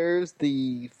then there's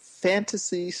the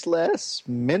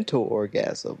fantasy/mental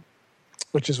orgasm,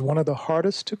 which is one of the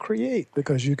hardest to create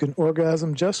because you can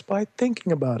orgasm just by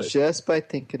thinking about it. Just by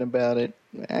thinking about it.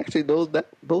 Actually,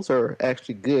 those are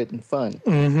actually good and fun.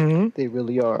 Mm-hmm. They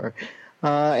really are.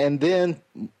 And then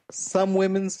some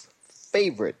women's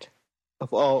favorite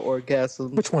of all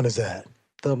orgasms. Which one is that?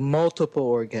 The multiple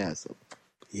orgasm.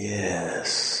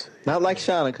 Yes. Not like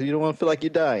Shauna, because you don't want to feel like you're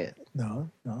dying. No.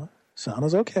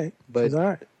 Shauna's okay. But she's all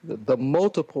right. The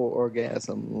multiple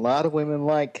orgasm, a lot of women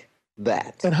like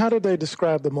that. And how do they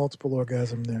describe the multiple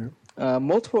orgasm there?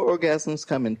 Multiple orgasms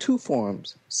come in two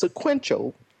forms.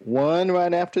 Sequential, one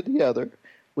right after the other,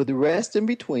 with the rest in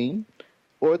between,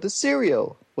 or the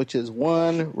serial, which is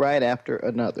one right after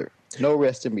another. No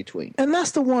rest in between. And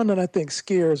that's the one that I think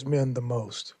scares men the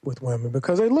most with women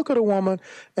because they look at a woman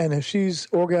and if she's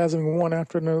orgasming one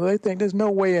after another, they think there's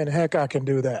no way in heck I can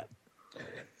do that.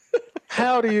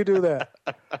 How do you do that?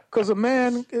 Because a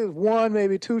man is one,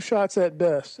 maybe two shots at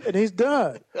best, and he's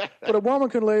done. But a woman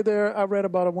can lay there. I read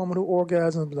about a woman who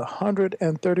orgasms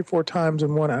 134 times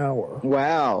in 1 hour.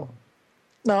 Wow.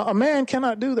 Now, a man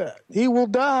cannot do that. He will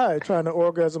die trying to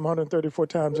orgasm 134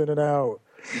 times in an hour.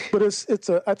 But I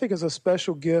think it's a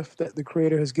special gift that the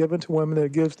Creator has given to women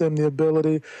that gives them the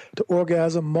ability to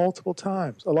orgasm multiple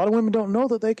times. A lot of women don't know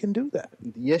that they can do that.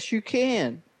 Yes, you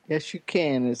can. Yes, you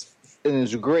can. It's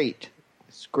great.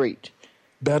 It's great.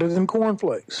 Better than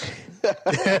cornflakes.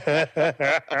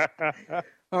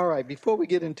 All right. Before we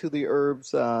get into the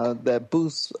herbs that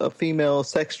boost a female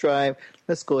sex drive,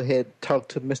 let's go ahead and talk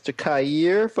to Mr.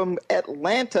 Khayr from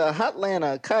Atlanta,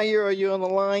 Hotlanta. Khayr, are you on the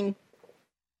line?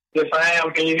 Yes, I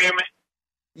am. Can you hear me?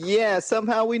 Yeah,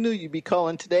 somehow we knew you'd be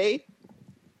calling today.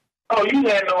 Oh, you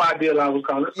had no idea I was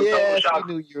calling. Yes,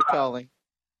 we knew you were calling.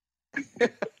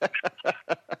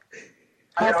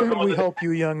 How can we help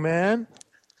you, young man?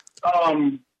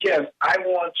 Yes, I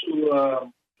want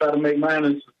to try to make mine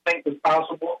as succinct as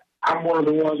possible. I'm one of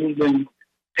the ones who's been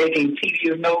taking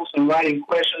tedious notes and writing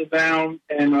questions down.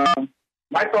 And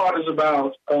my thought is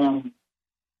about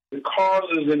the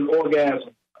causes in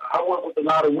orgasm. I work with a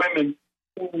lot of women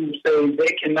who say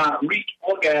they cannot reach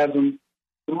orgasm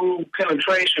through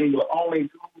penetration, but only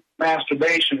through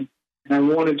masturbation. And I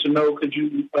wanted to know, could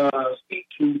you speak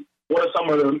to what are some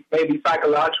of the maybe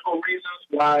psychological reasons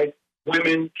why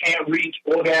women can't reach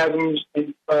orgasms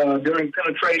during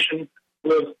penetration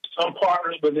with some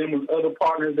partners, but then with other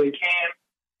partners they can?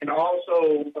 And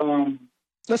also...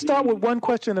 let's start with one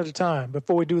question at a time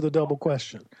before we do the double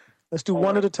question. Let's do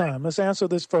one at a time. Let's answer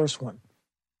this first one.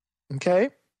 Okay?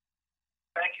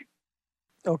 Thank you.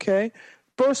 Okay.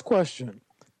 First question.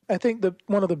 I think that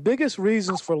one of the biggest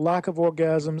reasons for lack of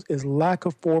orgasms is lack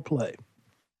of foreplay.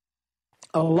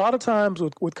 A lot of times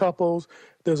with couples,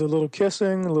 there's a little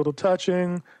kissing, a little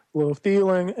touching, a little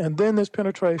feeling, and then there's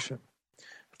penetration.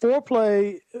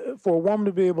 Foreplay for a woman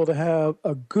to be able to have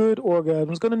a good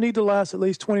orgasm is going to need to last at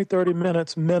least 20, 30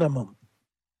 minutes minimum.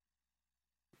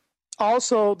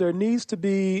 Also, there needs to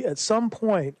be, at some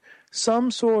point, some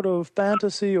sort of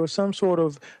fantasy or some sort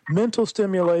of mental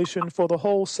stimulation for the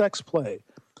whole sex play.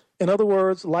 In other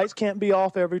words, lights can't be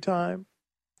off every time.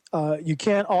 You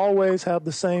can't always have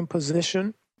the same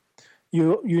position.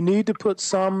 You need to put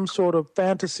some sort of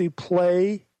fantasy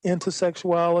play into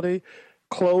sexuality,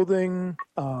 clothing,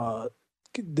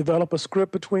 develop a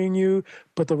script between you,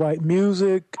 put the right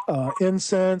music,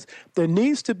 incense. There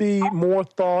needs to be more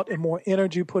thought and more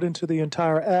energy put into the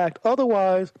entire act.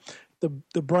 Otherwise,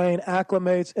 the brain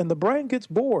acclimates and the brain gets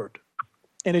bored.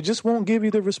 And it just won't give you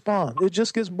the response. It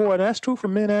just gets bored. And that's true for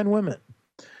men and women.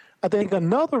 I think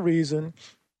another reason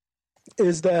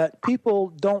is that people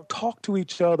don't talk to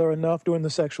each other enough during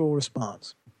the sexual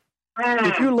response.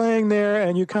 If you're laying there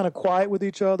and you're kind of quiet with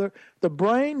each other, the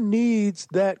brain needs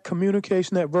that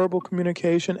communication, that verbal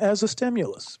communication as a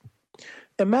stimulus.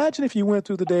 Imagine if you went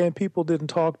through the day and people didn't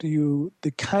talk to you, the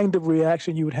kind of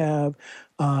reaction you would have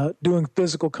doing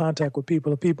physical contact with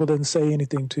people if people didn't say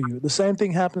anything to you. The same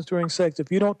thing happens during sex.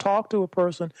 If you don't talk to a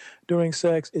person during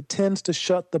sex, it tends to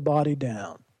shut the body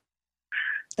down.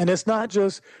 And it's not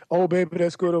just, oh, baby,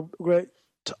 that's good or great.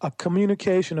 A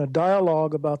communication, a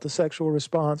dialogue about the sexual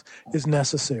response is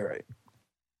necessary.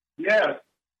 Yes.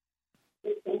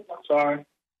 I'm sorry.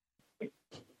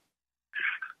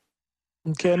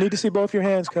 Okay, I need to see both your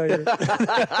hands, Coyote.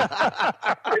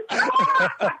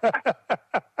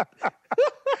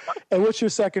 And what's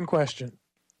your second question?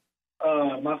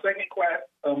 My second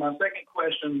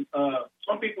question.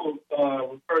 Some people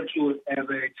refer to it as a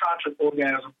tantric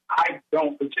orgasm. I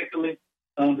don't particularly.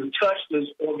 The touchless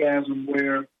orgasm,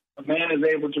 where a man is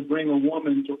able to bring a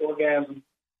woman to orgasm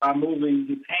by moving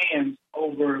his hands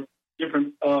over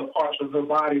different parts of her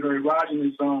body, her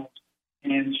erogenous zones,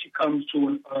 and she comes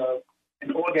to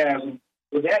an orgasm.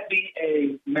 Would that be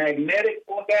a magnetic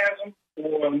orgasm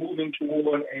or moving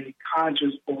toward a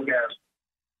conscious orgasm?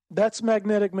 That's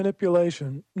magnetic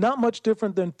manipulation. Not much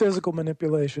different than physical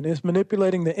manipulation. It's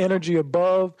manipulating the energy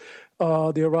above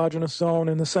the erogenous zone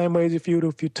in the same way as if you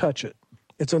touch it.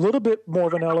 It's a little bit more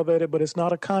of an elevated, but it's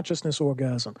not a consciousness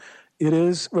orgasm. It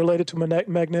is related to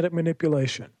magnetic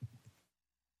manipulation.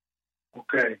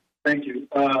 Okay, thank you.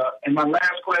 And my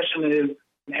last question is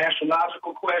an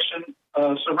astrological question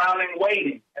surrounding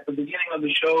waiting. At the beginning of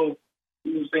the show,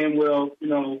 you were saying, well,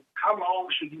 how long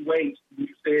should you wait? You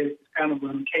said it's kind of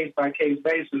on a case-by-case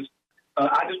basis.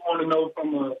 I just want to know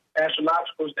from an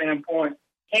astrological standpoint,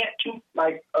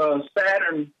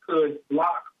 Saturn could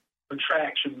block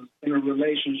attractions in a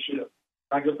relationship.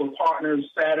 Like if a partner's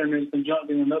Saturn is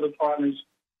conjunct another partner's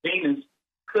Venus,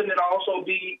 couldn't it also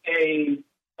be a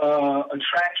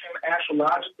attraction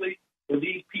astrologically? Or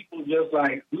these people just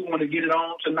like, we want to get it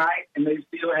on tonight, and they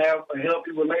still have a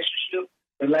healthy relationship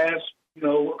that lasts,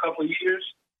 a couple of years?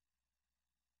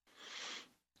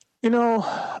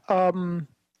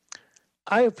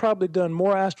 I have probably done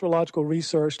more astrological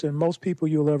research than most people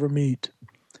you'll ever meet.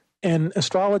 And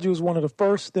astrology was one of the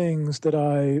first things that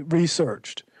I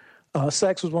researched.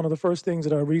 Sex was one of the first things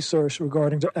that I researched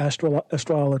regarding to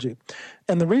astrology.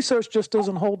 And the research just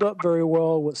doesn't hold up very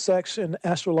well with sex and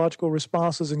astrological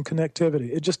responses and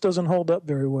connectivity. It just doesn't hold up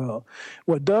very well.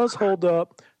 What does hold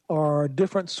up are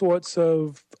different sorts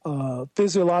of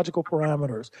physiological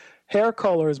parameters. Hair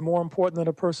color is more important than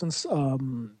a person's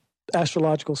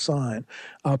astrological sign,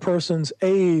 a person's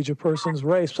age, a person's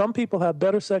race. Some people have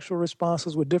better sexual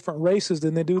responses with different races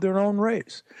than they do their own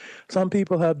race. Some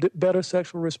people have better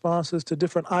sexual responses to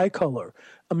different eye color.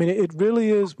 I mean, it really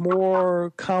is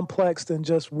more complex than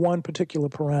just one particular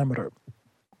parameter.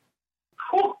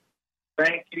 Whew.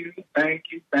 Thank you. And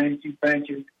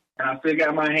I still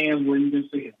got my hands where you can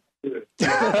see it.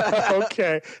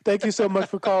 Okay. Thank you so much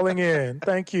for calling in.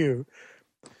 Thank you.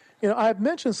 You know, I've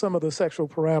mentioned some of the sexual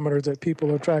parameters that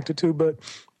people are attracted to, but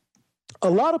a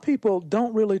lot of people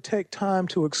don't really take time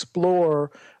to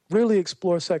really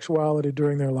explore sexuality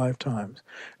during their lifetimes.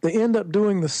 They end up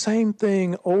doing the same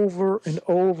thing over and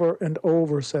over and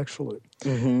over sexually.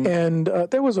 Mm-hmm. And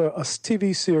there was a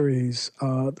TV series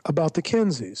about the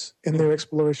Kinseys and their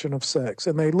exploration of sex,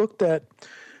 and they looked at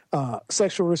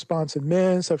sexual response in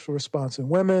men, sexual response in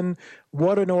women,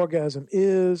 what an orgasm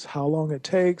is, how long it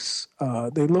takes.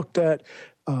 They looked at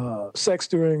sex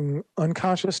during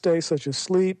unconscious states such as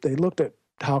sleep. They looked at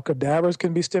how cadavers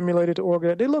can be stimulated to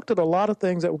orgasm. They looked at a lot of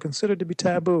things that were considered to be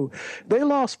taboo. They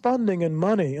lost funding and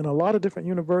money in a lot of different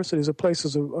universities or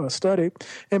places of study,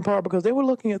 in part because they were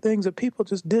looking at things that people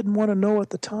just didn't want to know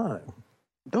at the time.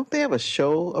 Don't they have a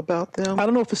show about them? I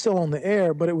don't know if it's still on the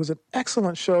air, but it was an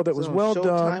excellent show that was well done.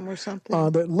 Showtime or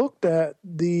something? That looked at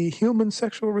the human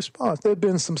sexual response. There have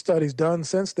been some studies done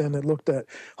since then that looked at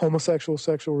homosexual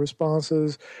sexual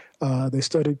responses. They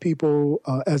studied people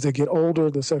as they get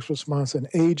older, the sexual response in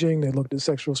aging. They looked at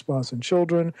sexual response in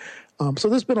children. So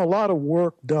there's been a lot of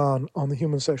work done on the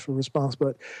human sexual response.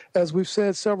 But as we've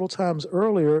said several times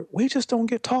earlier, we just don't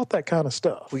get taught that kind of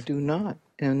stuff. We do not.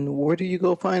 And where do you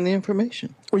go find the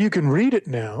information? Well, you can read it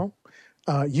now.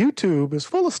 YouTube is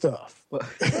full of stuff.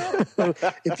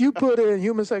 If you put in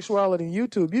human sexuality in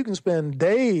YouTube, you can spend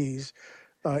days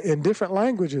in different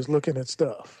languages looking at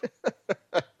stuff.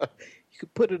 You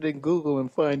could put it in Google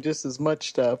and find just as much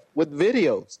stuff with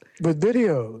videos.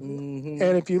 Mm-hmm.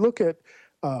 And if you look at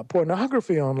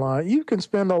pornography online, you can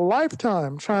spend a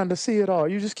lifetime trying to see it all.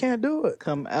 You just can't do it.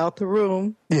 Come out the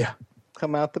room. Yeah.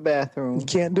 Come out the bathroom. You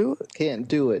can't do it. Can't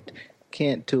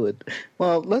do it.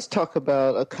 Well, let's talk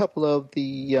about a couple of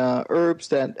the herbs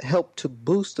that help to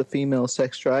boost the female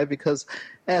sex drive, because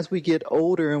as we get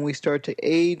older and we start to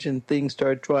age and things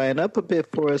start drying up a bit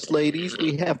for us ladies,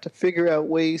 we have to figure out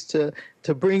ways to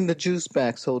bring the juice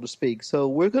back, so to speak. So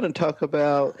we're going to talk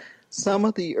about some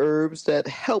of the herbs that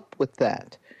help with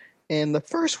that. And the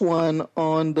first one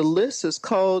on the list is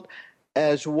called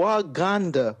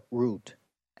ashwagandha root.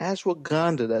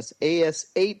 Ashwagandha, that's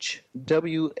ASHWAGANDA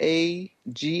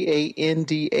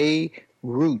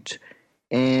root.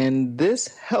 And this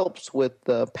helps with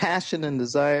the passion and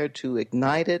desire to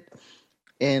ignite it.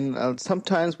 And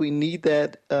sometimes we need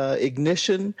that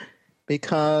ignition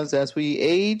because as we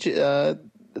age, the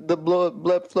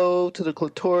blood flow to the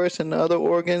clitoris and the other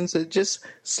organs, it just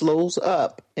slows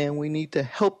up. And we need to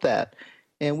help that.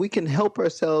 And we can help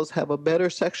ourselves have a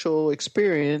better sexual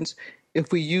experience if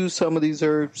we use some of these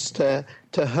herbs to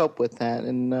help with that.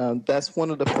 And that's one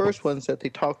of the first ones that they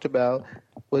talked about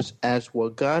was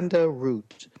ashwagandha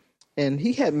root. And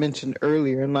he had mentioned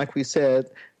earlier, and like we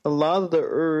said, a lot of the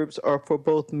herbs are for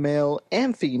both male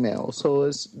and female. So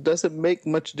it doesn't make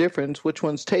much difference which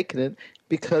one's taking it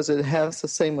because it has the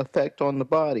same effect on the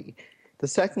body. The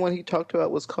second one he talked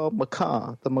about was called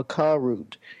maca, the maca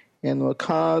root. And the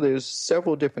maca, there's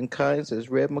several different kinds. There's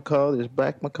red maca, there's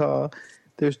black maca.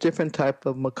 There's different type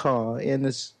of maca, and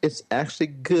it's actually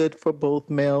good for both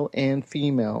male and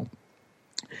female.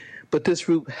 But this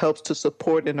root helps to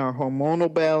support in our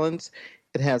hormonal balance.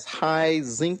 It has high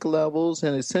zinc levels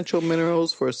and essential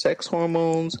minerals for sex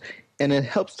hormones, and it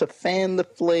helps to fan the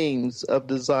flames of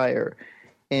desire.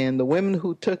 And the women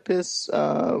who took this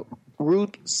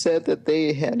root said that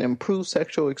they had improved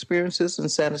sexual experiences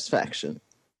and satisfaction.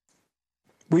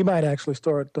 We might actually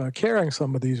start carrying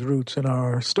some of these roots in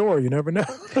our store. You never know.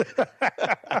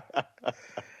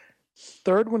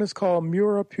 Third one is called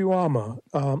Murapuama.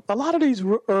 A lot of these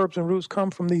herbs and roots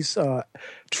come from these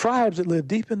tribes that live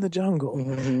deep in the jungle.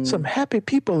 Mm-hmm. Some happy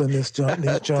people in this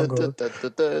jungle.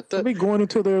 They'll be going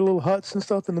into their little huts and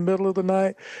stuff in the middle of the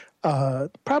night.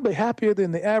 Probably happier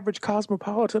than the average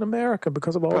cosmopolitan American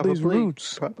because of all these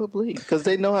roots. Probably, because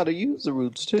they know how to use the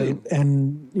roots too.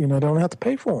 And don't have to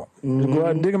pay for them. Mm-hmm. Just go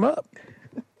out and dig them up.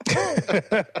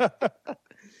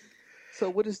 So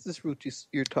what is this root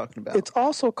you're talking about? It's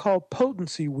also called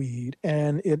potency weed,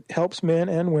 and it helps men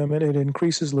and women. It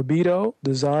increases libido,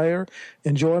 desire,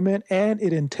 enjoyment, and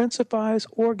it intensifies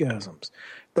orgasms.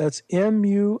 That's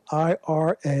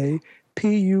Murapuama.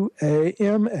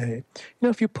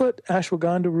 If you put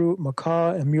ashwagandha root,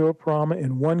 maca, and Murapuama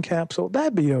in one capsule,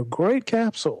 that'd be a great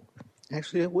capsule.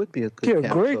 Actually, it would be a good Yeah,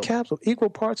 capsule. great capsule. Equal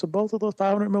parts of both of those,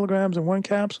 500 milligrams in one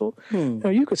capsule. You know,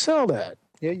 you could sell that.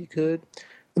 Yeah, you could.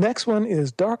 The next one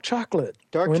is dark chocolate.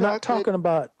 We're not talking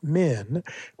about men.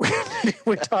 We're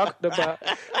not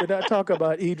talking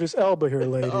about Idris Elba here,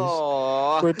 ladies.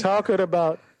 Aww. We're talking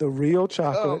about the real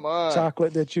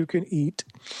chocolate that you can eat.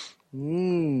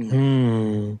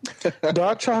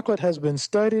 Dark chocolate has been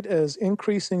studied as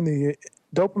increasing the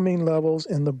dopamine levels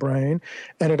in the brain,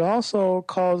 and it also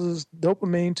causes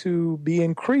dopamine to be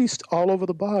increased all over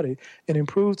the body and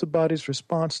improves the body's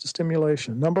response to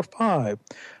stimulation. Number 5,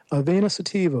 avena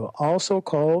sativa, also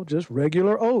called just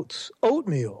regular oats,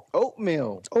 oatmeal.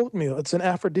 Oatmeal. It's an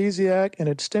aphrodisiac, and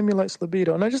it stimulates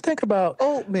libido. Now just think about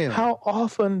oatmeal. How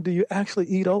often do you actually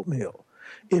eat oatmeal?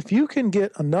 If you can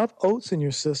get enough oats in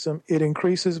your system, it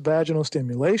increases vaginal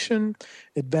stimulation,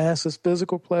 advances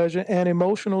physical pleasure, and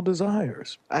emotional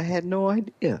desires. I had no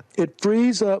idea. It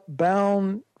frees up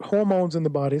bound hormones in the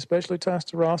body, especially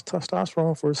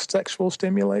testosterone, for sexual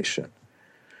stimulation.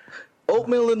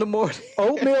 Oatmeal in the morning.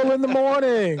 Oatmeal in the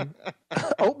morning.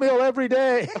 Oatmeal every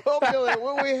day. Oatmeal,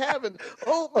 what are we having?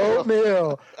 Oatmeal.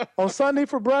 Oatmeal. On Sunday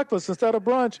for breakfast instead of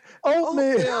brunch.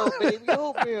 Oatmeal. Oatmeal, baby,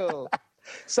 oatmeal.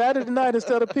 Saturday night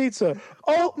instead of pizza.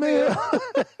 Oatmeal.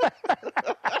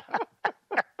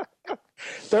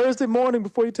 Thursday morning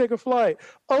before you take a flight.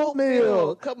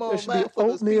 Oatmeal. Come on, there should be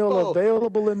oatmeal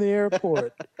available in the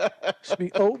airport. There should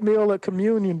be oatmeal at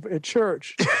communion at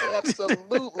church.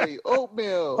 Absolutely.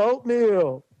 Oatmeal.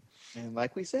 Oatmeal. And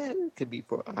like we said, it could be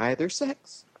for either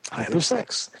sex. Either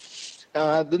sex.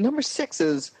 The number 6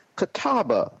 is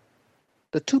catawba.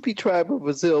 The Tupi tribe of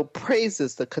Brazil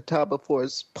praises the catawba for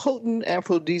its potent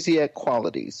aphrodisiac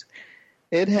qualities.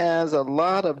 It has a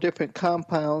lot of different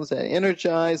compounds that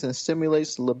energize and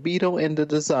stimulates the libido and the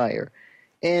desire.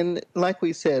 And like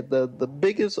we said, the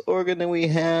biggest organ that we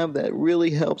have that really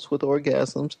helps with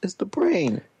orgasms is the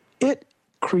brain. It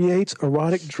creates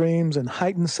erotic dreams and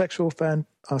heightens sexual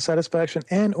satisfaction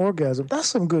and orgasm. That's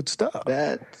some good stuff.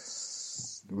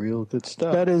 That's real good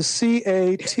stuff. That is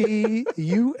CATUABA.com.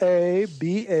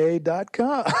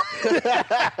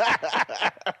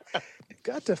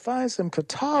 Got to find some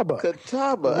catawba.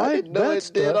 Catawba. I didn't know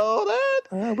it did all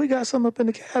that. We got some up in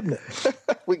the cabinet.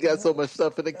 We got so much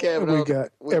stuff in the cabinet. We got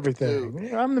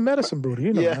everything. I'm the medicine Buddha.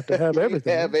 You know, I have to have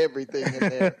everything. You have everything in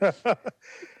there.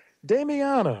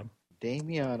 Damiana.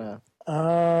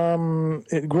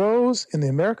 It grows in the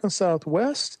American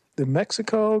Southwest, the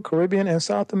Mexico, Caribbean, and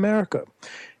South America.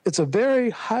 It's a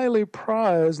very highly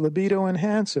prized libido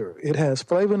enhancer. It has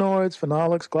flavonoids,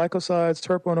 phenolics, glycosides,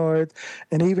 terpenoids,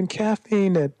 and even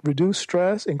caffeine that reduce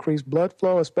stress, increase blood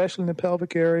flow, especially in the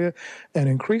pelvic area, and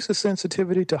increases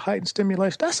sensitivity to heightened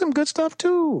stimulation. That's some good stuff,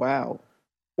 too. Wow.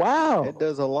 It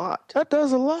does a lot. That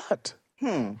does a lot.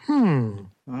 All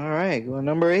right. Well,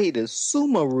 number 8 is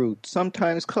suma root,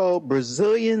 sometimes called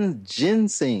Brazilian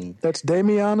ginseng. That's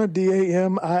Damiana,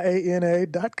 DAMIANA.com.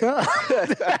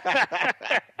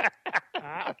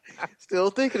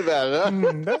 Still thinking about it, huh?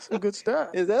 That's some good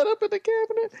stuff. Is that up in the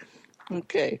cabinet?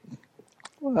 Okay.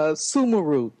 Suma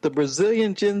root, the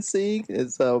Brazilian ginseng,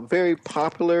 is very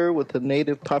popular with the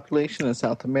native population in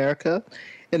South America.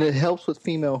 And it helps with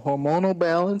female hormonal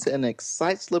balance and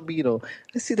excites libido.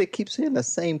 I see they keep saying the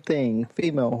same thing.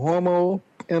 Female hormone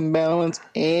imbalance,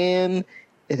 and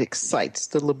it excites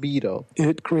the libido.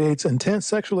 It creates intense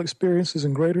sexual experiences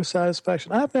and greater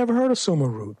satisfaction. I've never heard of suma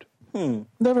root.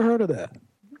 Never heard of that.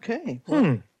 Okay.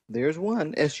 Well, there's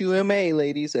one. SUMA,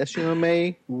 ladies.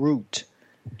 SUMA root.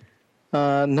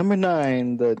 Number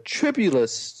 9, the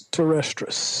Tribulus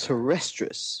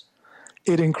terrestris.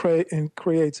 It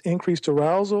creates increased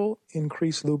arousal,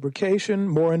 increased lubrication,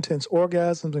 more intense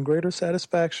orgasms, and greater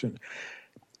satisfaction.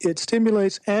 It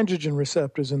stimulates androgen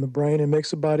receptors in the brain and makes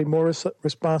the body more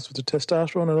responsive to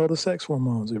testosterone and other sex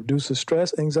hormones. It reduces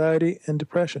stress, anxiety, and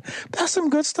depression. That's some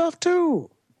good stuff,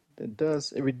 too. It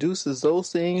does. It reduces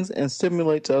those things and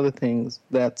stimulates other things.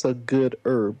 That's a good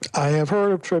herb. I have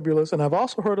heard of Tribulus, and I've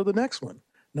also heard of the next one.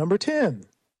 Number 10,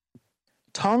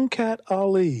 Tongkat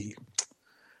Ali.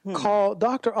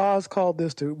 Dr. Oz called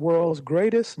this the world's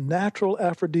greatest natural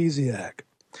aphrodisiac.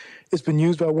 It's been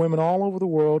used by women all over the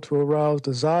world to arouse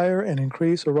desire and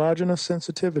increase erogenous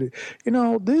sensitivity. You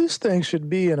know, these things should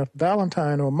be in a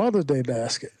Valentine or Mother's Day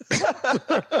basket.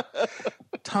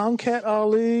 Tongkat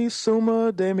Ali,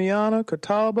 Suma, Damiana,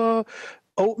 Catawba,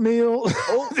 oatmeal.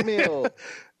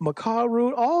 macaw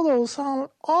root, all those sound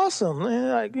awesome. And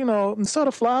like, instead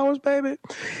of flowers, baby.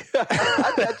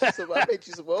 I made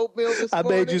you some oatmeal this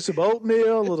morning. I made you some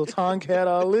oatmeal, a little Tonkat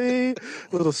Ali, a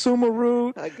little suma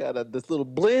root. I got this little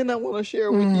blend I want to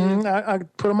share with you. I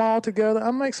put them all together. I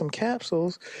make some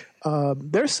capsules.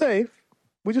 They're safe.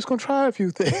 We're just going to try a few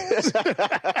things.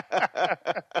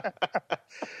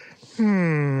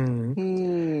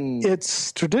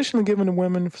 It's traditionally given to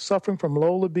women suffering from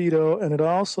low libido, and it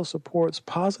also supports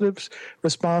positive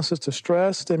responses to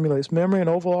stress, stimulates memory, and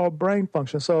overall brain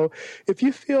function. So if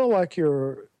you feel like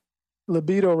your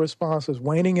libido response is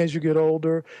waning as you get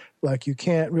older, like you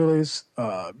can't really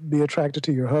be attracted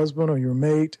to your husband or your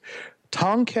mate,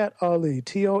 Tonkat Ali,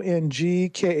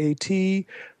 Tongkat,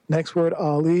 next word,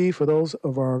 Ali, for those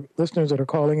of our listeners that are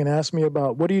calling and asking me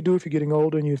about what do you do if you're getting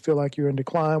older and you feel like you're in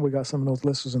decline. We got some of those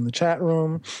listeners in the chat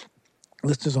room,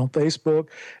 listeners on Facebook.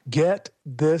 Get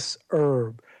this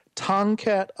herb,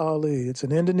 Tonkat Ali. It's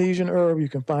an Indonesian herb. You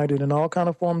can find it in all kind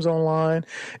of forms online.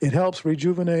 It helps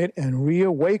rejuvenate and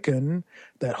reawaken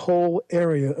that whole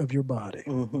area of your body.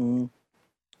 Mm-hmm.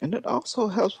 And it also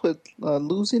helps with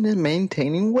losing and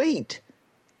maintaining weight.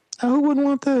 Who wouldn't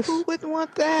want this? Who wouldn't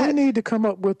want that? We need to come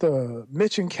up with a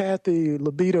Mitch and Kathy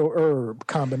libido herb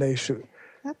combination.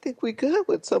 I think we could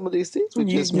with some of these things we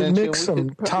just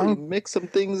mentioned. Mix some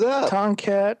things up.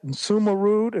 Tonkat and suma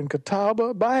root and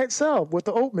kataba by itself with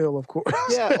the oatmeal, of course.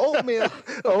 Yeah, oatmeal.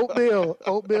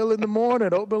 Oatmeal in the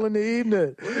morning, oatmeal in the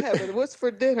evening. We're having what's for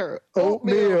dinner?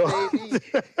 Oatmeal, baby.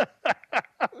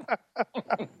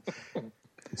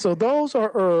 So those are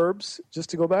herbs,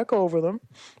 just to go back over them.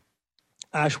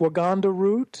 Ashwagandha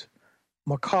root,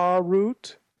 macaw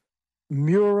root,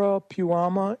 Mura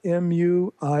puama,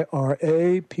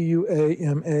 Mura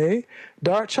Puama,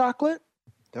 dark chocolate.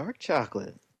 Dark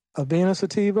chocolate. Avena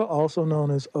sativa, also known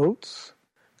as oats.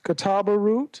 Catawba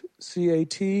root,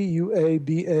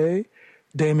 Catuaba.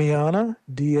 Damiana,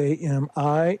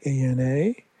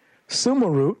 Damiana. Suma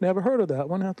root, never heard of that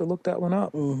one. I have to look that one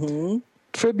up. Mm-hmm.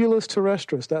 Tribulus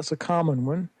terrestris, that's a common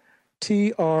one.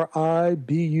 Tribulus,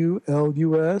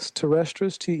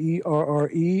 terrestris,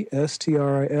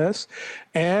 Terrestris.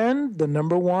 And the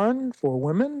number one for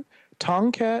women,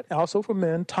 Tonkat, also for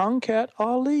men, Tonkat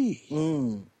Ali.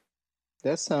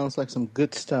 That sounds like some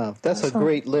good stuff. That's a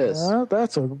great list.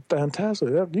 That's a fantastic.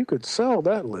 You could sell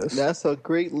that list. That's a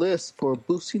great list for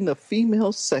boosting the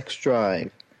female sex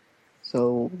drive.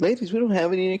 So, ladies, we don't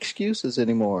have any excuses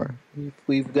anymore.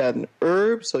 We've gotten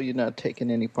herbs, so you're not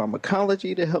taking any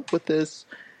pharmacology to help with this.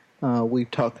 We've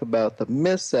talked about the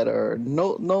myths that are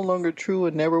no longer true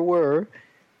and never were.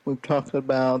 We've talked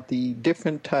about the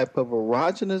different type of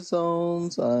erogenous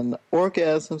zones and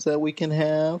orgasms that we can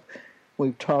have.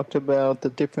 We've talked about the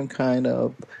different kind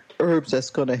of herbs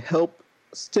that's going to help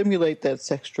stimulate that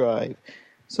sex drive.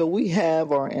 So we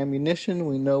have our ammunition.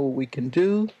 We know what we can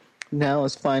do. Now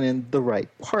it's finding the right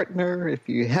partner. If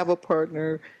you have a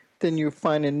partner, then you're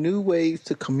finding new ways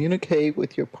to communicate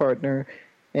with your partner.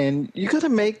 And you're going to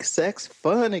make sex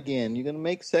fun again. You're going to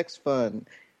make sex fun.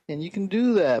 And you can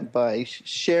do that by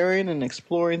sharing and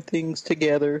exploring things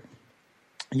together.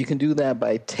 You can do that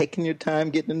by taking your time,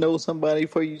 getting to know somebody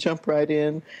before you jump right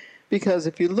in. Because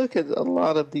if you look at a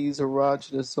lot of these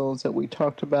erogenous zones that we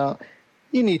talked about,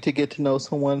 you need to get to know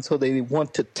someone so they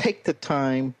want to take the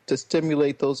time to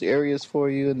stimulate those areas for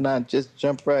you and not just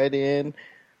jump right in.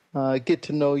 Get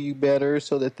to know you better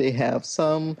so that they have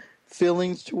some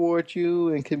feelings towards you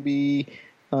and can be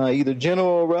either gentle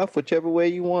or rough, whichever way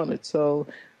you want it. So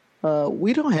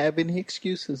we don't have any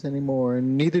excuses anymore,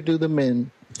 and neither do the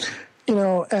men. You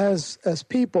know, as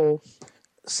people,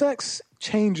 sex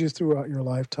changes throughout your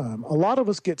lifetime. A lot of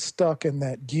us get stuck in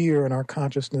that gear in our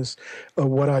consciousness of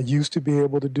what I used to be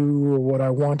able to do or what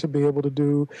I want to be able to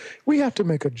do. We have to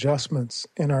make adjustments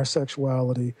in our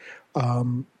sexuality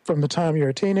from the time you're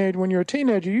a teenager. When you're a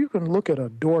teenager, you can look at a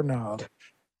doorknob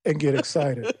and get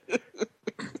excited.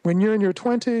 When you're in your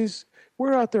 20s,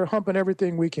 we're out there humping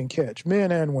everything we can catch,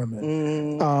 men and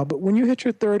women. But when you hit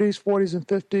your 30s, 40s, and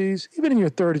 50s, even in your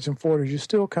 30s and 40s, you're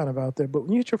still kind of out there. But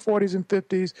when you hit your 40s and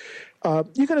 50s,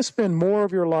 you're going to spend more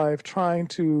of your life trying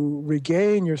to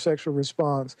regain your sexual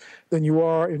response than you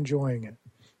are enjoying it.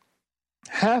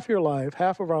 Half your life,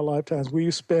 half of our lifetimes,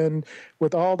 we spend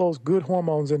with all those good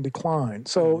hormones in decline.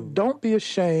 So don't be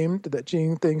ashamed that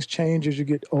things change as you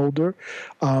get older.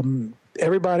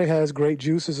 Everybody has great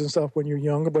juices and stuff when you're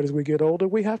younger, but as we get older,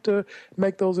 we have to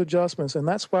make those adjustments. And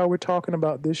that's why we're talking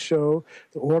about this show,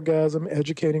 The Orgasm,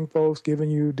 educating folks, giving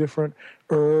you different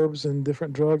herbs and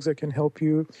different drugs that can help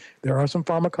you. There are some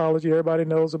pharmacology. Everybody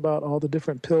knows about all the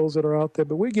different pills that are out there,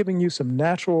 but we're giving you some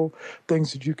natural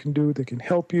things that you can do that can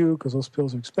help you, because those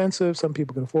pills are expensive. Some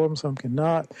people can afford them, some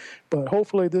cannot. But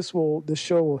hopefully this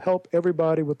show will help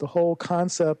everybody with the whole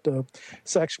concept of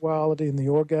sexuality and the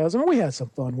orgasm. We had some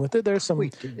fun with it. There's some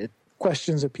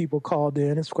questions that people called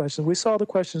in. It's questions. We saw the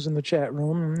questions in the chat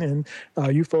room, and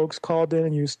you folks called in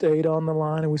and you stayed on the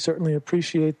line, and we certainly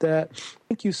appreciate that.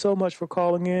 Thank you so much for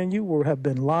calling in. You have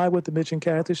been live with the Mitch and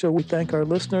Kathy Show. We thank our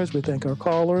listeners, we thank our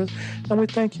callers, and we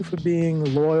thank you for being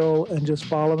loyal and just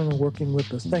following and working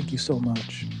with us. Thank you so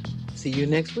much. See you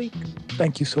next week.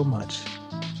 Thank you so much.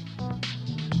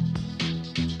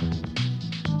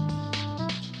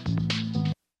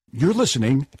 You're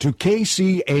listening to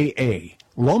KCAA,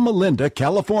 Loma Linda,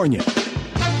 California.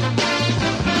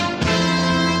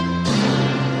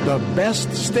 The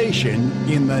best station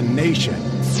in the nation.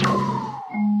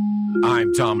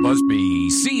 I'm Tom Busby,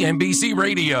 CNBC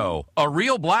Radio. A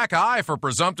real black eye for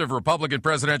presumptive Republican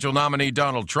presidential nominee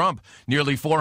Donald Trump. Nearly 4